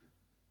well.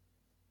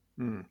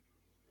 That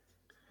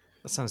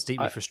sounds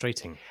deeply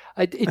frustrating.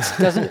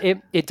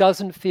 It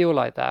doesn't feel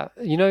like that.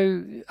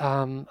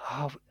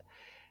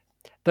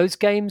 Those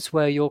games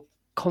where you're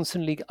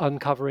constantly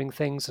uncovering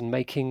things and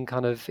making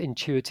kind of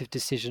intuitive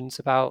decisions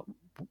about,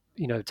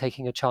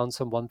 taking a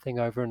chance on one thing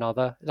over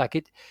another.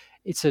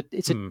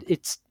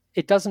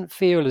 It doesn't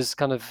feel as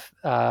kind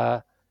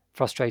of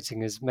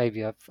frustrating as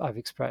maybe I've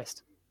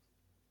expressed.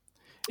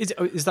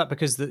 Is that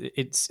because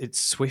it's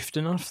swift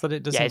enough that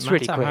it doesn't? Yeah, it's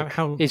matter? really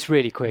quick. It's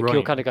really quick. Right,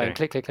 You're kind of going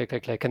click, click, click,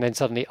 click, click, and then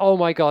suddenly, oh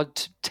my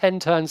god, 10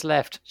 turns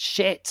left.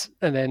 Shit,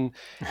 and then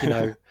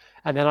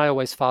and then I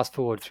always fast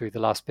forward through the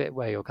last bit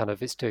where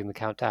it's doing the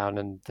countdown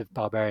and the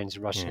barbarians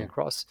are rushing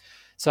across.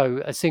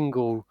 So a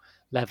single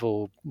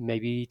level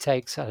maybe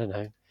takes, I don't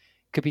know,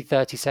 could be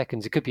 30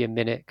 seconds, it could be a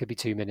minute, it could be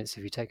 2 minutes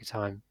if you take your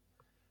time.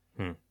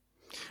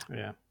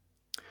 Yeah.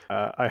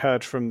 I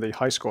heard from the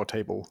high score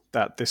table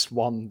that this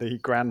won the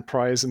grand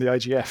prize in the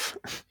IGF.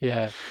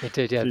 Yeah, it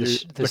did. Yeah,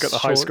 look at the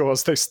high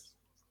scores;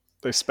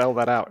 they spell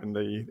that out in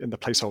the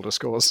placeholder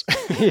scores.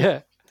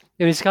 Yeah,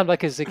 It was kind of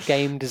like as a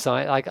game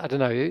design, like I don't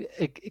know,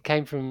 it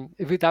came from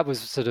that was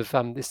sort of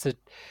is it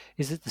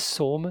the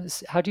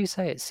Sormus? How do you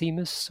say it?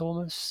 Seamus,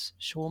 Sormus,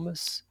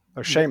 Shormus,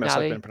 Oh, Seamus, I've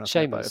McNally, been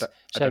pronouncing it, but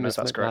I don't know if Seamus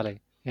that's correct. McNally.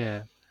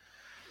 Yeah,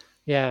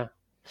 yeah.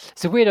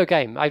 It's a weirdo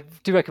game. I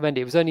do recommend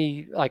it. It was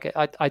only like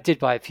I did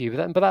buy it for you,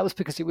 but that was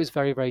because it was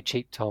very very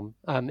cheap, Tom.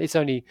 It's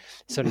only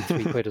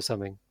 £3 or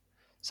something.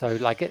 So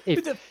like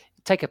if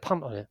take a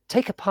punt on it,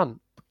 take a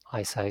punt,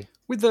 I say.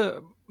 With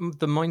the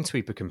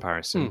Minesweeper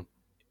comparison,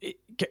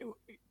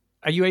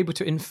 are you able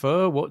to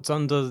infer what's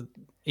under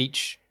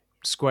each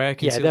square,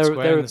 concealed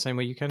square, in the same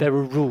way you can? There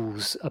are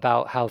rules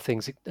about how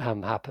things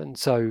happen.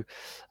 So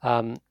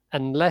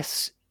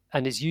unless,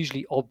 and it's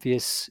usually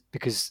obvious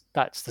because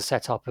that's the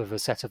setup of a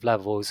set of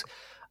levels,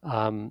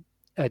 the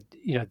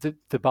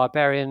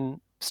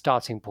barbarian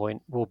starting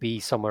point will be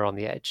somewhere on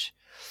the edge.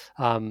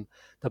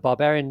 The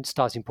barbarian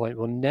starting point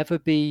will never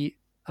be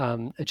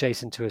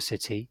adjacent to a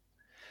city.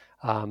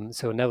 So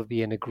it'll never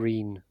be in a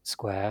green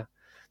square.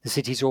 The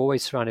cities are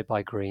always surrounded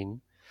by green.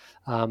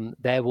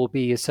 There will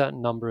be a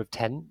certain number of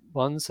tent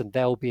ones, and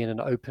they'll be in an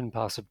open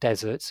part of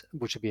desert,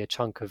 which will be a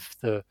chunk of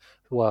the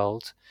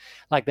world.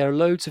 Like there are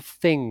loads of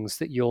things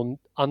that you'll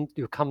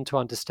come to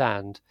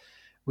understand,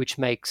 which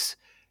makes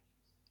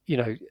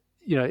you'll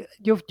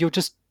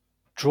just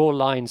draw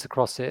lines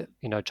across it,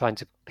 trying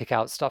to pick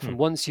out stuff. And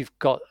once you've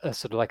got a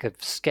sort of like a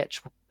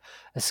sketch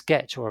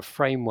or a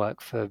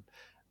framework for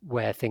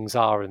where things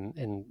are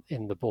in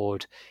the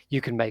board, you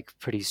can make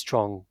pretty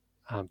strong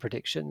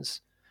predictions.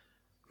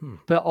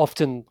 But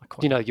often,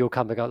 you'll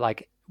come and go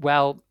like,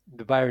 well,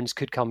 the barons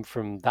could come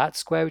from that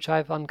square which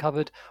I've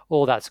uncovered,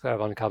 or that square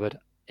I've uncovered,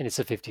 and it's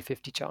a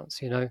 50-50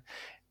 chance,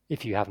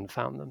 if you haven't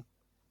found them.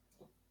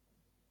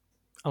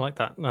 I like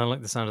that. I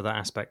like the sound of that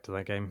aspect of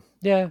that game.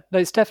 Yeah, no,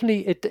 it's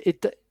definitely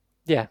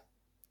yeah.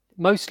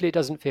 Mostly it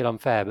doesn't feel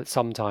unfair, but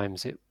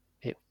sometimes it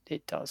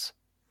does.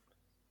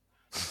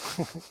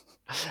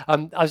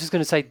 I was just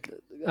going to say,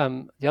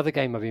 the other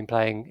game I've been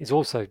playing is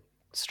also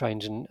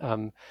strange,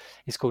 and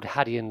it's called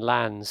Hadean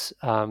Lands,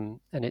 and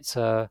it's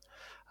a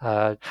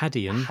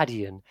Hadean,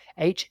 Hadean.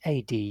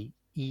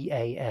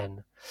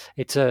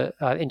 It's a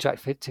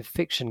interactive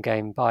fiction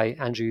game by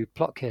Andrew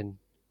Plotkin,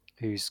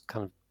 who's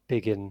kind of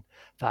big in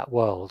that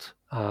world,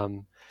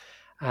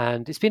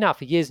 and it's been out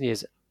for years and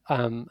years,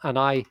 and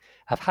I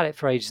have had it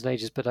for ages and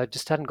ages, but I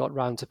just hadn't got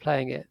around to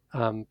playing it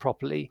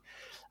properly,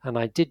 and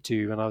I did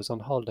do when I was on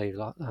holiday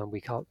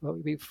week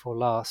before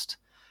last.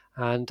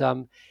 And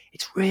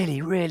it's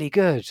really, really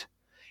good.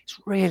 It's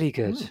really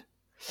good.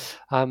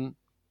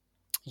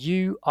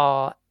 You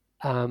are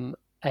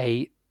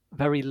a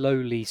very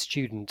lowly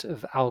student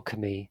of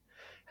alchemy,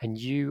 and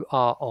you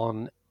are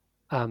on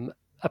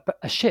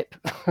a ship,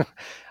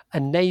 a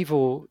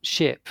naval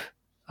ship,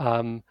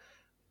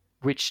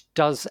 which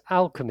does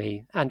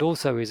alchemy and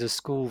also is a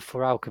school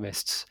for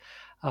alchemists.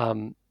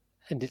 And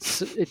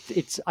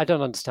it's I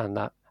don't understand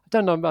that.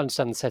 Don't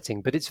understand the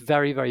setting, but it's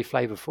very, very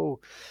flavorful.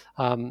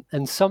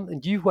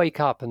 And you wake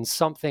up and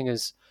something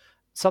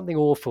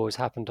awful has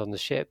happened on the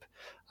ship.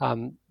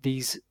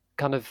 These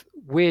kind of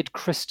weird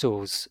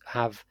crystals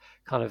have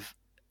kind of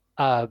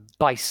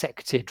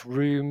bisected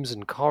rooms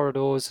and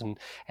corridors and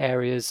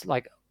areas.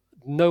 Like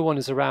no one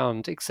is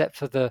around except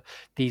for the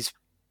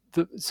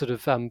sort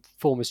of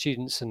former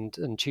students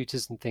and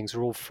tutors and things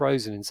are all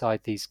frozen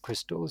inside these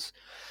crystals.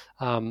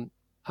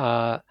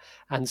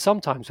 And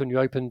sometimes when you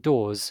open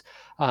doors,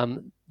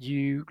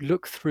 you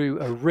look through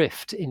a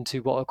rift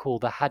into what are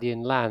called the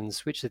Hadean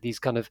lands, which are these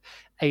kind of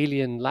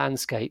alien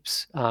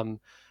landscapes,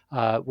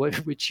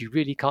 which you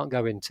really can't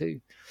go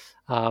into.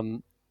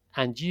 And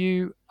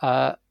you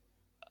don't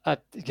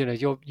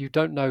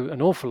know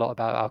an awful lot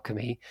about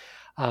alchemy,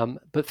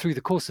 but through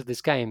the course of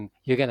this game,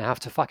 you're going to have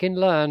to fucking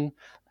learn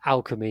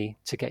alchemy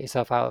to get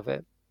yourself out of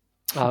it.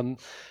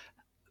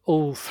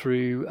 All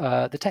through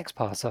the text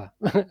parser.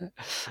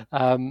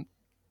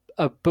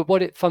 But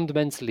what it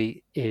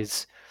fundamentally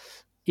is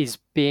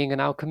being an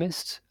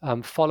alchemist,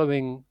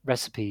 following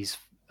recipes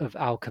of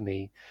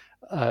alchemy,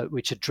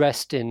 which are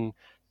dressed in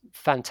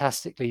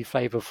fantastically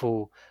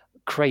flavorful,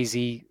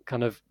 crazy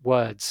kind of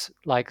words.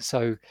 Like,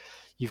 so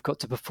you've got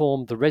to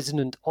perform the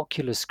resonant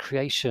oculus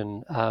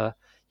creation.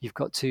 You've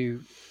got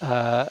to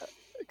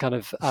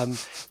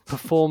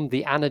perform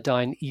the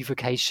anodyne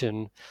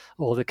evocation,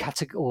 or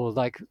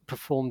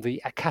perform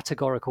the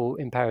categorical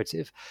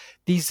imperative.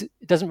 It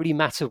doesn't really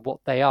matter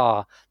what they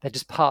are; they're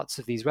just parts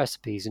of these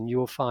recipes, and you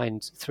will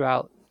find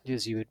throughout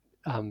as you would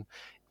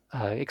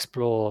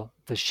explore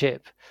the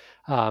ship,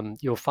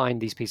 you'll find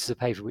these pieces of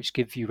paper which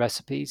give you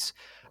recipes,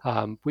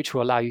 which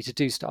will allow you to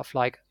do stuff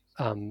like.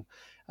 There'll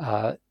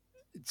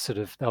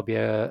be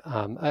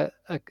a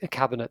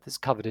cabinet that's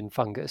covered in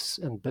fungus,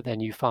 but then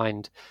you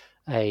find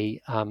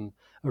a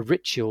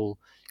ritual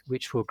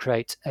which will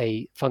create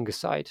a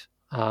fungicide,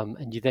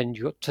 and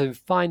you've got to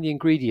find the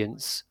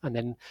ingredients and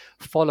then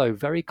follow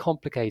very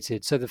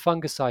complicated. So the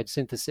fungicide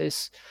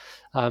synthesis,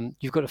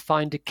 you've got to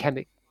find a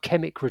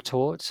chemic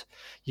retort.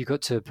 You've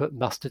got to put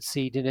mustard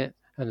seed in it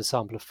and a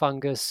sample of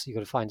fungus. You've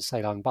got to find a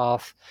saline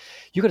bath.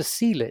 You've got to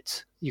seal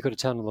it. You've got to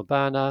turn on the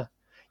burner.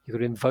 You've got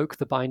to invoke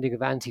the binding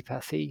of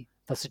antipathy,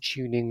 thus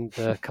attuning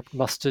the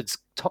mustard's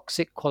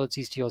toxic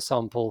qualities to your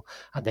sample,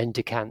 and then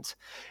decant.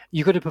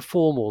 You've got to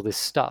perform all this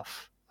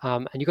stuff.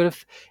 And you've got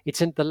to,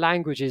 it's in the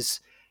language is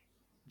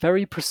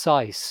very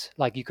precise.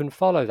 Like you can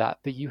follow that,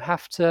 but you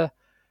have to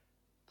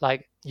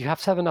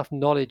have enough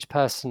knowledge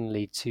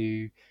personally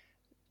to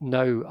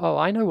know, oh,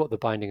 I know what the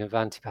binding of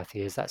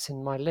antipathy is. That's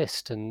in my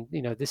list. And,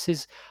 this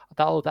is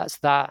that, oh, that's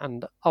that.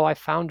 And, oh, I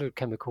found a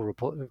chemic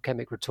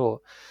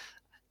retort.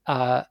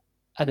 And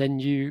then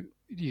you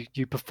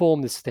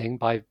perform this thing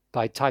by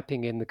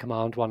typing in the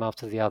command one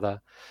after the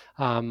other.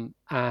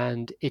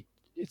 And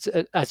it's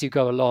as you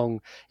go along,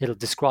 it'll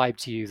describe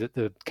to you that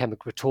the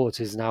chemical retort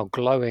is now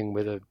glowing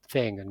with a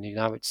thing, and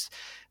it's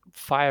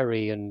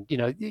fiery, and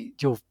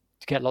you'll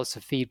get lots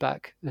of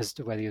feedback as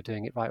to whether you're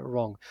doing it right or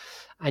wrong,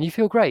 and you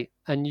feel great,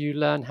 and you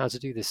learn how to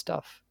do this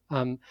stuff.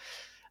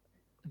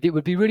 It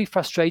would be really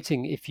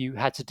frustrating if you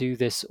had to do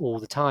this all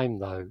the time,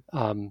 though,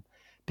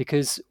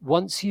 because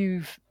once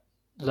you've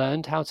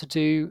learned how to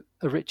do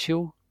a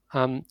ritual,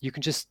 you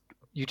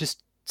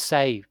just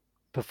say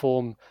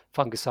perform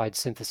fungicide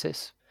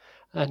synthesis,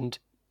 and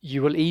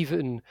you will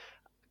even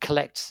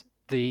collect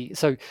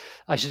so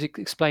I should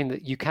explain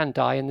that you can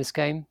die in this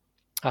game,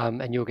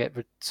 and you'll get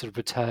sort of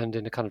returned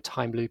in a kind of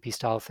time loopy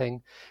style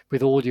thing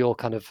with all your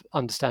kind of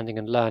understanding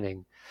and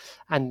learning,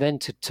 and then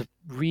to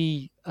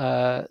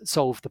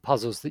solve the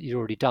puzzles that you'd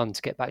already done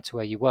to get back to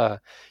where you were,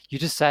 you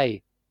just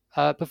say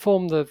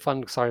perform the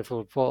fungicide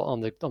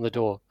on the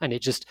door, and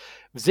it just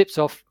zips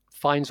off,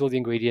 finds all the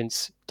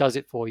ingredients, does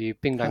it for you,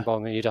 bing bang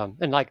bong, and you're done.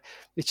 And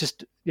it's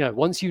just,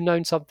 once you've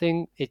known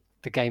something,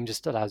 the game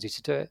just allows you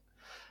to do it.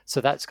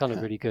 So that's kind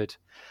of really good.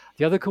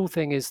 The other cool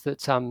thing is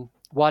that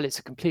while it's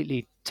a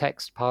completely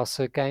text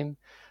parser game,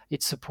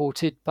 it's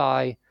supported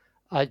by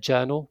a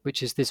journal,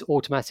 which is this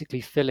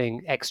automatically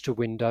filling extra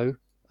window,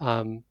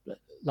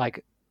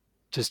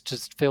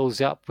 just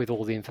fills up with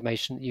all the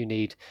information that you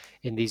need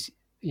in these,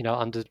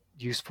 under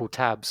useful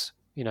tabs.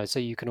 So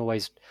you can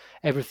always,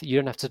 everything, you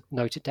don't have to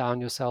note it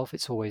down yourself.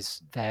 It's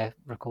always there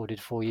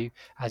recorded for you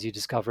as you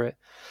discover it.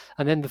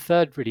 And then the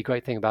third really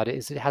great thing about it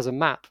is it has a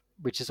map,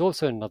 which is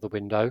also another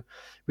window,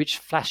 which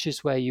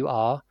flashes where you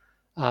are.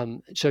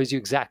 It shows you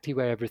exactly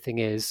where everything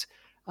is.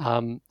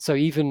 So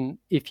even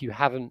if you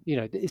haven't,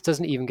 it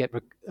doesn't even get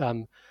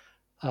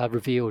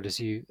revealed as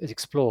you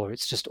explore.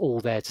 It's just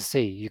all there to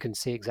see. You can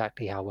see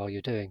exactly how well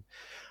you're doing.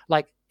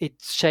 It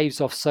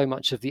shaves off so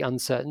much of the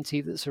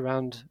uncertainty that's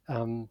around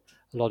a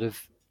lot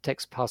of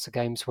text parser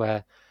games,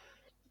 where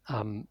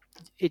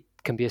it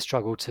can be a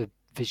struggle to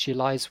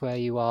visualize where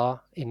you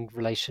are in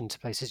relation to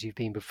places you've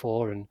been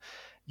before, and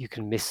you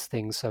can miss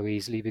things so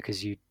easily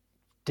because you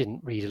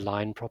didn't read a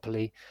line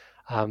properly.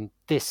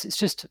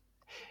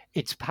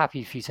 It's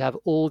happy for you to have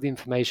all the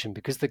information,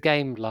 because the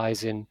game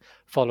lies in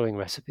following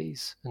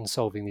recipes and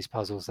solving these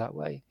puzzles that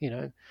way.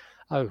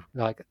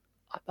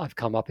 I've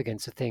come up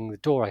against a thing, the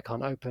door I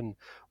can't open.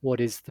 What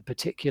is the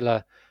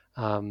particular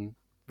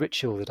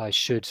ritual that I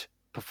should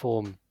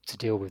perform to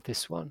deal with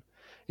this one?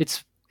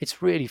 It's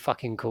really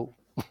fucking cool.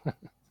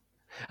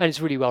 And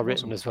it's really well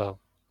written as well.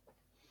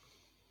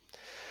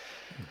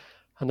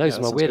 And those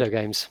are my weirdo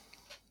games.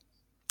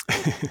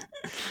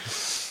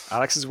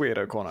 Alex's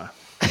Weirdo Corner.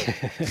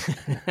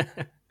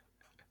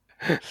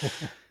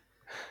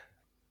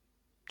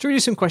 Should we do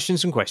some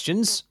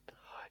questions?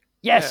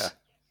 Yes. Yeah.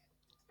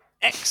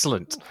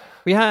 Excellent.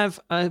 We have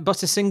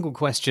but a single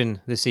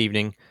question this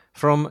evening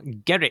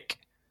from Gerrick,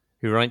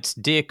 who writes,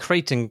 Dear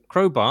Crate and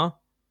Crowbar,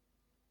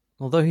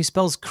 although he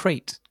spells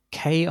crate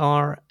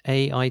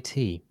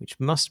Krait, which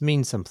must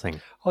mean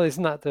something. Oh,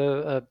 isn't that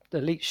the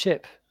elite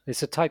ship?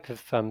 It's a type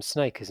of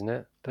snake, isn't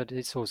it? But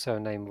it's also a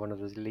name of one of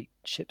the elite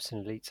ships in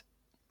Elite.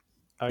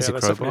 Oh, yeah,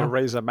 there's definitely a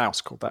Razor mouse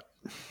called that.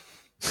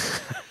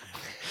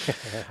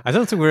 I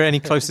don't think we're any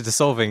closer to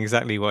solving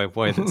exactly why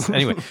that's...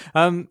 Anyway,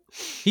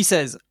 he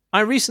says, I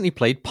recently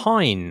played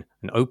Pine,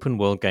 an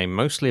open-world game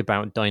mostly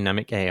about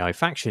dynamic AI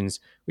factions,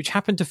 which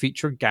happened to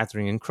feature a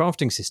gathering and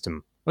crafting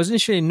system. I was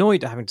initially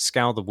annoyed at having to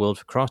scour the world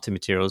for crafting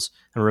materials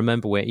and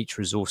remember where each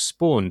resource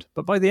spawned,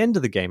 but by the end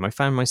of the game I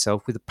found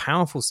myself with a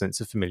powerful sense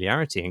of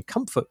familiarity and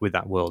comfort with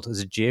that world as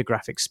a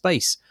geographic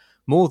space,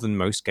 more than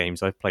most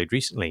games I've played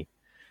recently.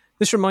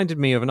 This reminded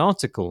me of an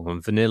article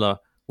on vanilla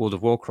World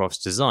of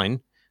Warcraft's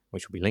design,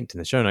 which will be linked in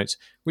the show notes,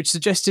 which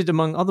suggested,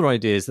 among other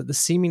ideas, that the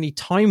seemingly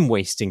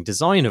time-wasting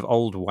design of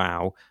old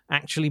WoW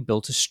actually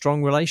built a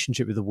strong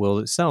relationship with the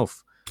world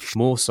itself,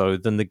 more so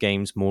than the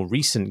game's more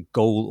recent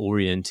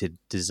goal-oriented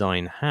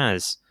design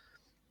has.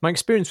 My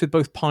experience with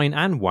both Pine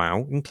and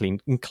WoW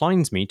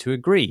inclines me to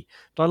agree,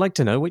 but I'd like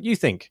to know what you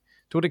think.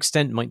 To what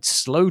extent might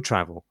slow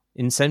travel,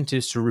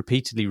 incentives to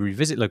repeatedly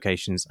revisit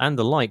locations, and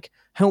the like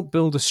help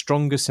build a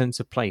stronger sense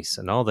of place,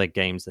 and are there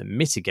games that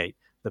mitigate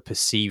the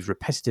perceived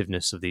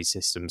repetitiveness of these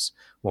systems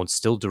while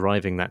still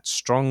deriving that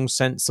strong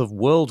sense of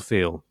world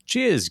feel?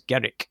 Cheers,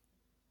 Gerrick.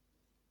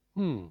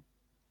 I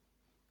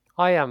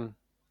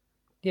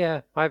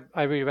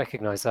really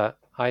recognise that.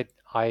 I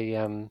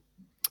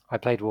I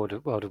played World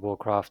of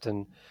Warcraft,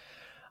 and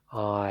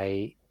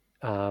I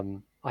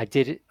I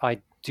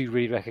do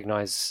really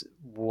recognize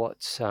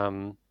what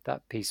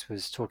that piece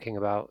was talking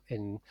about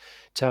in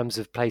terms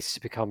of places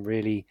become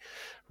really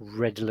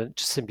redolent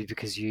just simply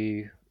because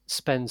you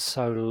spend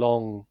so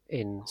long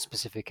in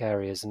specific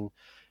areas, and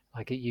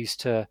like it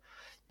used to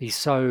be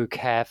so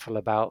careful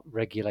about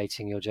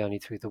regulating your journey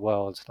through the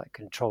world, like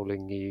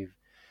controlling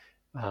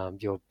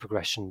your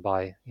progression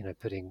by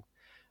putting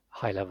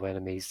high level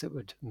enemies that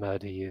would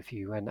murder you if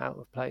you went out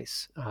of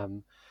place.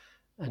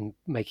 And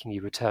making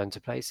you return to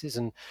places.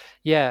 And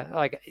yeah,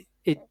 like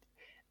it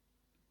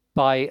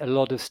by a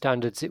lot of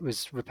standards it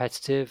was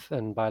repetitive,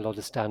 and by a lot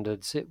of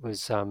standards it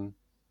was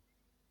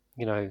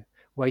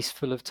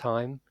wasteful of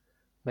time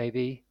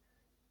maybe.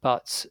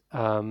 But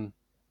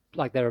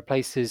like there are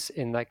places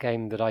in that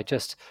game that I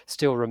just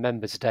still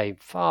remember today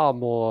far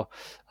more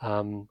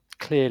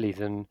clearly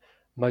than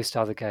most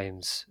other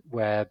games,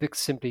 where because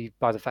simply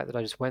by the fact that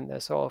I just went there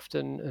so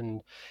often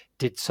and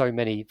did so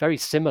many very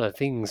similar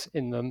things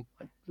in them,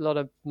 a lot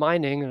of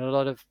mining and a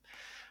lot of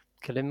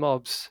killing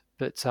mobs.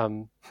 But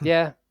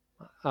yeah,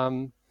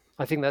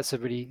 I think that's a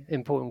really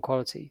important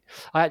quality.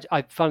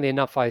 Funnily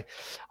enough, I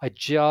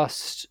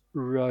just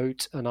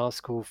wrote an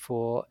article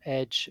for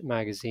Edge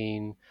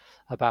magazine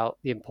about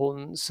the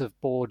importance of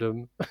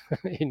boredom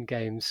in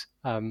games,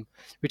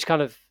 which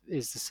kind of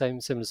is the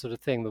similar sort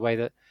of thing. The way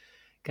that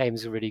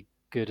games are really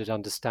good at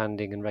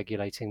understanding and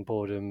regulating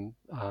boredom,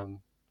 and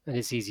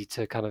it's easy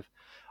to kind of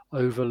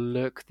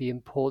overlook the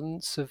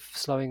importance of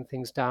slowing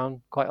things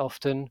down quite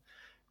often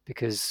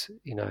because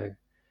the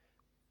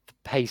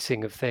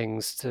pacing of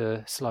things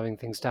to slowing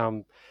things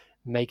down,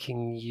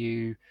 making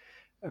you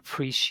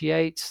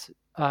appreciate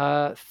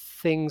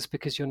things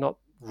because you're not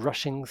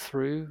rushing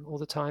through all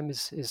the time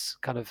is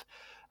kind of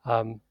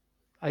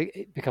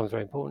it becomes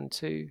very important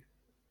to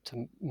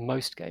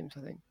most games,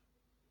 I think.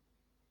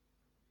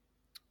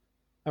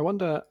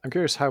 I'm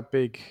curious how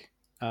big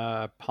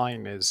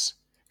Pine is,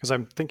 because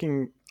I'm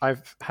thinking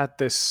I've had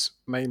this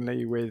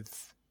mainly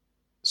with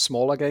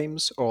smaller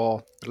games,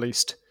 or at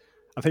least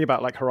I'm thinking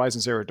about like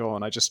Horizon Zero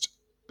Dawn.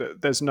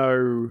 There's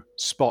no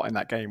spot in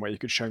that game where you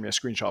could show me a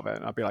screenshot of it,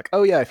 and I'd be like,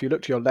 oh yeah, if you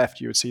look to your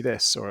left, you would see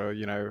this, or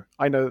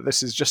I know that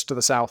this is just to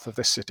the south of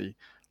this city.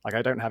 Like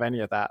I don't have any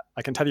of that.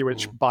 I can tell you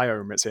which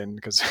biome it's in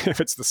because if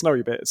it's the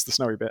snowy bit, it's the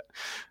snowy bit.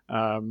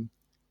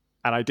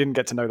 And I didn't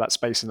get to know that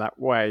space in that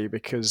way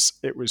because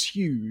it was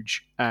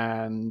huge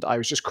and I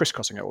was just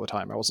crisscrossing it all the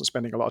time. I wasn't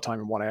spending a lot of time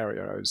in one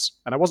area.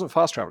 I wasn't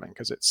fast traveling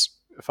because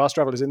fast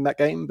travel is in that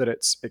game, but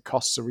it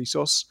costs a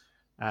resource,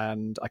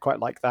 and I quite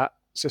like that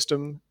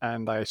system.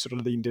 And I sort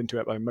of leaned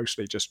into it by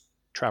mostly just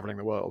traveling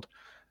the world,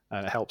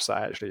 and it helps that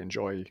I actually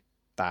enjoy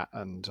that.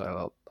 And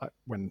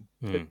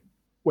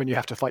when you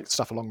have to fight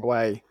stuff along the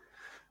way,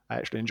 I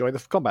actually enjoy the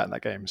combat in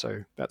that game.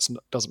 So that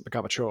doesn't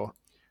become a chore.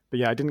 But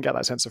yeah, I didn't get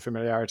that sense of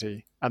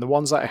familiarity. And the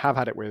ones that I have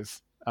had it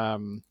with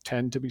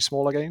tend to be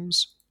smaller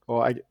games.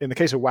 In the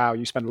case of WoW,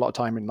 you spend a lot of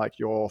time in like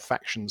your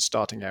faction's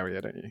starting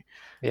area, don't you?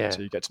 Yeah.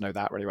 So you get to know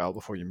that really well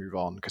before you move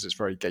on because it's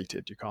very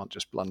gated. You can't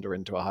just blunder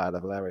into a higher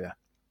level area.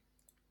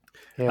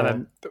 Yeah. And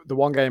then the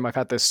one game I've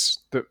had this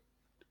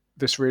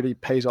really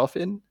pays off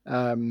in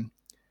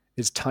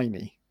is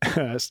Tiny.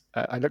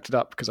 I looked it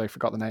up because I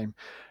forgot the name.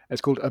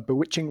 It's called A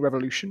Bewitching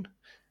Revolution.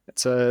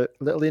 It's a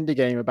little indie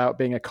game about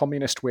being a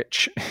communist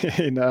witch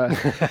in a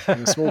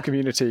small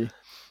community.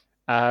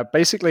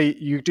 Basically,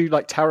 you do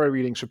like tarot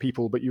readings for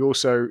people, but you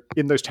also,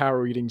 in those tarot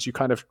readings, you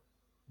kind of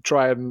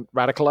try and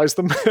radicalize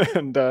them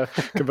and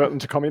convert them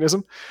to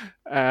communism.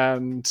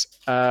 And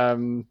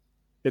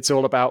it's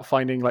all about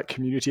finding like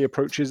community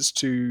approaches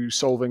to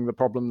solving the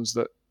problems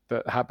that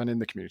happen in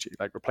the community,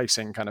 like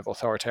replacing kind of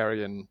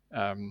authoritarian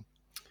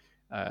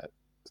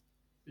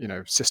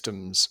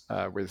systems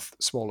with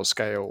smaller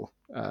scale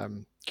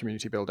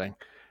community building.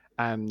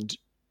 And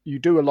you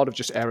do a lot of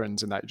just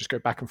errands in that. You just go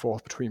back and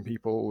forth between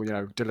people,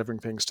 delivering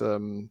things to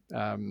them,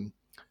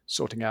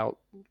 sorting out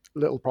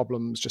little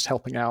problems, just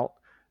helping out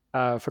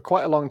for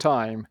quite a long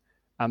time.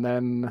 And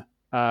then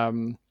I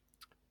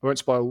won't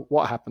spoil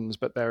what happens,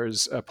 but there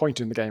is a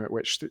point in the game at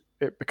which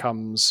it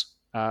becomes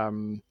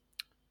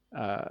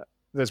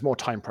there's more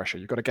time pressure.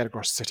 You've got to get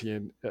across the city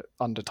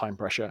under time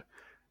pressure.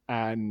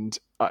 And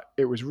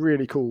it was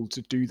really cool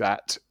to do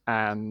that,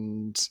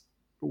 and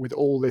with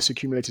all this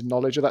accumulated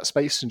knowledge of that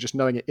space and just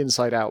knowing it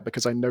inside out,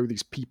 because I know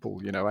these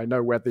people, I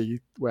know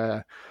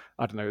where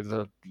I don't know,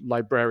 the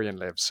librarian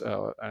lives,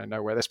 I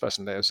know where this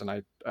person lives,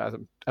 and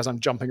as I'm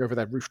jumping over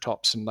their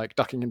rooftops and like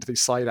ducking into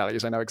these side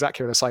alleys, I know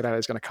exactly where the side alley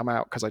is going to come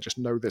out because I just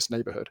know this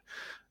neighborhood.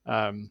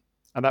 And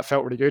that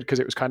felt really good because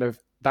it was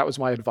that was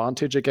my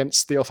advantage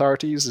against the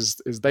authorities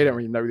is they don't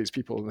really know these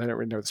people and they don't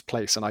really know this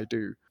place, and I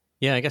do.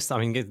 Yeah, I guess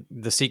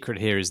the secret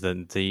here is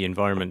that the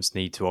environments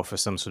need to offer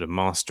some sort of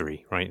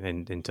mastery, right?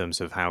 In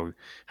terms of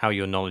how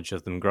your knowledge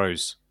of them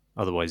grows.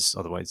 Otherwise,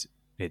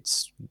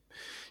 it's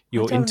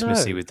your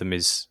intimacy with them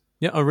is.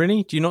 Yeah. Oh,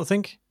 really? Do you not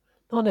think?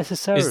 Not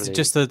necessarily. Is it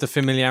just the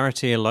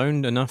familiarity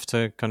alone enough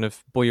to kind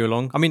of buoy you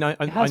along? I mean,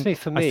 It has me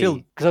for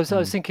me, because I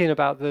was thinking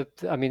about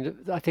I mean,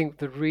 I think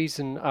the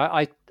reason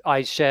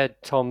I shared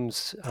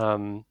Tom's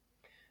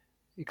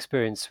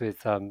experience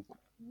with Horizon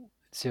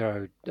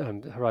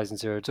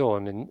Zero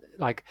Dawn, and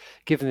like,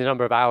 given the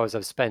number of hours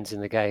I've spent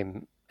in the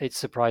game, it's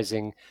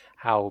surprising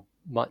how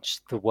much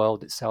the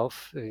world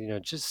itself,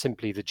 just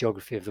simply the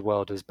geography of the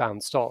world has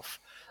bounced off.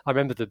 I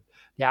remember the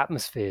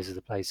atmospheres of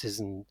the places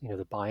and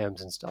the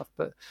biomes and stuff,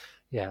 but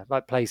yeah,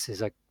 like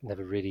places I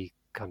never really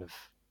kind of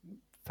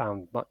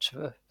found much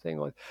of a thing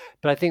with.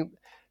 But I think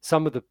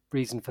some of the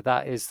reason for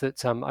that is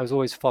that I was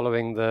always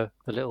following the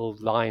little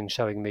line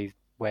showing me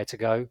where to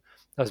go.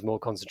 I was more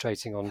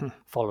concentrating on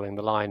following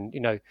the line,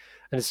 and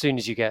as soon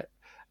as you get,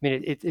 I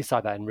mean, it's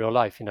like that in real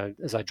life,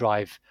 as I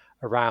drive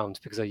around,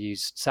 because I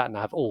use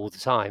sat-nav all the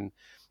time,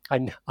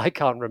 I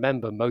can't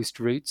remember most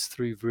routes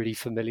through really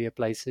familiar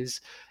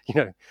places,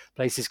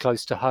 places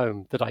close to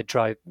home that I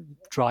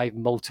drive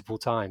multiple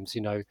times,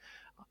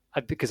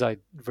 because I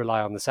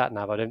rely on the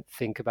sat-nav. I don't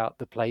think about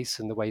the place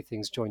and the way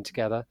things join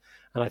together.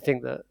 And I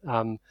think that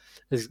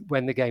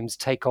when the games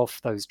take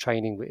off those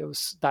training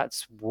wheels,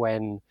 that's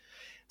when...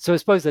 So I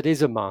suppose that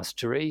is a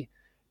mastery,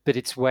 but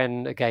it's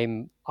when a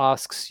game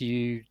asks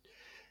you...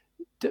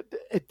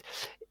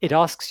 It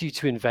asks you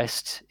to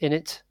invest in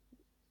it.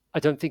 I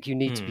don't think you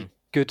need to be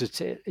good at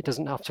it. It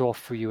doesn't have to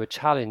offer you a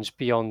challenge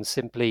beyond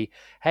simply,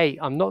 hey,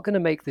 I'm not going to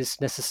make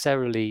this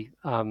necessarily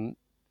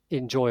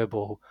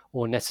enjoyable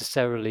or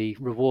necessarily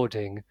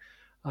rewarding,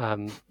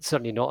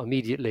 certainly not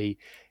immediately,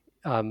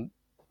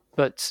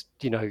 but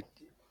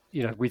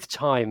with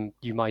time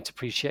you might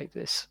appreciate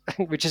this,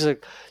 which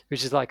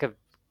is like a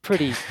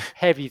pretty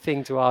heavy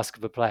thing to ask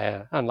of a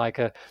player, and like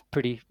a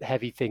pretty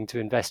heavy thing to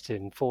invest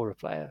in for a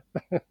player.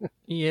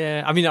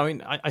 Yeah, I mean,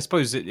 I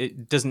suppose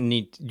it doesn't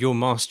need, your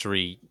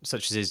mastery,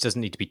 such as it is,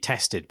 doesn't need to be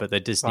tested, but there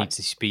does need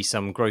to be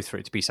some growth for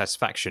it to be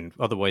satisfaction.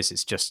 Otherwise,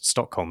 it's just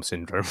Stockholm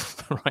syndrome,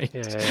 right?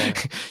 Yeah.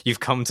 You've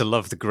come to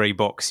love the grey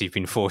box you've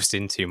been forced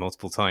into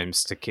multiple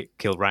times to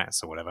kill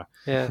rats or whatever.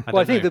 Yeah.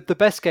 I think the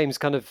best games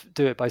kind of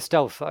do it by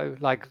stealth, though.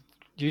 Like,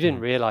 I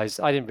didn't realize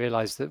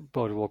that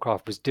World of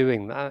Warcraft was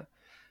doing that.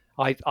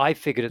 I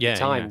figured at the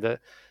time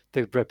that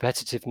the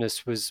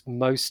repetitiveness was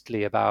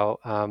mostly about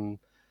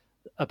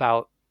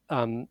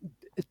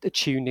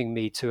attuning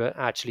me to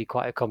actually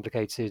quite a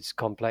complicated,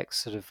 complex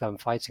sort of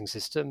fighting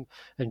system,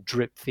 and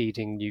drip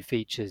feeding new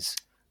features,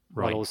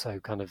 while also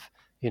kind of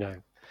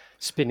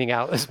spinning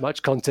out as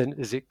much content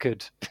as it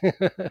could.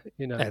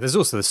 Yeah, there's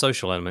also the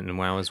social element in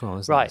WoW as well,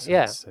 isn't right?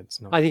 there? So it's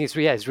not... I think it's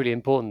really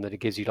important that it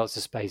gives you lots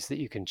of space that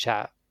you can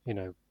chat,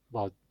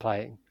 while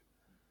playing.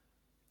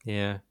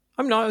 Yeah.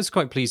 I mean, I was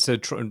quite pleased to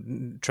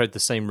tread the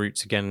same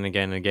routes again and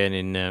again and again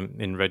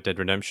in Red Dead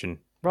Redemption.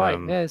 Right,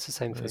 yeah, it's the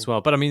same thing as well.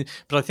 But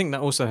I think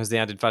that also has the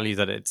added value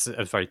that it's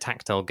a very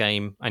tactile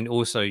game, and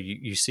also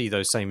you see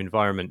those same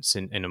environments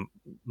in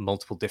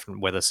multiple different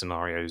weather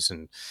scenarios,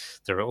 and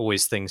there are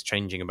always things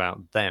changing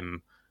about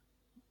them.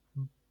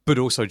 But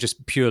also,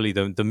 just purely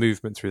the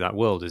movement through that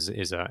world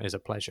is a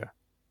pleasure.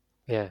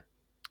 Yeah,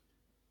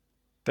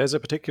 there's a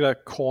particular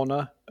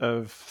corner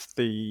of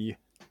the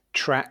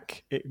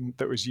track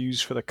that was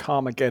used for the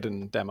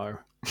Carmageddon demo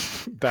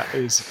that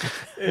is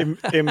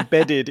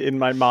embedded in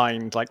my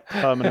mind like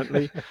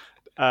permanently,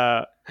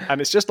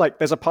 and it's just like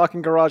there's a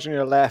parking garage on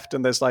your left,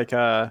 and there's like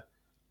there's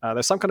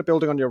some kind of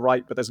building on your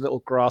right, but there's a little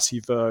grassy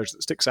verge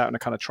that sticks out in a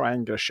kind of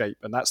triangular shape,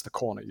 and that's the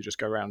corner. You just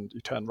go around, you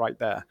turn right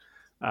there.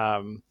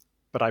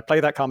 But I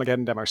played that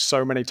Carmageddon demo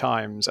so many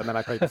times, and then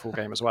I played the full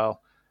game as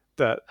well,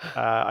 that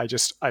I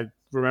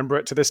remember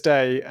it to this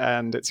day,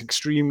 and it's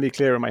extremely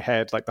clear in my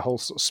head. Like the whole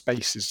sort of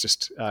space is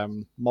just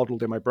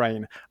modeled in my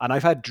brain, and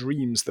I've had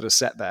dreams that are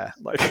set there.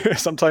 Like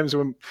sometimes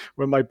when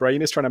my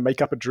brain is trying to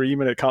make up a dream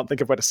and it can't think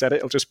of where to set it,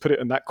 it'll just put it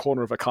in that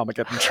corner of a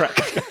Carmageddon track.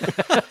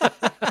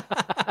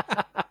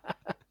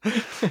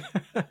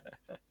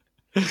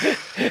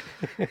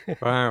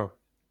 Wow.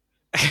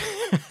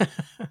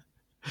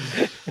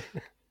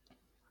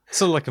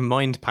 Sort of like a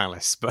mind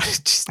palace, but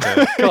just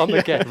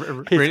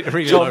Carmageddon.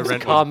 really John's low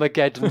rent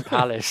Carmageddon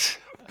Palace.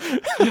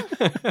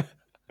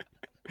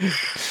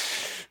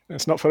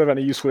 It's not full of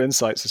any useful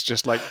insights. It's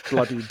just like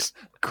bloodied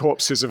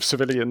corpses of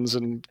civilians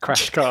and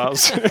crashed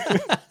cars.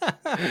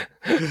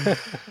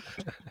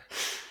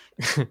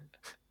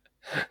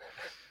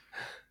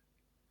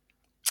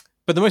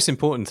 But the most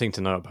important thing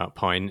to know about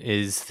Pine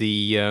is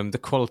the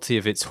quality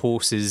of its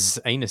horses'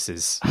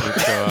 anuses,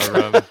 which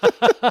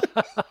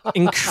are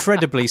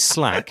incredibly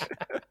slack,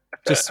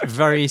 just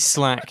very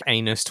slack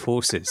anused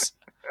horses.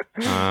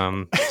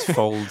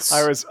 Folds.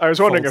 I was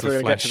wondering if we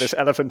were going to get flesh. to this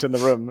elephant in the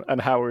room and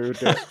how we would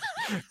do it.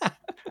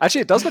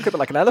 Actually, it does look a bit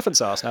like an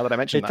elephant's arse now that I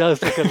mentioned It that.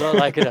 does look a lot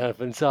like an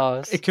elephant's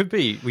arse. It could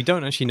be. We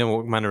don't actually know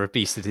what manner of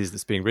beast it is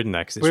that's being ridden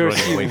there because it's We're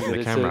running away assuming from that the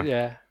it's camera.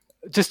 yeah.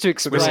 Just to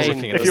looking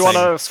explain, at If the you want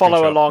to same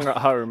follow screenshot. along at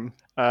home,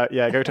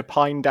 go to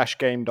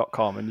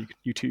pine-game.com and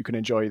you too can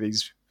enjoy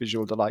these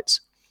visual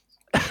delights.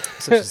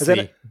 Such as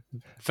the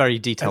very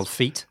detailed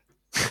feet.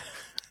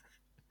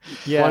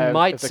 Yeah, one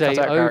might the say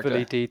cutout overly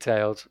character.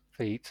 detailed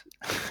feet.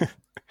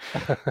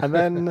 And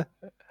then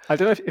I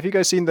don't know if you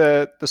guys seen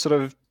the sort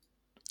of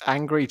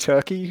angry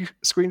turkey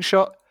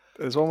screenshot.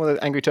 There's one with an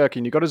angry turkey,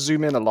 and you've got to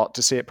zoom in a lot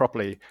to see it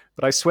properly.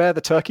 But I swear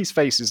the turkey's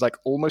face is like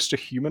almost a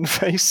human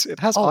face. It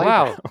has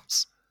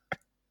eyebrows.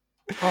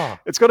 Wow.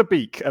 It's got a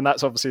beak, and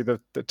that's obviously the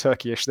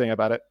turkey-ish thing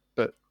about it.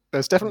 But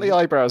there's definitely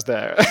eyebrows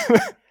there.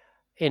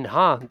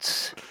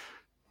 Enhance.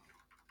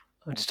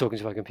 I'm just talking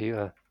to my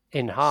computer.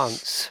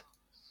 Enhance.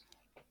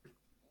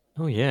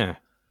 Oh yeah,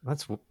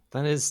 that's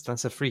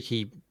a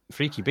freaky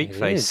beak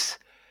face.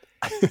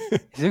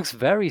 It looks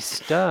very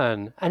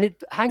stern. And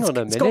hang on a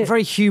minute. It's got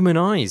very human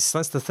eyes.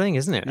 That's the thing,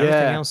 isn't it? Yeah.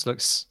 Everything else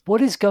looks. What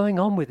is going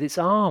on with its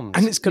arms?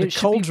 And it's got a It should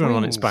be cauldron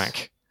on its wings.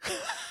 back.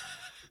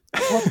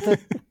 What the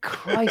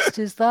Christ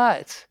is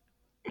that?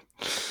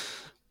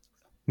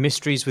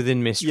 Mysteries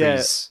within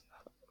mysteries.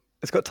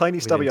 It's got tiny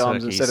stubby Within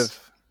arms turkeys. instead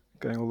of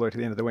going all the way to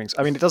the end of the wings.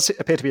 I mean, it does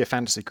appear to be a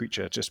fantasy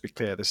creature, just to be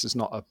clear. This is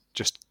not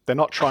they're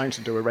not trying to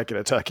do a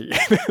regular turkey.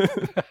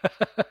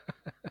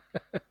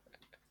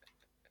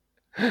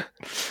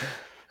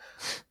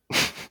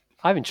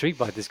 I'm intrigued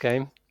by this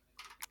game.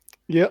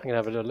 Yeah. I'm going to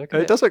have a little look at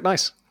it. It does look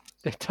nice.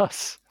 It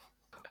does.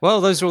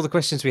 Well, those are all the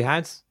questions we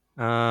had.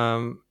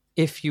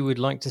 If you would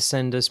like to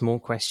send us more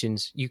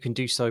questions, you can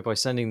do so by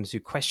sending them to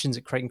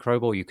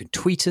questions@CrateandCrowbar. You can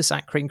tweet us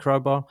at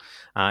 @CrateandCrowbar.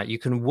 You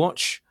can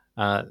watch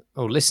or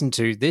listen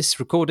to this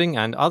recording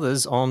and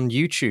others on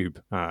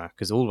YouTube,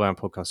 because all of our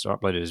podcasts are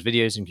uploaded as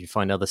videos, and you can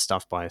find other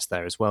stuff by us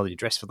there as well. The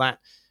address for that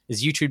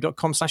is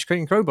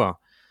youtube.com/CrateandCrowbar.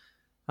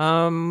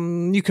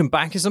 You can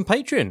back us on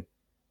Patreon.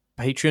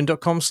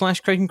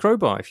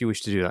 Patreon.com/CrateandCrowbar if you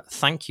wish to do that.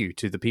 Thank you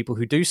to the people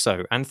who do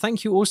so. And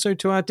thank you also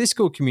to our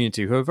Discord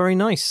community who are very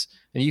nice.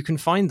 And you can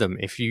find them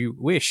if you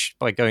wish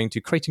by going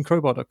to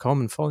crateandcrowbar.com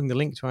and following the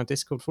link to our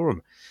Discord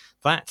forum.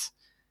 That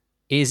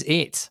is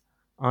it.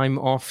 I'm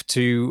off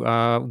to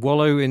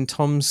wallow in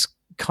Tom's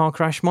car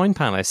crash mine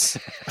palace.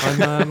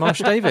 I'm Marsh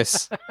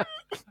Davis.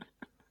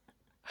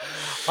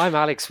 I'm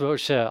Alex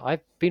Wiltshire.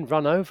 I've been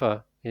run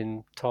over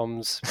in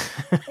Tom's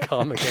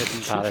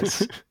Carmageddon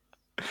palace.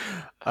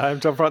 I'm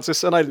Tom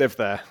Francis, and I live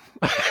there.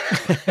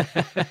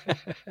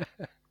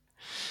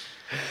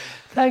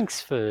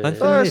 Thanks for Thanks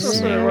for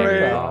listening. listening.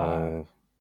 everyone.